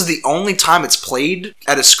sure this is the only time it's played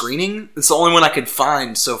at a screening. It's the only one I could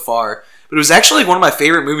find so far. But it was actually one of my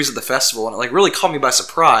favorite movies at the festival, and it really caught me by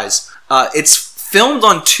surprise. It's filmed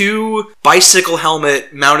on 2 bicycle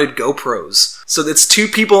helmet mounted GoPros. So it's 2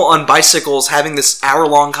 people on bicycles having this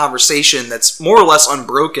hour-long conversation that's more or less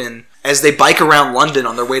unbroken as they bike around London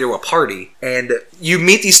on their way to a party. And you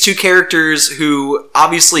meet these 2 characters who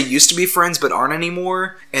obviously used to be friends but aren't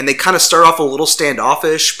anymore, and they kind of start off a little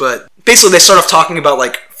standoffish, but basically they start off talking about,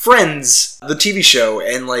 Friends, the TV show,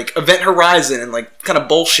 and, Event Horizon, and, kind of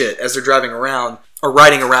bullshit as they're driving around, or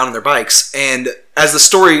riding around on their bikes. And as the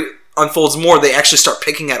story unfolds more, they actually start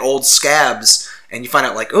picking at old scabs, and you find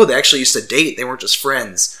out, they actually used to date, they weren't just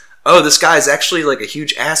friends. Oh, this guy's actually, a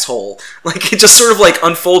huge asshole. It just sort of,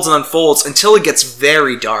 unfolds and unfolds until it gets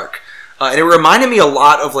very dark. And it reminded me a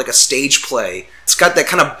lot of, a stage play. It's got that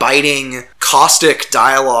kind of biting, caustic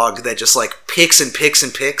dialogue that just, picks and picks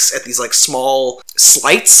and picks at these, small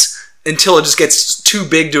slights until it just gets too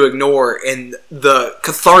big to ignore, and the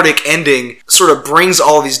cathartic ending sort of brings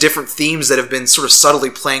all these different themes that have been sort of subtly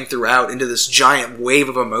playing throughout into this giant wave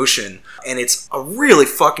of emotion. And it's a really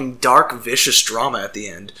fucking dark, vicious drama at the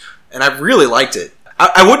end. And I really liked it.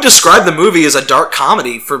 I would describe the movie as a dark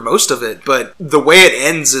comedy for most of it, but the way it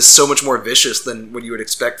ends is so much more vicious than what you would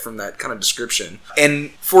expect from that kind of description. And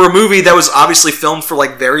for a movie that was obviously filmed for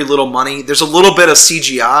very little money, there's a little bit of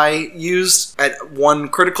CGI used at one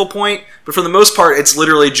critical point, but for the most part, it's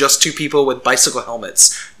literally just 2 people with bicycle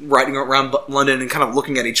helmets riding around London and kind of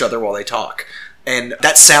looking at each other while they talk. And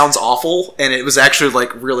that sounds awful, and it was actually,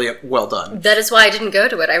 really well done. That is why I didn't go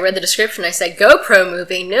to it. I read the description, I said, GoPro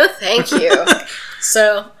movie, no thank you.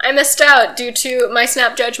 So, I missed out due to my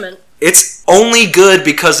snap judgment. It's only good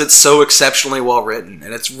because it's so exceptionally well written,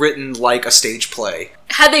 and it's written like a stage play.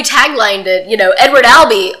 Had they taglined it, Edward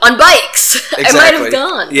Albee on bikes, exactly. I might have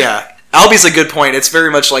gone. Yeah. Albee's a good point. It's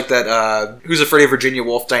very much like that Who's Afraid of Virginia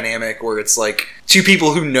Woolf dynamic, where it's 2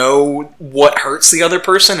 people who know what hurts the other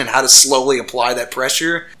person and how to slowly apply that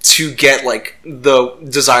pressure to get the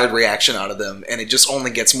desired reaction out of them, and it just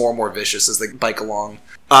only gets more and more vicious as they bike along.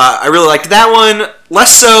 I really liked that one.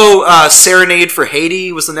 Less so, Serenade for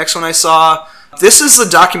Haiti was the next one I saw. This is the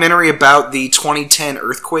documentary about the 2010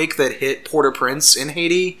 earthquake that hit Port-au-Prince in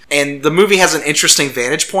Haiti, and the movie has an interesting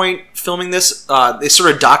vantage point filming this. They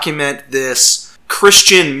sort of document this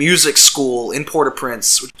Christian music school in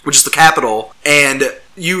Port-au-Prince, which is the capital, and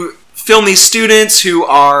you film these students who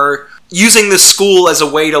are using this school as a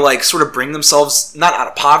way to sort of bring themselves not out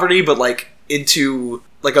of poverty, but into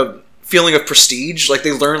a feeling of prestige.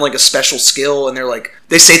 They learn a special skill, and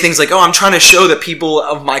they say things like, oh, I'm trying to show that people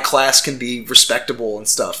of my class can be respectable and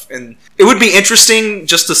stuff. And it would be interesting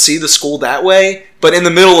just to see the school that way, but in the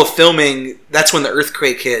middle of filming, that's when the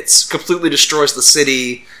earthquake hits, completely destroys the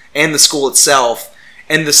city and the school itself,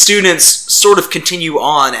 and the students sort of continue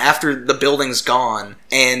on after the building's gone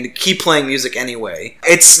and keep playing music anyway.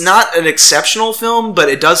 It's not an exceptional film, but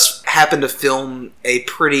it does happen to film a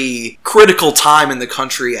pretty critical time in the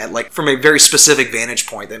country at from a very specific vantage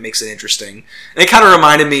point that makes it interesting. And it kind of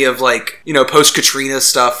reminded me of post-Katrina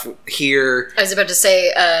stuff here. I was about to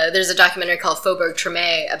say, there's a documentary called Faubourg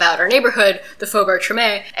Treme about our neighborhood, the Faubourg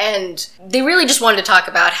Treme, and they really just wanted to talk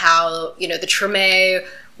about how, the Treme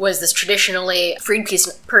was this traditionally freed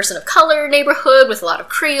person of color neighborhood with a lot of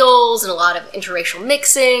Creoles and a lot of interracial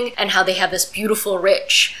mixing, and how they have this beautiful,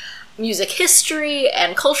 rich music history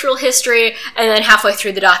and cultural history, and then halfway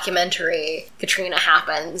through the documentary, Katrina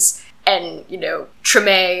happens, and,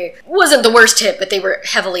 Treme wasn't the worst hit, but they were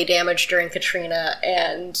heavily damaged during Katrina,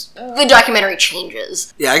 and the documentary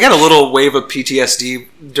changes. Yeah, I got a little wave of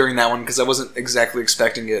PTSD during that one, because I wasn't exactly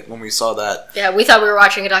expecting it when we saw that. Yeah, we thought we were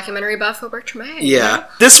watching a documentary about Faubourg Treme. Yeah.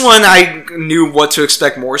 This one, I knew what to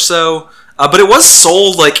expect more so. But it was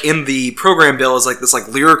sold in the program bill as this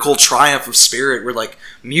lyrical triumph of spirit where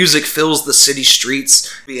music fills the city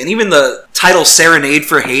streets, and even the title Serenade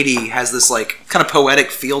for Haiti has this kind of poetic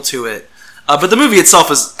feel to it. But the movie itself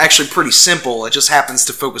is actually pretty simple. It just happens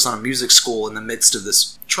to focus on a music school in the midst of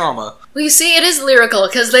this trauma. Well, you see, it is lyrical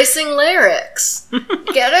because they sing lyrics.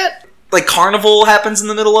 Get it? Carnival happens in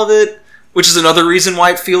the middle of it, which is another reason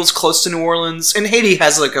why it feels close to New Orleans. And Haiti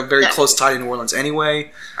has a very close tie to New Orleans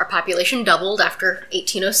anyway. Our population doubled after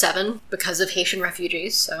 1807 because of Haitian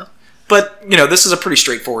refugees, so... But, this is a pretty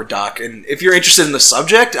straightforward doc, and if you're interested in the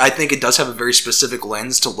subject, I think it does have a very specific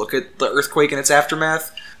lens to look at the earthquake and its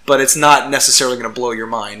aftermath, but it's not necessarily going to blow your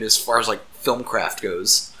mind as far as, film craft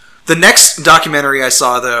goes. The next documentary I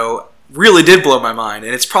saw, though, really did blow my mind,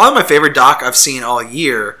 and it's probably my favorite doc I've seen all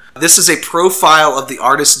year. This is a profile of the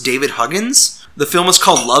artist David Huggins. The film is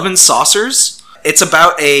called Love and Saucers. It's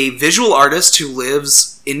about a visual artist who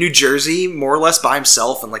lives in New Jersey, more or less by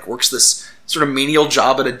himself, and like works this sort of menial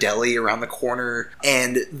job at a deli around the corner.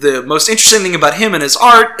 And the most interesting thing about him and his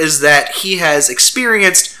art is that he has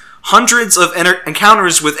experienced hundreds of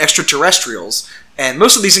encounters with extraterrestrials, and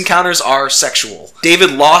most of these encounters are sexual.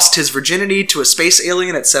 David lost his virginity to a space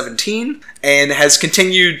alien at 17, and has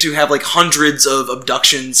continued to have like hundreds of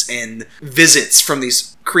abductions and visits from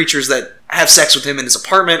these creatures that have sex with him in his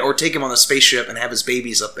apartment or take him on a spaceship and have his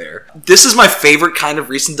babies up there. This is my favorite kind of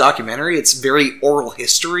recent documentary. It's very oral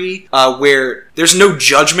history, where there's no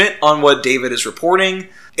judgment on what David is reporting.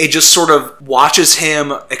 It just sort of watches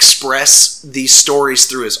him express these stories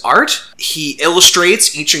through his art. He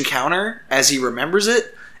illustrates each encounter as he remembers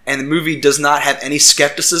it, and the movie does not have any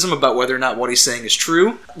skepticism about whether or not what he's saying is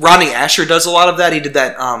true. Rodney Asher does a lot of that. He did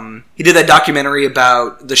that documentary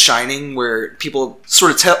about The Shining, where people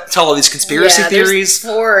sort of tell all these conspiracy theories.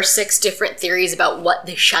 There's 4 or 6 different theories about what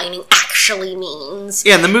The Shining actually means.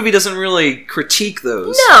 Yeah, and the movie doesn't really critique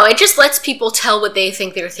those. No, it just lets people tell what they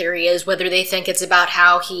think their theory is, whether they think it's about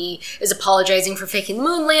how he is apologizing for faking the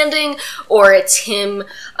moon landing, or it's him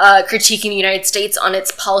critiquing the United States on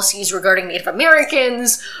its policies regarding Native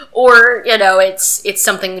Americans, or, it's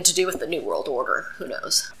something to do with the New World Order. Who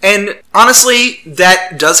knows? And honestly,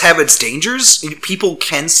 that does have its dangers. People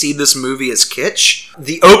can see this movie as kitsch.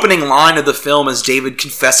 The opening line of the film is David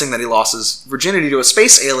confessing that he lost his virginity to a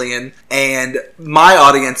space alien, and my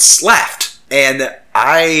audience laughed. And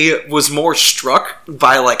I was more struck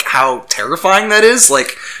by, like, how terrifying that is.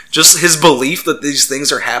 Like, just his belief that these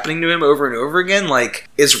things are happening to him over and over again, like,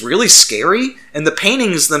 is really scary. And the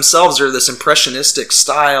paintings themselves are this impressionistic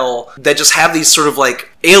style that just have these sort of, like,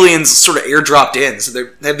 aliens sort of airdropped in. So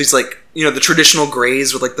they have these, like, the traditional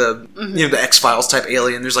grays with, like, the, the X-Files type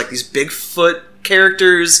alien. There's, like, these Bigfoot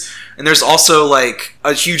characters. And there's also, like,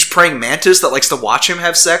 a huge praying mantis that likes to watch him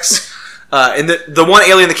have sex. And the one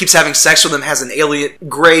alien that keeps having sex with him has an alien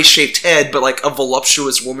gray-shaped head, but like a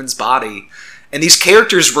voluptuous woman's body. And these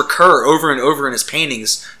characters recur over and over in his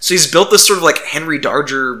paintings. So he's built this sort of like Henry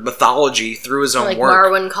Darger mythology through his own like work.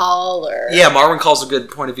 Marwin Call, or... Yeah, Marwin Call's a good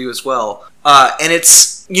point of view as well. And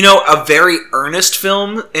it's, a very earnest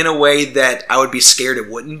film in a way that I would be scared it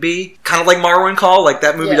wouldn't be. Kind of like Marwin Call. Like,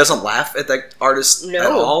 that movie doesn't laugh at that artist at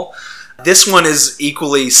all. This one is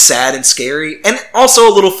equally sad and scary, and also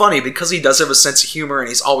a little funny, because he does have a sense of humor, and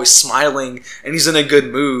he's always smiling, and he's in a good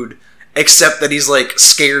mood, except that he's, like,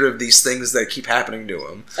 scared of these things that keep happening to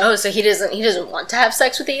him. Oh, so he doesn't want to have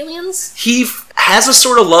sex with aliens? He has a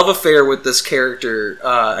sort of love affair with this character.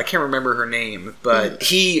 I can't remember her name, but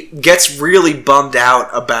he gets really bummed out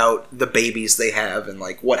about the babies they have and,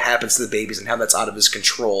 like, what happens to the babies and how that's out of his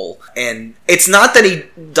control. And it's not that he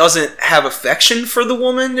doesn't have affection for the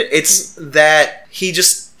woman, it's that he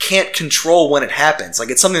just can't control when it happens. Like,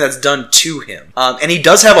 it's something that's done to him. And he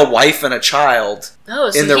does have a wife and a child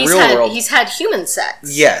in the real world. He's had human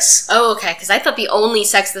sex? Yes. Oh, okay, because I thought the only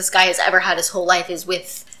sex this guy has ever had his whole life is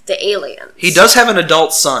with the aliens. He does have an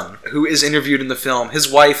adult son who is interviewed in the film.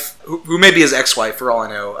 His wife, who may be his ex-wife for all I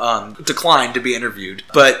know, declined to be interviewed.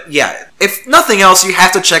 But yeah, if nothing else, you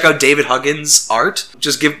have to check out David Huggins' art.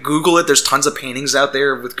 Just Google it. There's tons of paintings out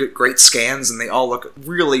there with great scans, and they all look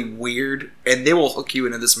really weird, and they will hook you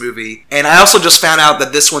into this movie. And I also just found out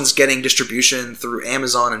that this one's getting distribution through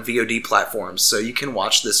Amazon and VOD platforms, so you can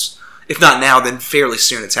watch this, if not now, then fairly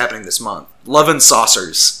soon. It's happening this month. Love and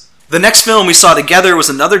Saucers. The next film we saw together was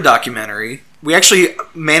another documentary. We actually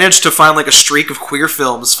managed to find like a streak of queer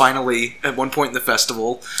films finally at one point in the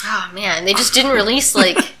festival. Oh man, they just didn't release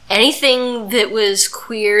like anything that was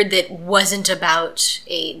queer that wasn't about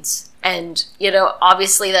AIDS. And,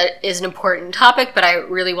 obviously that is an important topic, but I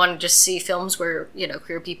really want to just see films where,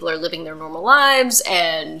 queer people are living their normal lives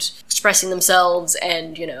and expressing themselves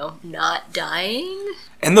and, not dying.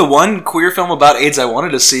 And the one queer film about AIDS I wanted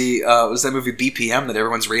to see was that movie BPM that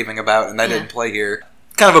everyone's raving about, and that didn't play here.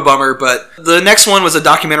 Kind of a bummer, but the next one was a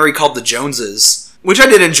documentary called The Joneses, which I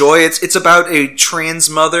did enjoy. It's about a trans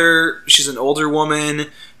mother. She's an older woman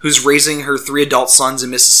who's raising her 3 adult sons in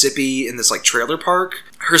Mississippi in this, like, trailer park.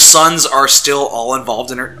 Her sons are still all involved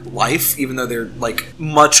in her life, even though they're, like,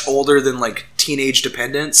 much older than, like, teenage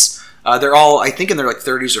dependents. They're all, I think, in their, like,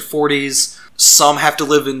 30s or 40s. Some have to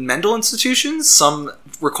live in mental institutions. Some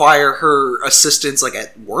require her assistance, like,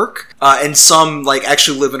 at work. And some, like,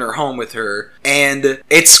 actually live in her home with her. And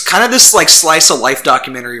it's kind of this, like, slice of life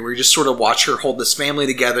documentary where you just sort of watch her hold this family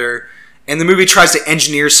together And the movie tries to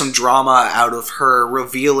engineer some drama out of her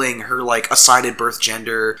revealing her, like, assigned birth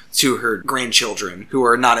gender to her grandchildren, who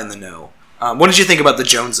are not in the know. What did you think about the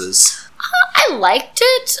Joneses? I liked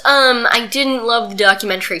it. I didn't love the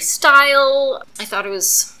documentary style. I thought it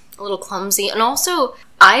was a little clumsy. And also,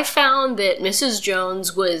 I found that Mrs.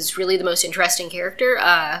 Jones was really the most interesting character.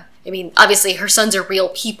 I mean, obviously her sons are real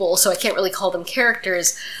people, so I can't really call them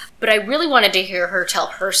characters. But I really wanted to hear her tell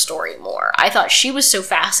her story more. I thought she was so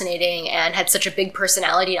fascinating and had such a big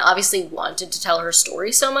personality and obviously wanted to tell her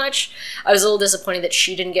story so much. I was a little disappointed that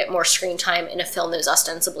she didn't get more screen time in a film that was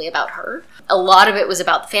ostensibly about her. A lot of it was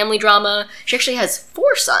about the family drama. She actually has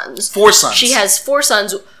 4 sons. 4 sons. She has 4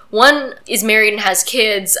 sons. One is married and has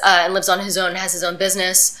kids and lives on his own, has his own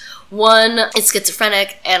business. One is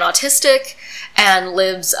schizophrenic and autistic and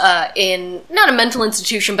lives in, not a mental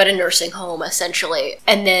institution, but a nursing home, essentially.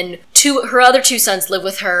 And then her other 2 sons live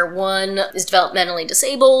with her. One is developmentally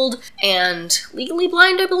disabled and legally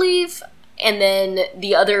blind, I believe. And then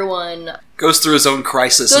the other one goes through his own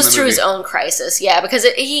crisis. Yeah, because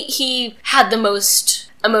he had the most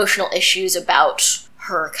emotional issues about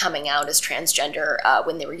her coming out as transgender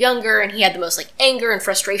when they were younger, and he had the most, like, anger and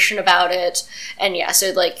frustration about it. And yeah, so,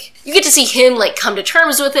 like, you get to see him, like, come to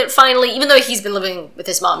terms with it finally, even though he's been living with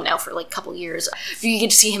his mom now for, like, a couple years. You get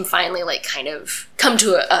to see him finally, like, kind of come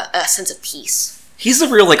to a sense of peace. He's the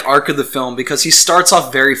real, like, arc of the film, because he starts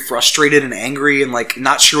off very frustrated and angry and, like,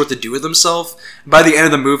 not sure what to do with himself. By the end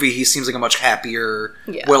of the movie, he seems like a much happier,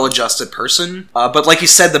 well-adjusted person. But like you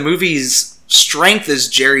said, the movie's strength is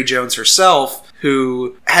Jerry Jones herself,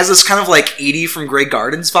 who has this kind of, like, Edie from Grey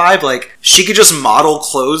Gardens vibe. Like, she could just model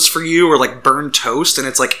clothes for you or, like, burn toast, and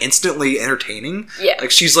it's, like, instantly entertaining. Yeah. Like,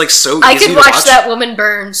 she's, like, so easy I could to watch that woman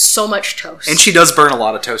burn so much toast. And she does burn a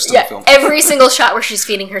lot of toast in the film. Every single shot where she's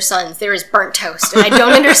feeding her sons, there is burnt toast. And I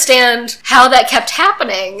don't understand how that kept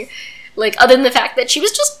happening. Like, other than the fact that she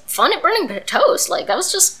was just fun at burning toast. Like, that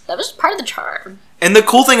was part of the charm. And the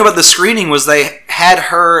cool thing about the screening was they had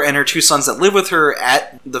her and her 2 sons that live with her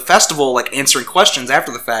at the festival, like, answering questions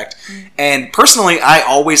after the fact. And personally, I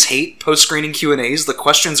always hate post-screening Q&As. The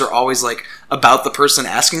questions are always, like, about the person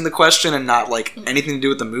asking the question and not, like, anything to do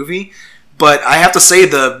with the movie. But I have to say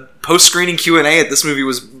the post-screening Q&A at this movie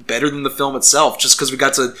was better than the film itself, just because we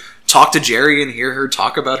got to talk to Jerry and hear her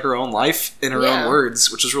talk about her own life in her own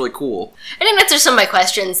words, which is really cool. I didn't answer some of my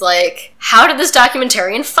questions, like, how did this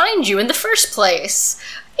documentarian find you in the first place?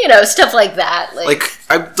 You know, stuff like that.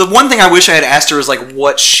 The one thing I wish I had asked her was, like,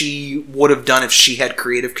 what she would have done if she had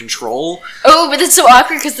creative control. Oh, but it's so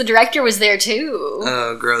awkward because the director was there, too.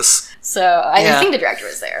 Oh, gross. So, I think the director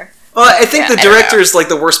was there. Well, I think the director is, like,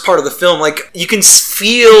 the worst part of the film. Like, you can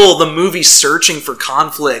feel the movie searching for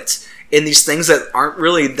conflict in these things that aren't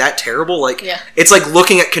really that terrible. Like, it's like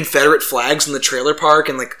looking at Confederate flags in the trailer park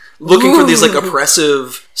and, like, looking for these, like,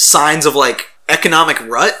 oppressive signs of, like, economic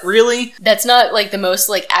rut, really. That's not, like, the most,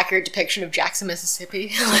 like, accurate depiction of Jackson,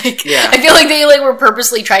 Mississippi. Like, I feel like they, like, were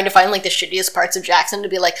purposely trying to find, like, the shittiest parts of Jackson to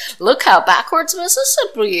be like, look how backwards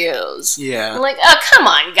Mississippi is. Yeah. I'm like, oh, come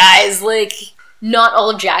on, guys. Like, not all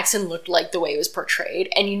of Jackson looked like the way it was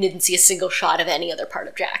portrayed, and you didn't see a single shot of any other part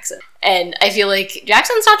of Jackson. And I feel like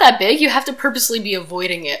Jackson's not that big. You have to purposely be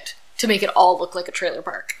avoiding it to make it all look like a trailer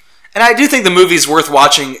park. And I do think the movie's worth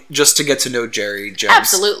watching just to get to know Jerry Jones.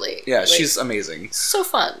 Absolutely. Yeah, like, she's amazing. So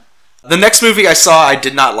fun. The next movie I saw I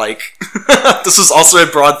did not like. This was also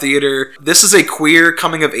at Broad Theater. This is a queer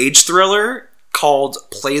coming-of-age thriller called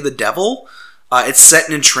Play the Devil. It's set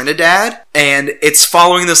in Trinidad, and it's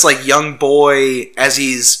following this, like, young boy as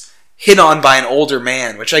he's hit on by an older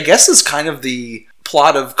man, which I guess is kind of the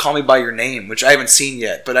plot of Call Me By Your Name, which I haven't seen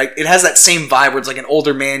yet, but it has that same vibe where it's like an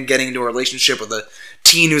older man getting into a relationship with a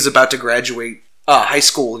teen who's about to graduate high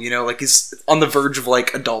school, you know, like he's on the verge of,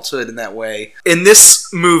 like, adulthood in that way. In this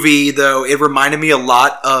movie, though, it reminded me a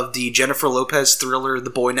lot of the Jennifer Lopez thriller The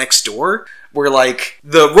Boy Next Door, where, like,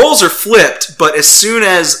 the roles are flipped, but as soon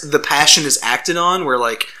as the passion is acted on, where,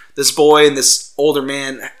 like, this boy and this older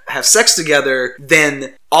man have sex together,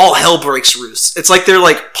 then all hell breaks loose. It's like they're,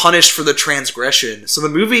 like, punished for the transgression. So the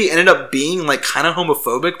movie ended up being, like, kind of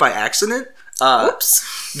homophobic by accident.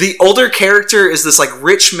 Oops. The older character is this, like,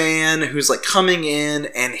 rich man who's, like, coming in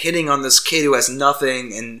and hitting on this kid who has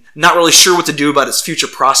nothing and not really sure what to do about his future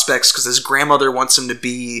prospects because his grandmother wants him to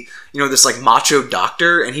be, you know, this, like, macho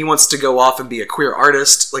doctor, and he wants to go off and be a queer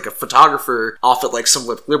artist, like a photographer, off at, like, some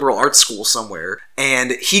liberal arts school somewhere.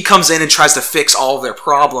 And he comes in and tries to fix all of their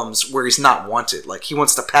problems where he's not wanted. Like, he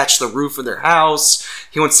wants to patch the roof of their house,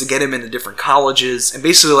 he wants to get him into different colleges, and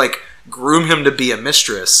basically, like, groom him to be a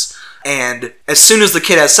mistress. And as soon as the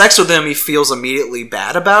kid has sex with him, he feels immediately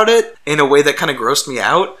bad about it in a way that kind of grossed me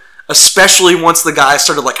out. especially once the guy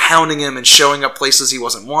started like hounding him and showing up places he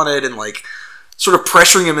wasn't wanted and like sort of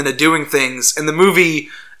pressuring him into doing things. And the movie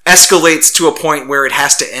escalates to a point where it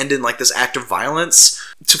has to end in like this act of violence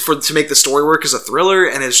to make the story work as a thriller,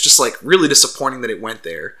 and it's just like really disappointing that it went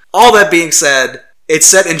there. All that being said, it's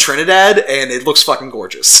set in Trinidad and it looks fucking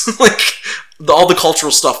gorgeous. Like all the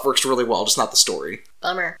cultural stuff works really well, just not the story.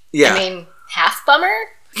 Bummer. Yeah. I mean, half bummer?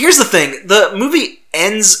 Here's the thing. The movie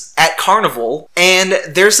ends at Carnival, and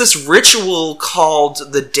there's this ritual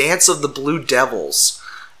called the Dance of the Blue Devils.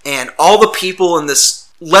 And all the people in this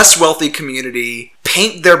less wealthy community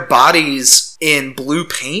paint their bodies in blue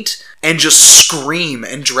paint and just scream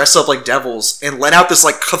and dress up like devils and let out this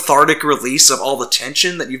like cathartic release of all the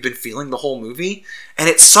tension that you've been feeling the whole movie. And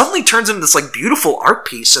it suddenly turns into this like beautiful art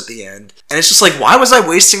piece at the end. And it's just like, why was I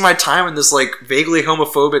wasting my time in this like vaguely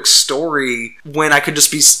homophobic story when I could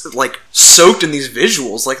just be like soaked in these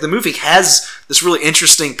visuals? Like the movie has this really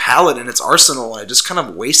interesting palette in its arsenal. I just kind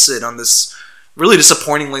of wasted on this really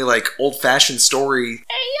disappointingly like old-fashioned story.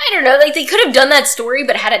 I don't know, like they could have done that story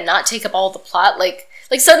but had it not take up all the plot. Like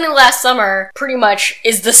Suddenly Last Summer pretty much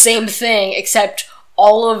is the same thing, except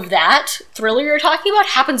all of that thriller you're talking about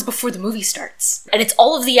happens before the movie starts. And it's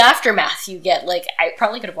all of the aftermath you get. Like, I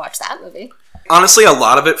probably could have watched that movie. Honestly, a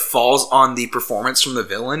lot of it falls on the performance from the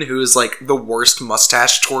villain, who is like the worst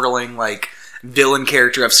mustache twirling like villain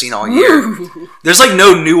character I've seen all year. Ooh. There's like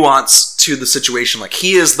no nuance to the situation. Like,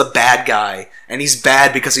 he is the bad guy, and he's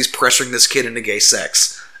bad because he's pressuring this kid into gay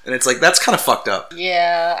sex. And it's like, that's kind of fucked up.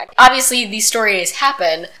 Yeah. Obviously, these stories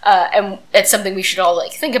happen, and it's something we should all,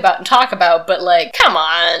 like, think about and talk about, but, like, come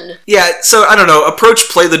on. Yeah, so, I don't know, approach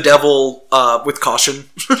Play the Devil with caution,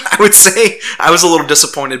 I would say. I was a little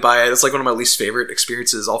disappointed by it. It's, like, one of my least favorite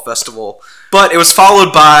experiences all festival. But it was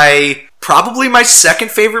followed by probably my second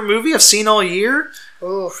favorite movie I've seen all year.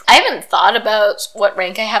 Oof. I haven't thought about what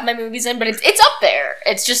rank I have my movies in, but it's up there.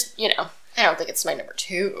 It's just, you know, I don't think it's my number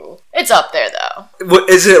 2. It's up there, though. What,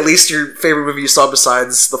 is it at least your favorite movie you saw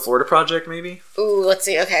besides The Florida Project, maybe? Ooh, let's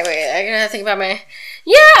see. Okay, wait. I gotta think about my...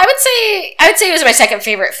 Yeah, I would say it was my second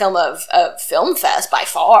favorite film of Film Fest by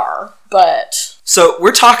far, but... So,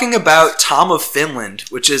 we're talking about Tom of Finland,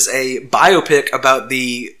 which is a biopic about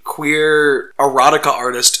the queer erotica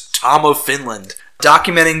artist Tom of Finland,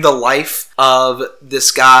 documenting the life of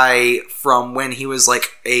this guy from when he was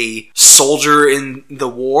like a soldier in the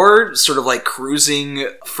war, sort of like cruising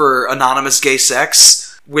for anonymous gay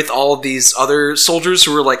sex with all of these other soldiers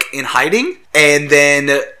who were like in hiding, and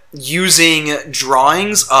then using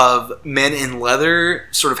drawings of men in leather,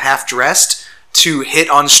 sort of half-dressed, to hit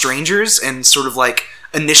on strangers and sort of like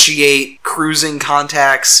initiate cruising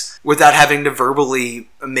contacts without having to verbally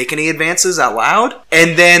make any advances out loud.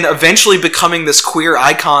 And then eventually becoming this queer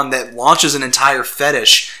icon that launches an entire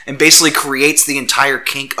fetish and basically creates the entire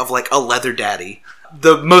kink of like a leather daddy.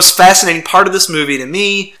 The most fascinating part of this movie to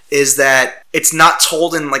me is that it's not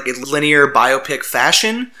told in like a linear biopic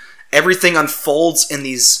fashion. Everything unfolds in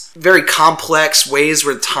these very complex ways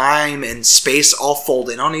where time and space all fold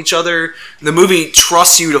in on each other. The movie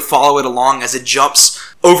trusts you to follow it along as it jumps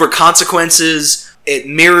over consequences. It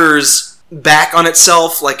mirrors back on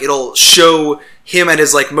itself. Like, it'll show him at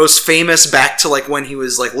his like most famous back to like when he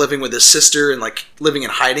was like living with his sister and like living in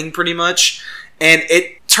hiding pretty much. And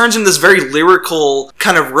it turns into this very lyrical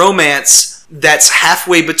kind of romance that's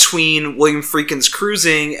halfway between William Friedkin's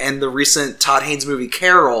Cruising and the recent Todd Haynes movie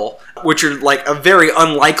Carol, which are like a very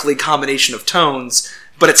unlikely combination of tones,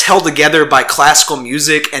 but it's held together by classical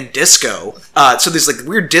music and disco. So there's like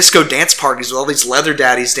weird disco dance parties with all these leather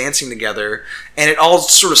daddies dancing together, and it all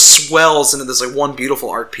sort of swells into this like one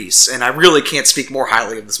beautiful art piece. And I really can't speak more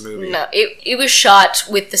highly of this movie. No, it was shot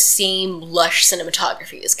with the same lush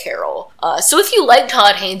cinematography as Carol. So if you like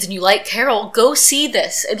Todd Haynes and you like Carol, go see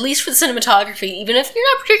this, at least for the cinematography, even if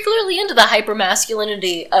you're not particularly into the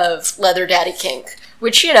hyper-masculinity of leather daddy kink.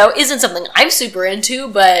 Which, you know, isn't something I'm super into,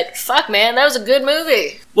 but fuck, man, that was a good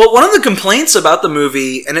movie. Well, one of the complaints about the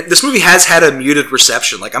movie, and this movie has had a muted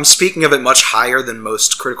reception, like, I'm speaking of it much higher than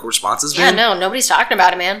most critical responses Yeah, been. no, nobody's talking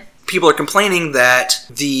about it, man. People are complaining that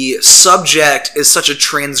the subject is such a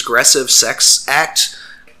transgressive sex act.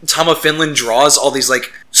 Tom of Finland draws all these,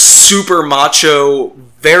 like, super macho,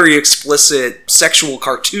 very explicit sexual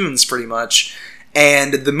cartoons, pretty much,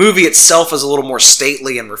 and the movie itself is a little more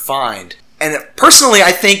stately and refined. And personally,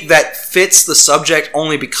 I think that fits the subject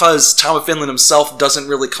only because Tom of Finland himself doesn't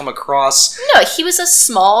really come across... No, he was a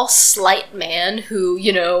small, slight man who,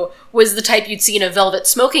 you know, was the type you'd see in a velvet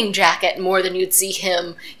smoking jacket more than you'd see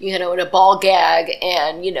him, you know, in a ball gag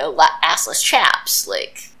and, you know, assless chaps.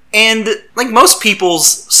 Like, And, like, most people's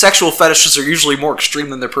sexual fetishes are usually more extreme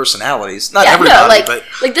than their personalities. Not everybody, but...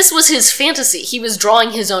 Like, this was his fantasy. He was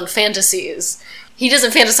drawing his own fantasies. He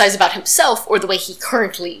doesn't fantasize about himself or the way he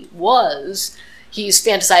currently was. He's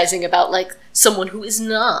fantasizing about, like, someone who is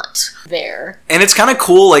not there. And it's kind of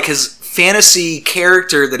cool, like, his fantasy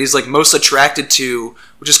character that he's, like, most attracted to,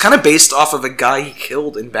 which is kind of based off of a guy he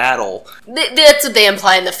killed in battle. That's what they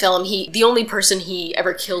imply in the film. The only person he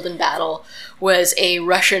ever killed in battle was a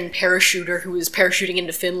Russian parachuter who was parachuting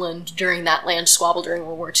into Finland during that land squabble during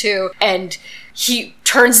World War II. And he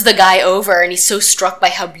turns the guy over, and he's so struck by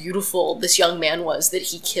how beautiful this young man was that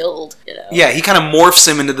he killed, you know. Yeah, he kind of morphs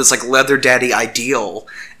him into this, like, leather daddy ideal.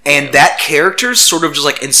 And that character sort of just,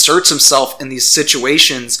 like, inserts himself in these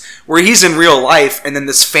situations where he's in real life, and then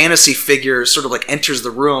this fantasy figure sort of, like, enters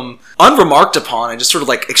the room unremarked upon and just sort of,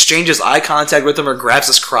 like, exchanges eye contact with him or grabs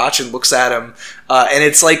his crotch and looks at him. And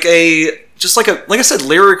it's like like I said,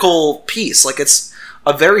 lyrical piece. Like, it's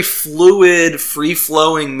a very fluid,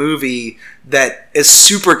 free-flowing movie that is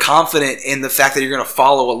super confident in the fact that you're going to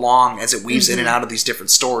follow along as it weaves in and out of these different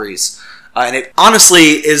stories. And it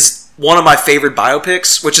honestly is one of my favorite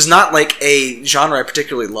biopics, which is not like a genre I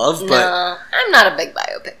particularly love, but... No, I'm not a big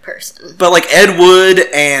biopic person. But like Ed Wood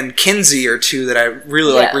and Kinsey are two that I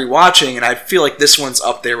really like rewatching, and I feel like this one's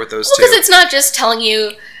up there with those two. Because it's not just telling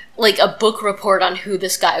you, like, a book report on who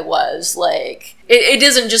this guy was. Like, it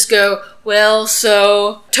doesn't just go, well,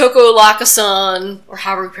 so Toko Lakasan, or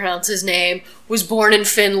however you pronounce his name, was born in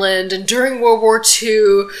Finland, and during World War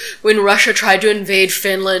II, when Russia tried to invade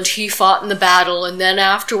Finland, he fought in the battle, and then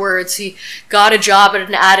afterwards he got a job at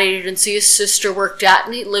an ad agency his sister worked at,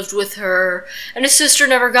 and he lived with her, and his sister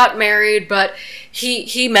never got married, but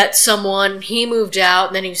he met someone, he moved out,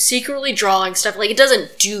 and then he was secretly drawing stuff. Like, it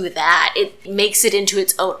doesn't do that. It makes it into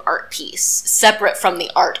its own art piece, separate from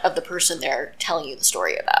the art of the person they're telling you the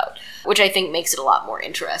story about, which I think makes it a lot more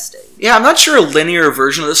interesting. Yeah, I'm not sure a linear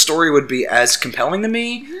version of the story would be as compelling to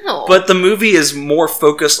me, no. But the movie is more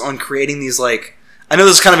focused on creating these, like... I know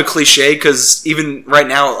this is kind of a cliche, because even right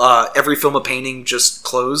now, Every Film a Painting just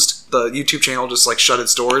closed. The YouTube channel just, like, shut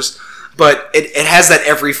its doors. But it has that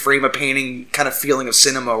every frame a painting kind of feeling of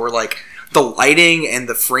cinema where, like, the lighting and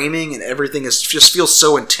the framing and everything just feels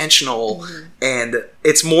so intentional, and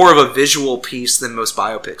it's more of a visual piece than most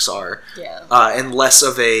biopics are. Yeah. And less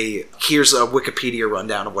of a, here's a Wikipedia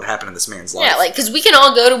rundown of what happened in this man's life. Yeah, like, because we can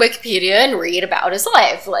all go to Wikipedia and read about his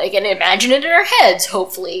life, like, and imagine it in our heads,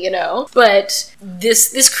 hopefully, you know? But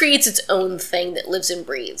this creates its own thing that lives and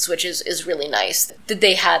breathes, which is really nice that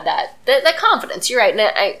they had that confidence. You're right, and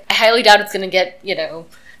I highly doubt it's going to get, you know,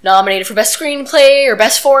 nominated for Best Screenplay or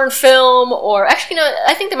Best Foreign Film, or actually, no,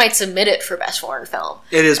 I think they might submit it for Best Foreign Film.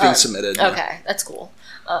 It is being submitted. Okay, yeah. That's cool.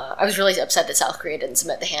 I was really upset that South Korea didn't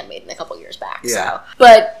submit The Handmaiden a couple years back. Yeah. So.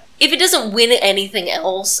 But if it doesn't win anything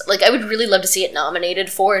else, like, I would really love to see it nominated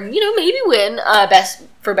for, and, you know, maybe win Best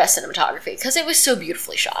Cinematography, because it was so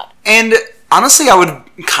beautifully shot. And honestly, I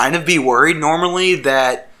would kind of be worried normally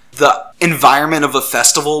that the environment of a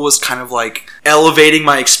festival was kind of like elevating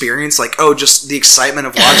my experience, like, oh, just the excitement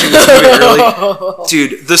of watching this movie early.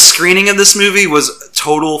 Dude, the screening of this movie was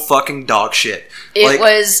total fucking dog shit. It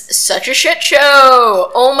was such a shit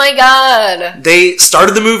show. Oh my god. They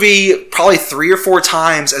started the movie probably 3 or 4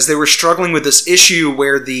 times as they were struggling with this issue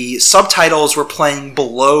where the subtitles were playing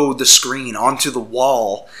below the screen onto the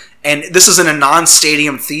wall. And this is in a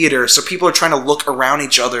non-stadium theater, so people are trying to look around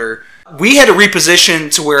each other. We had to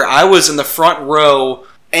reposition to where I was in the front row,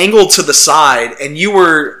 angled to the side, and you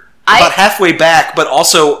were about halfway back, but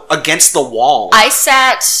also against the wall. I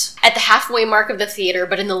sat at the halfway mark of the theater,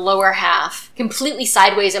 but in the lower half, completely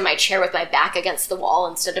sideways in my chair with my back against the wall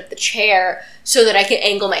instead of the chair, so that I could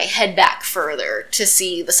angle my head back further to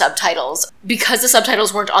see the subtitles. Because the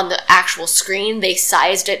subtitles weren't on the actual screen, they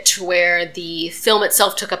sized it to where the film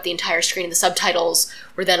itself took up the entire screen and the subtitles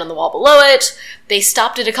were then on the wall below it. They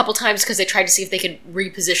stopped it a couple times because they tried to see if they could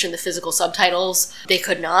reposition the physical subtitles. They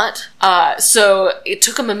could not. So it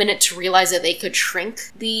took them a minute to realize that they could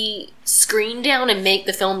shrink the screen down and make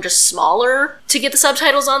the film just smaller to get the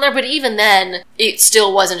subtitles on there, but even then, it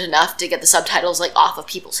still wasn't enough to get the subtitles, like, off of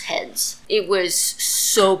people's heads. It was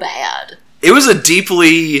so bad. It was a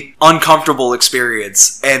deeply uncomfortable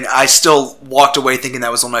experience, and I still walked away thinking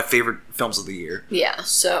that was one of my favorite films of the year. Yeah,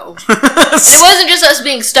 so... It wasn't just us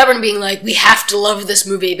being stubborn, being like, we have to love this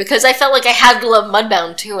movie, because I felt like I had to love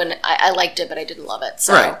Mudbound, too, and I liked it, but I didn't love it,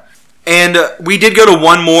 so... Right. And we did go to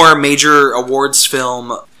one more major awards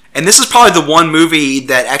film, and this is probably the one movie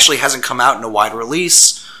that actually hasn't come out in a wide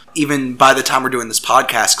release, even by the time we're doing this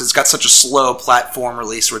podcast, because it's got such a slow platform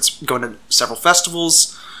release where it's going to several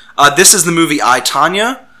festivals. This is the movie I,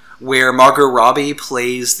 Tonya. where Margot Robbie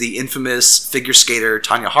plays the infamous figure skater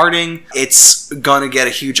Tonya Harding. It's gonna get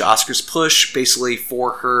a huge Oscars push, basically,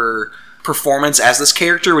 for her performance as this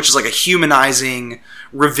character, which is like a humanizing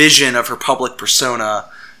revision of her public persona,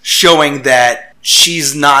 showing that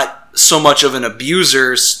she's not so much of an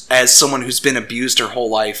abuser as someone who's been abused her whole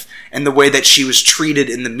life, and the way that she was treated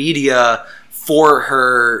in the media for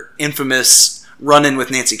her infamous run-in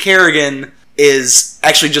with Nancy Kerrigan is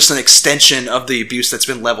actually just an extension of the abuse that's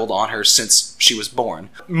been leveled on her since she was born.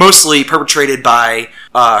 Mostly perpetrated by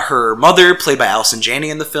her mother, played by Allison Janney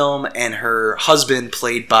in the film, and her husband,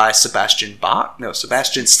 played by Sebastian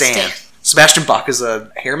Stan. Sebastian Bach is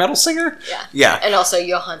a hair metal singer? Yeah. And also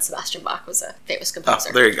Johann Sebastian Bach was a famous composer.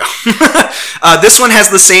 Oh, there you go. This one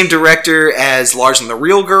has the same director as Lars and the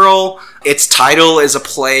Real Girl. Its title is a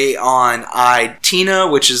play on I,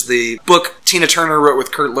 Tina, which is the book Tina Turner wrote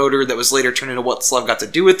with Kurt Loder that was later turned into What's Love Got to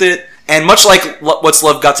Do with It. And much like What's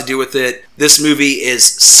Love Got to Do with It, this movie is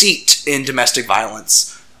steeped in domestic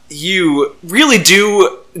violence. You really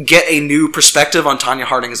do get a new perspective on Tonya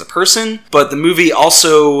Harding as a person, but the movie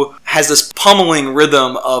also has this pummeling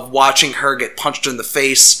rhythm of watching her get punched in the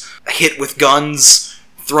face, hit with guns,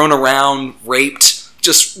 thrown around, raped,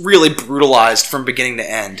 just really brutalized from beginning to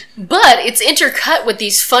end. But it's intercut with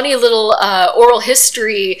these funny little oral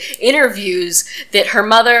history interviews that her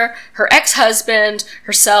mother, her ex-husband,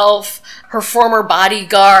 herself, her former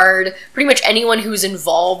bodyguard, pretty much anyone who's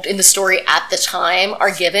involved in the story at the time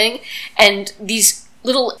are giving. And these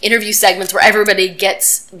little interview segments where everybody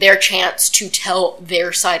gets their chance to tell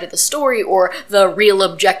their side of the story or the real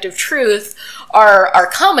objective truth are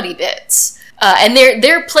comedy bits. And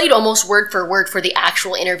they're played almost word for the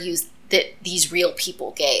actual interviews that these real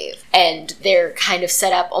people gave. And they're kind of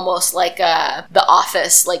set up almost like The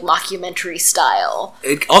Office, like mockumentary style.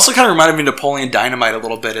 It also kind of reminded me of Napoleon Dynamite a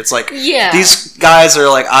little bit. It's like, yeah, these guys are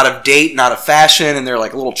like out of date, not of fashion, and they're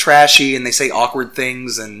like a little trashy, and they say awkward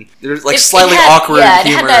things, and they're like slightly awkward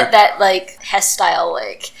humor. Yeah, it had that like Hess style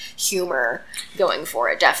like humor going for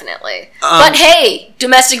it, definitely. But hey,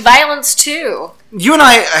 domestic violence too. You and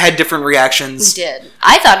I had different reactions. We did.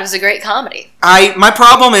 I thought it was a great comedy. My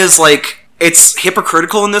problem is, like, it's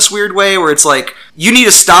hypocritical in this weird way, where it's like, you need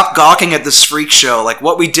to stop gawking at this freak show. Like,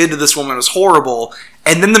 what we did to this woman was horrible.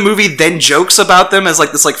 And then the movie then jokes about them as,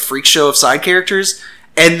 like, this, like, freak show of side characters,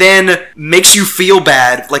 and then makes you feel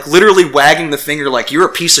bad, like, literally wagging the finger like, you're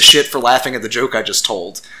a piece of shit for laughing at the joke I just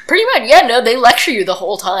told. Pretty much, yeah, no, they lecture you the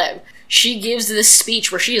whole time. She gives this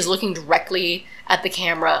speech where she is looking directly at the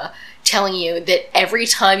camera, telling you that every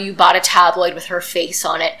time you bought a tabloid with her face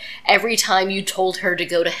on it, every time you told her to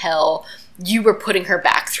go to hell, you were putting her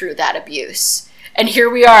back through that abuse. And here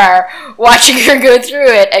we are, watching her go through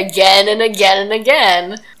it again and again and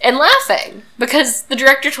again, and laughing, because the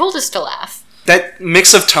director told us to laugh. That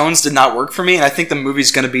mix of tones did not work for me, and I think the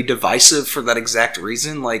movie's going to be divisive for that exact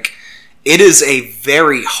reason. Like, it is a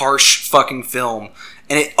very harsh fucking film,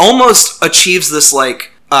 and it almost achieves this,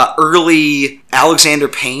 like, early Alexander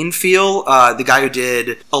Payne feel, the guy who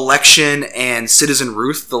did Election and Citizen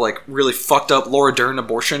Ruth, the like really fucked up Laura Dern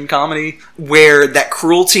abortion comedy, where that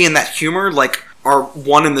cruelty and that humor like are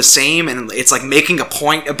one and the same, and it's like making a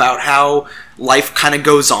point about how life kind of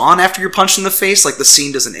goes on after you're punched in the face, like the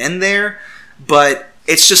scene doesn't end there, but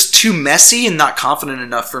it's just too messy and not confident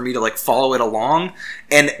enough for me to like follow it along,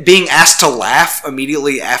 and being asked to laugh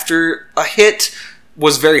immediately after a hit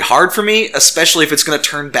was very hard for me, especially if it's going to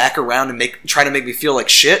turn back around and try to make me feel like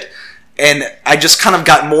shit. And I just kind of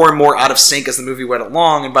got more and more out of sync as the movie went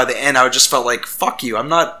along, and by the end I just felt like, fuck you, I'm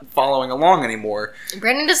not following along anymore.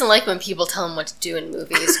 Brandon doesn't like when people tell him what to do in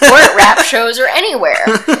movies, or at rap shows, or anywhere.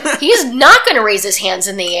 He's not going to raise his hands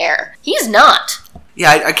in the air. He's not.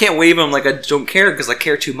 Yeah, I can't wave them like I don't care, because I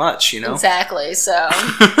care too much, you know? Exactly, so...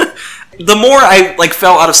 The more I like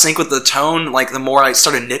fell out of sync with the tone, like the more I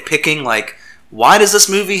started nitpicking, like, why does this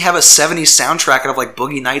movie have a 70s soundtrack of like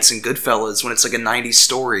Boogie Nights and Goodfellas when it's like a 90s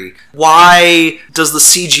story? Why does the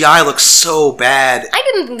CGI look so bad? I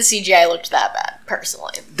didn't think the CGI looked that bad,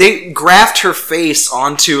 personally. They graft her face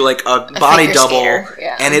onto like a body double,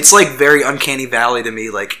 yeah. And it's like very Uncanny Valley to me.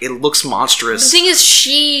 Like, it looks monstrous. The thing is,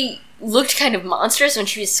 she looked kind of monstrous when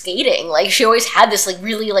she was skating. Like, she always had this like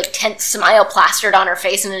really like tense smile plastered on her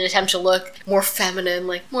face in an attempt to look more feminine,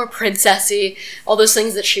 like more princessy, all those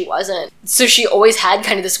things that she wasn't. So she always had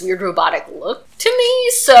kind of this weird robotic look to me,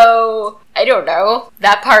 so I don't know.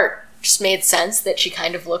 That part just made sense that she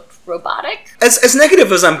kind of looked robotic. As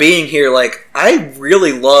negative as I'm being here, like, I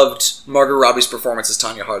really loved Margot Robbie's performance as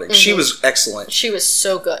Tonya Harding. Mm-hmm. She was excellent. She was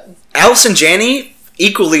so good. Allison Janney,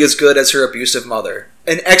 equally as good as her abusive mother.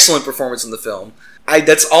 An excellent performance in the film.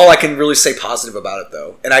 That's all I can really say positive about it,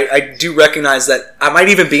 though. And I do recognize that I might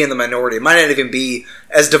even be in the minority. It might not even be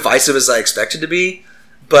as divisive as I expected to be.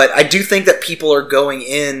 But I do think that people are going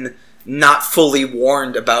in not fully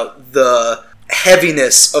warned about the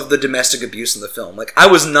heaviness of the domestic abuse in the film. Like, I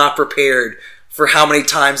was not prepared for how many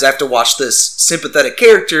times I have to watch this sympathetic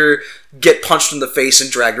character get punched in the face and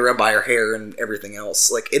dragged around by her hair and everything else.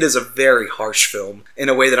 Like, it is a very harsh film in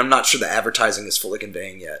a way that I'm not sure the advertising is fully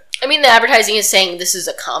conveying yet. I mean, the advertising is saying this is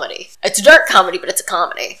a comedy. It's a dark comedy, but it's a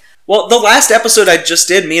comedy. Well, the last episode I just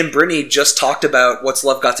did, me and Brittany just talked about What's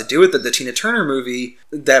Love Got to Do With It, the Tina Turner movie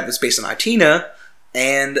that was based on Itina,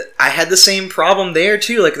 and I had the same problem there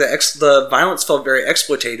too. Like, the violence felt very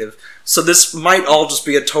exploitative. So this might all just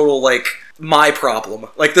be a total, like, my problem.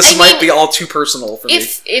 Like, this might be all too personal for me.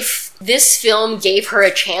 If this film gave her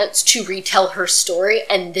a chance to retell her story,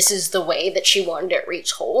 and this is the way that she wanted it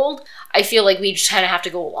retold, I feel like we just kind of have to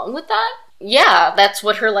go along with that. Yeah, that's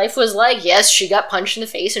what her life was like. Yes, she got punched in the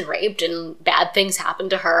face and raped, and bad things happened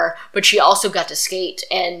to her, but she also got to skate,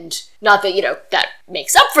 and not that, that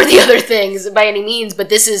makes up for the other things by any means, but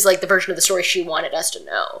this is, like, the version of the story she wanted us to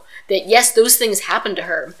know. That, yes, those things happened to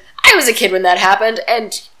her. I was a kid when that happened,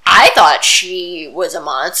 and I thought she was a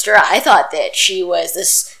monster. I thought that she was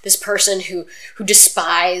this person who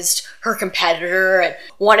despised her competitor and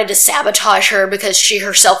wanted to sabotage her because she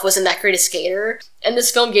herself wasn't that great a skater. And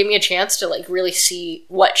this film gave me a chance to, like, really see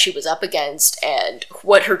what she was up against and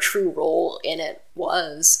what her true role in it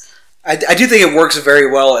was. I do think it works very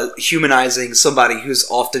well at humanizing somebody who's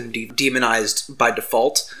often demonized by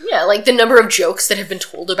default. Yeah, like the number of jokes that have been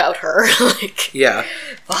told about her. Like, yeah.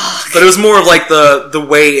 Fuck. But it was more of like the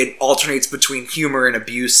way it alternates between humor and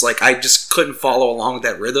abuse. Like, I just couldn't follow along with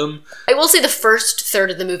that rhythm. I will say the first third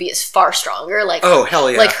of the movie is far stronger. Like, oh, hell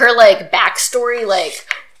yeah. Like, her, like, backstory, like,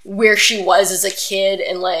 where she was as a kid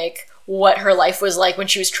and, like, what her life was like when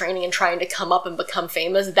she was training and trying to come up and become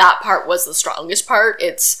famous. That part was the strongest part.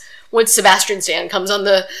 It's when Sebastian Stan comes on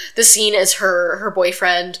the scene as her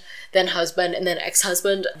boyfriend, then husband, and then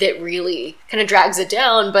ex-husband, that really kind of drags it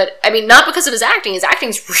down. But, I mean, not because of his acting. His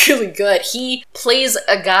acting's really good. He plays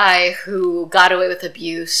a guy who got away with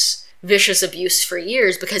vicious abuse for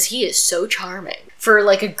years because he is so charming. For,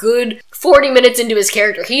 like, a good 40 minutes into his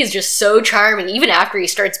character, he is just so charming. Even after he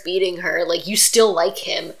starts beating her, like, you still like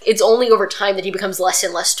him. It's only over time that he becomes less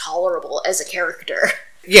and less tolerable as a character.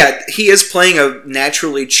 Yeah, he is playing a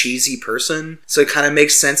naturally cheesy person, so it kind of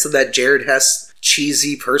makes sense that Jared Hess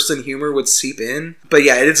cheesy person humor would seep in. But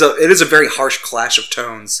yeah, it is a very harsh clash of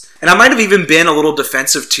tones. And I might have even been a little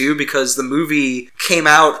defensive too, because the movie came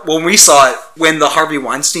out, when we saw it, when the Harvey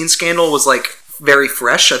Weinstein scandal was, like, very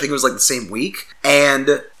fresh. I think it was, like, the same week.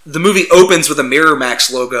 And the movie opens with a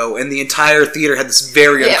Miramax logo, and the entire theater had this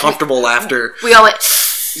very uncomfortable laughter. We all went...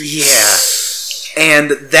 Yeah.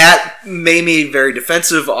 And that made me very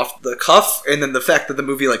defensive off the cuff, and then the fact that the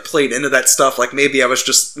movie, like, played into that stuff, like, maybe I was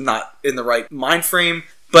just not in the right mind frame.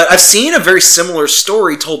 But I've seen a very similar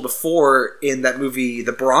story told before in that movie,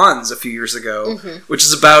 The Bronze, a few years ago, which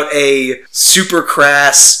is about a super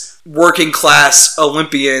crass, working class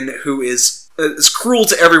Olympian who is cruel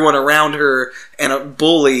to everyone around her and a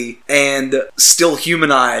bully and still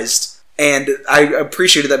humanized. And I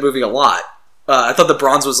appreciated that movie a lot. I thought The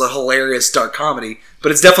Bronze was a hilarious dark comedy, but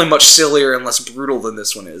it's definitely much sillier and less brutal than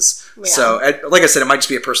this one is. Yeah. So, like I said, it might just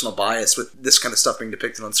be a personal bias with this kind of stuff being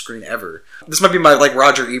depicted on screen ever. This might be my, like,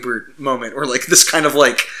 Roger Ebert moment, where, like, this kind of,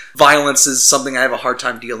 like, violence is something I have a hard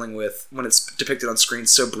time dealing with when it's depicted on screen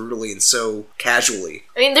so brutally and so casually.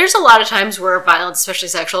 I mean, there's a lot of times where violence, especially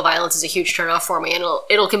sexual violence, is a huge turnoff for me, and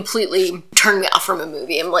it'll completely turn me off from a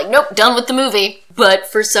movie. I'm like, nope, done with the movie. But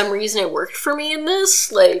for some reason, it worked for me in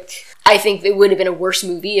this. Like, I think it would have been a worse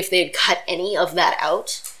movie if they had cut any of that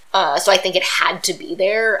out. So I think it had to be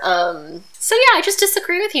there. So yeah, I just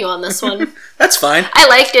disagree with you on this one. That's fine. I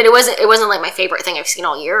liked it. It wasn't like my favorite thing I've seen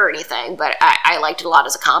all year or anything, but I liked it a lot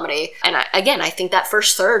as a comedy. And I think that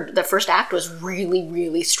first act was really,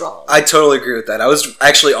 really strong. I totally agree with that. I was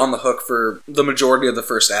actually on the hook for the majority of the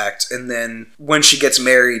first act, and then when she gets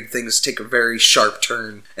married, things take a very sharp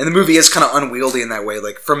turn. And the movie is kind of unwieldy in that way.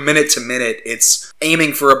 Like, from minute to minute, it's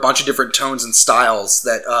aiming for a bunch of different tones and styles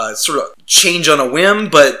that sort of change on a whim,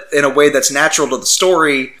 but in a way that's natural to the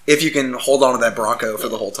story, if you can hold on to that Bronco for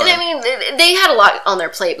the whole time. And I mean, they had a lot on their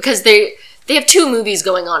plate, because they have two movies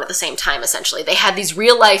going on at the same time, essentially. They had these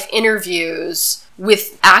real-life interviews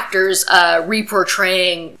with actors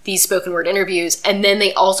reportraying these spoken word interviews, and then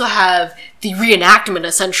they also have the reenactment,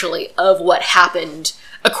 essentially, of what happened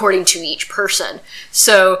according to each person.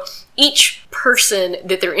 So each person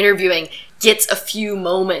that they're interviewing gets a few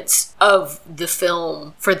moments of the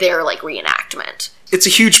film for their, like, reenactment. it's a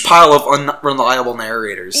huge pile of unreliable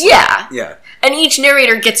narrators. Yeah. Yeah. And each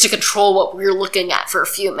narrator gets to control what we're looking at for a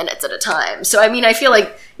few minutes at a time. So, I mean, I feel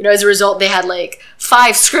like, as a result, they had,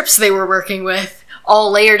 5 scripts they were working with,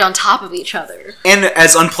 all layered on top of each other. And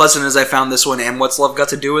as unpleasant as I found this one and What's Love Got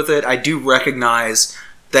to Do with It, I do recognize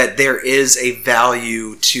that there is a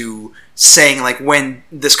value to saying, when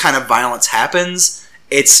this kind of violence happens,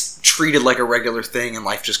 it's treated like a regular thing and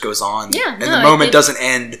life just goes on. Yeah, and the moment doesn't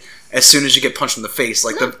end as soon as you get punched in the face.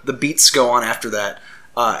 The beats go on after that.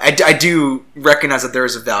 I do recognize that there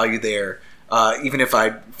is a value there, even if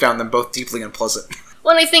I found them both deeply unpleasant.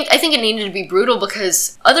 Well, and I think it needed to be brutal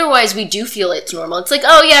because otherwise we do feel it's normal. It's like,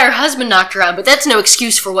 oh yeah, her husband knocked her out, but that's no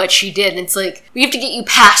excuse for what she did. And it's like, we have to get you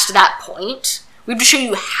past that point. We have to show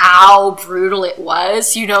you how brutal it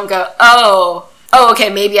was. You don't go, oh, okay,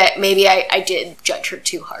 maybe I did judge her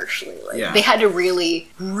too harshly. They had to really,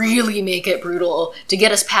 really make it brutal to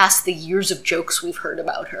get us past the years of jokes we've heard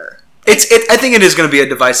about her. I think it is going to be a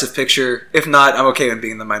divisive picture. If not, I'm okay with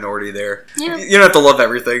being in the minority there. Yeah. You don't have to love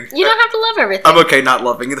everything. You don't have to love everything. I'm okay not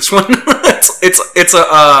loving this one.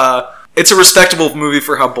 It's a respectable movie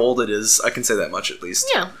for how bold it is. I can say that much at least.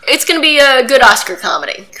 Yeah, it's going to be a good Oscar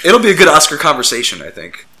comedy. It'll be a good Oscar conversation, I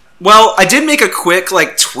think. Well, I did make a quick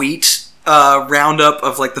tweet roundup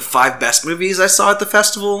of the 5 best movies I saw at the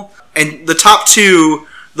festival, and the top 2,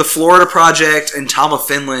 The Florida Project and Tom of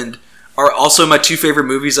Finland, are also my 2 favorite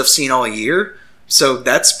movies I've seen all year. So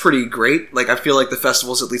that's pretty great. I feel like the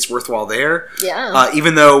festival's at least worthwhile there. Yeah.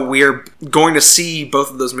 Even though we're going to see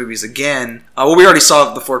both of those movies again. We already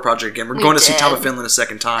saw The Florida Project again. We're going to see Tom of Finland a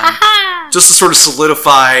second time. Just to sort of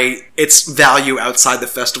solidify its value outside the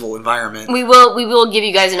festival environment. We will give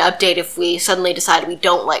you guys an update if we suddenly decide we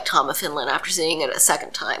don't like Tom of Finland after seeing it a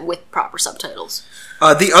second time with proper subtitles.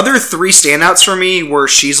 The other 3 standouts for me were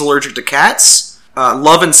She's Allergic to Cats,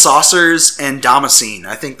 Love and Saucers, and Damascene.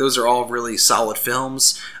 I think those are all really solid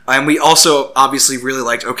films. And we also obviously really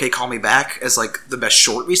liked Okay, Call Me Back as the best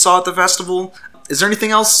short we saw at the festival. Is there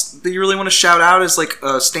anything else that you really want to shout out as a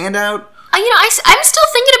standout? I'm still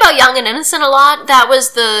thinking about Young and Innocent a lot. That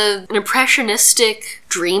was an impressionistic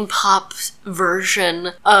dream pop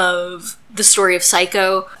version of the story of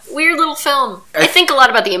Psycho. Weird little film. I think a lot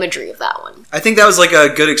about the imagery of that one. I think that was a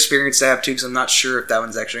good experience to have too, because I'm not sure if that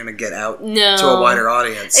one's actually going to get out to a wider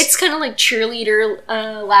audience. It's kind of like Cheerleader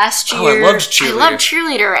last year. Oh, I loved Cheerleader. I loved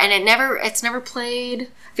Cheerleader, and it's never played.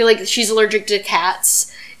 I feel like She's Allergic to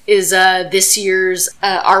Cats is this year's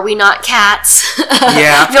Are We Not Cats?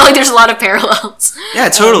 Yeah. I feel like there's a lot of parallels. Yeah,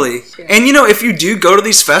 totally. And if you do go to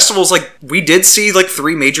these festivals, we did see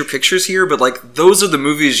 3 major pictures here, but those are the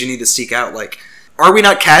movies you need to seek out. Are We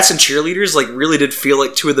Not Cats and Cheerleaders really did feel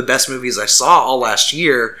like 2 of the best movies I saw all last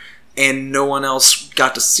year, and no one else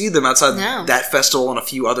got to see them outside that festival and a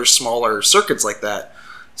few other smaller circuits like that.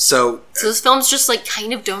 So those films just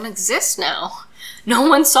kind of don't exist now. No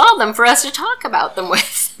one saw them for us to talk about them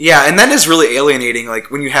with. Yeah, and that is really alienating,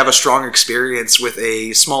 when you have a strong experience with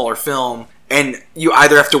a smaller film, and you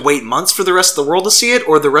either have to wait months for the rest of the world to see it,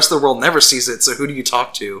 or the rest of the world never sees it, so who do you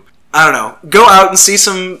talk to? I don't know. Go out and see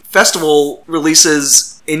some festival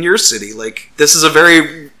releases in your city. This is a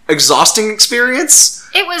very exhausting experience.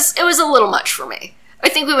 It was a little much for me. I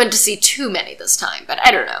think we went to see too many this time, but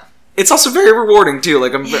I don't know. It's also very rewarding too.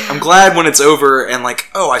 I'm glad when it's over and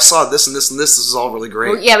I saw this and this and this. This is all really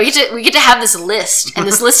great. Well, yeah, we get to have this list, and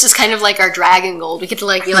this list is kind of like our Dragon Gold. We get to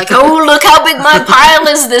be like, oh, look how big my pile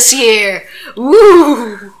is this year.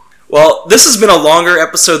 Woo! Well, this has been a longer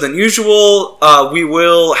episode than usual. We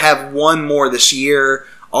will have one more this year,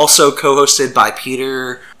 also co-hosted by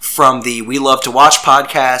Peter from the We Love to Watch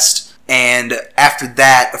podcast. And after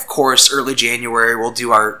that, of course, early January, we'll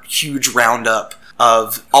do our huge roundup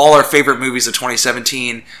of all our favorite movies of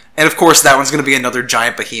 2017. And of course, that one's going to be another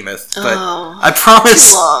giant behemoth. But I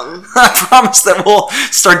promise that we'll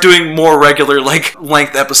start doing more regular,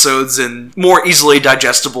 length episodes and more easily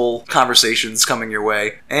digestible conversations coming your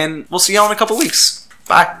way. And we'll see y'all in a couple weeks.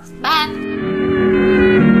 Bye. Bye.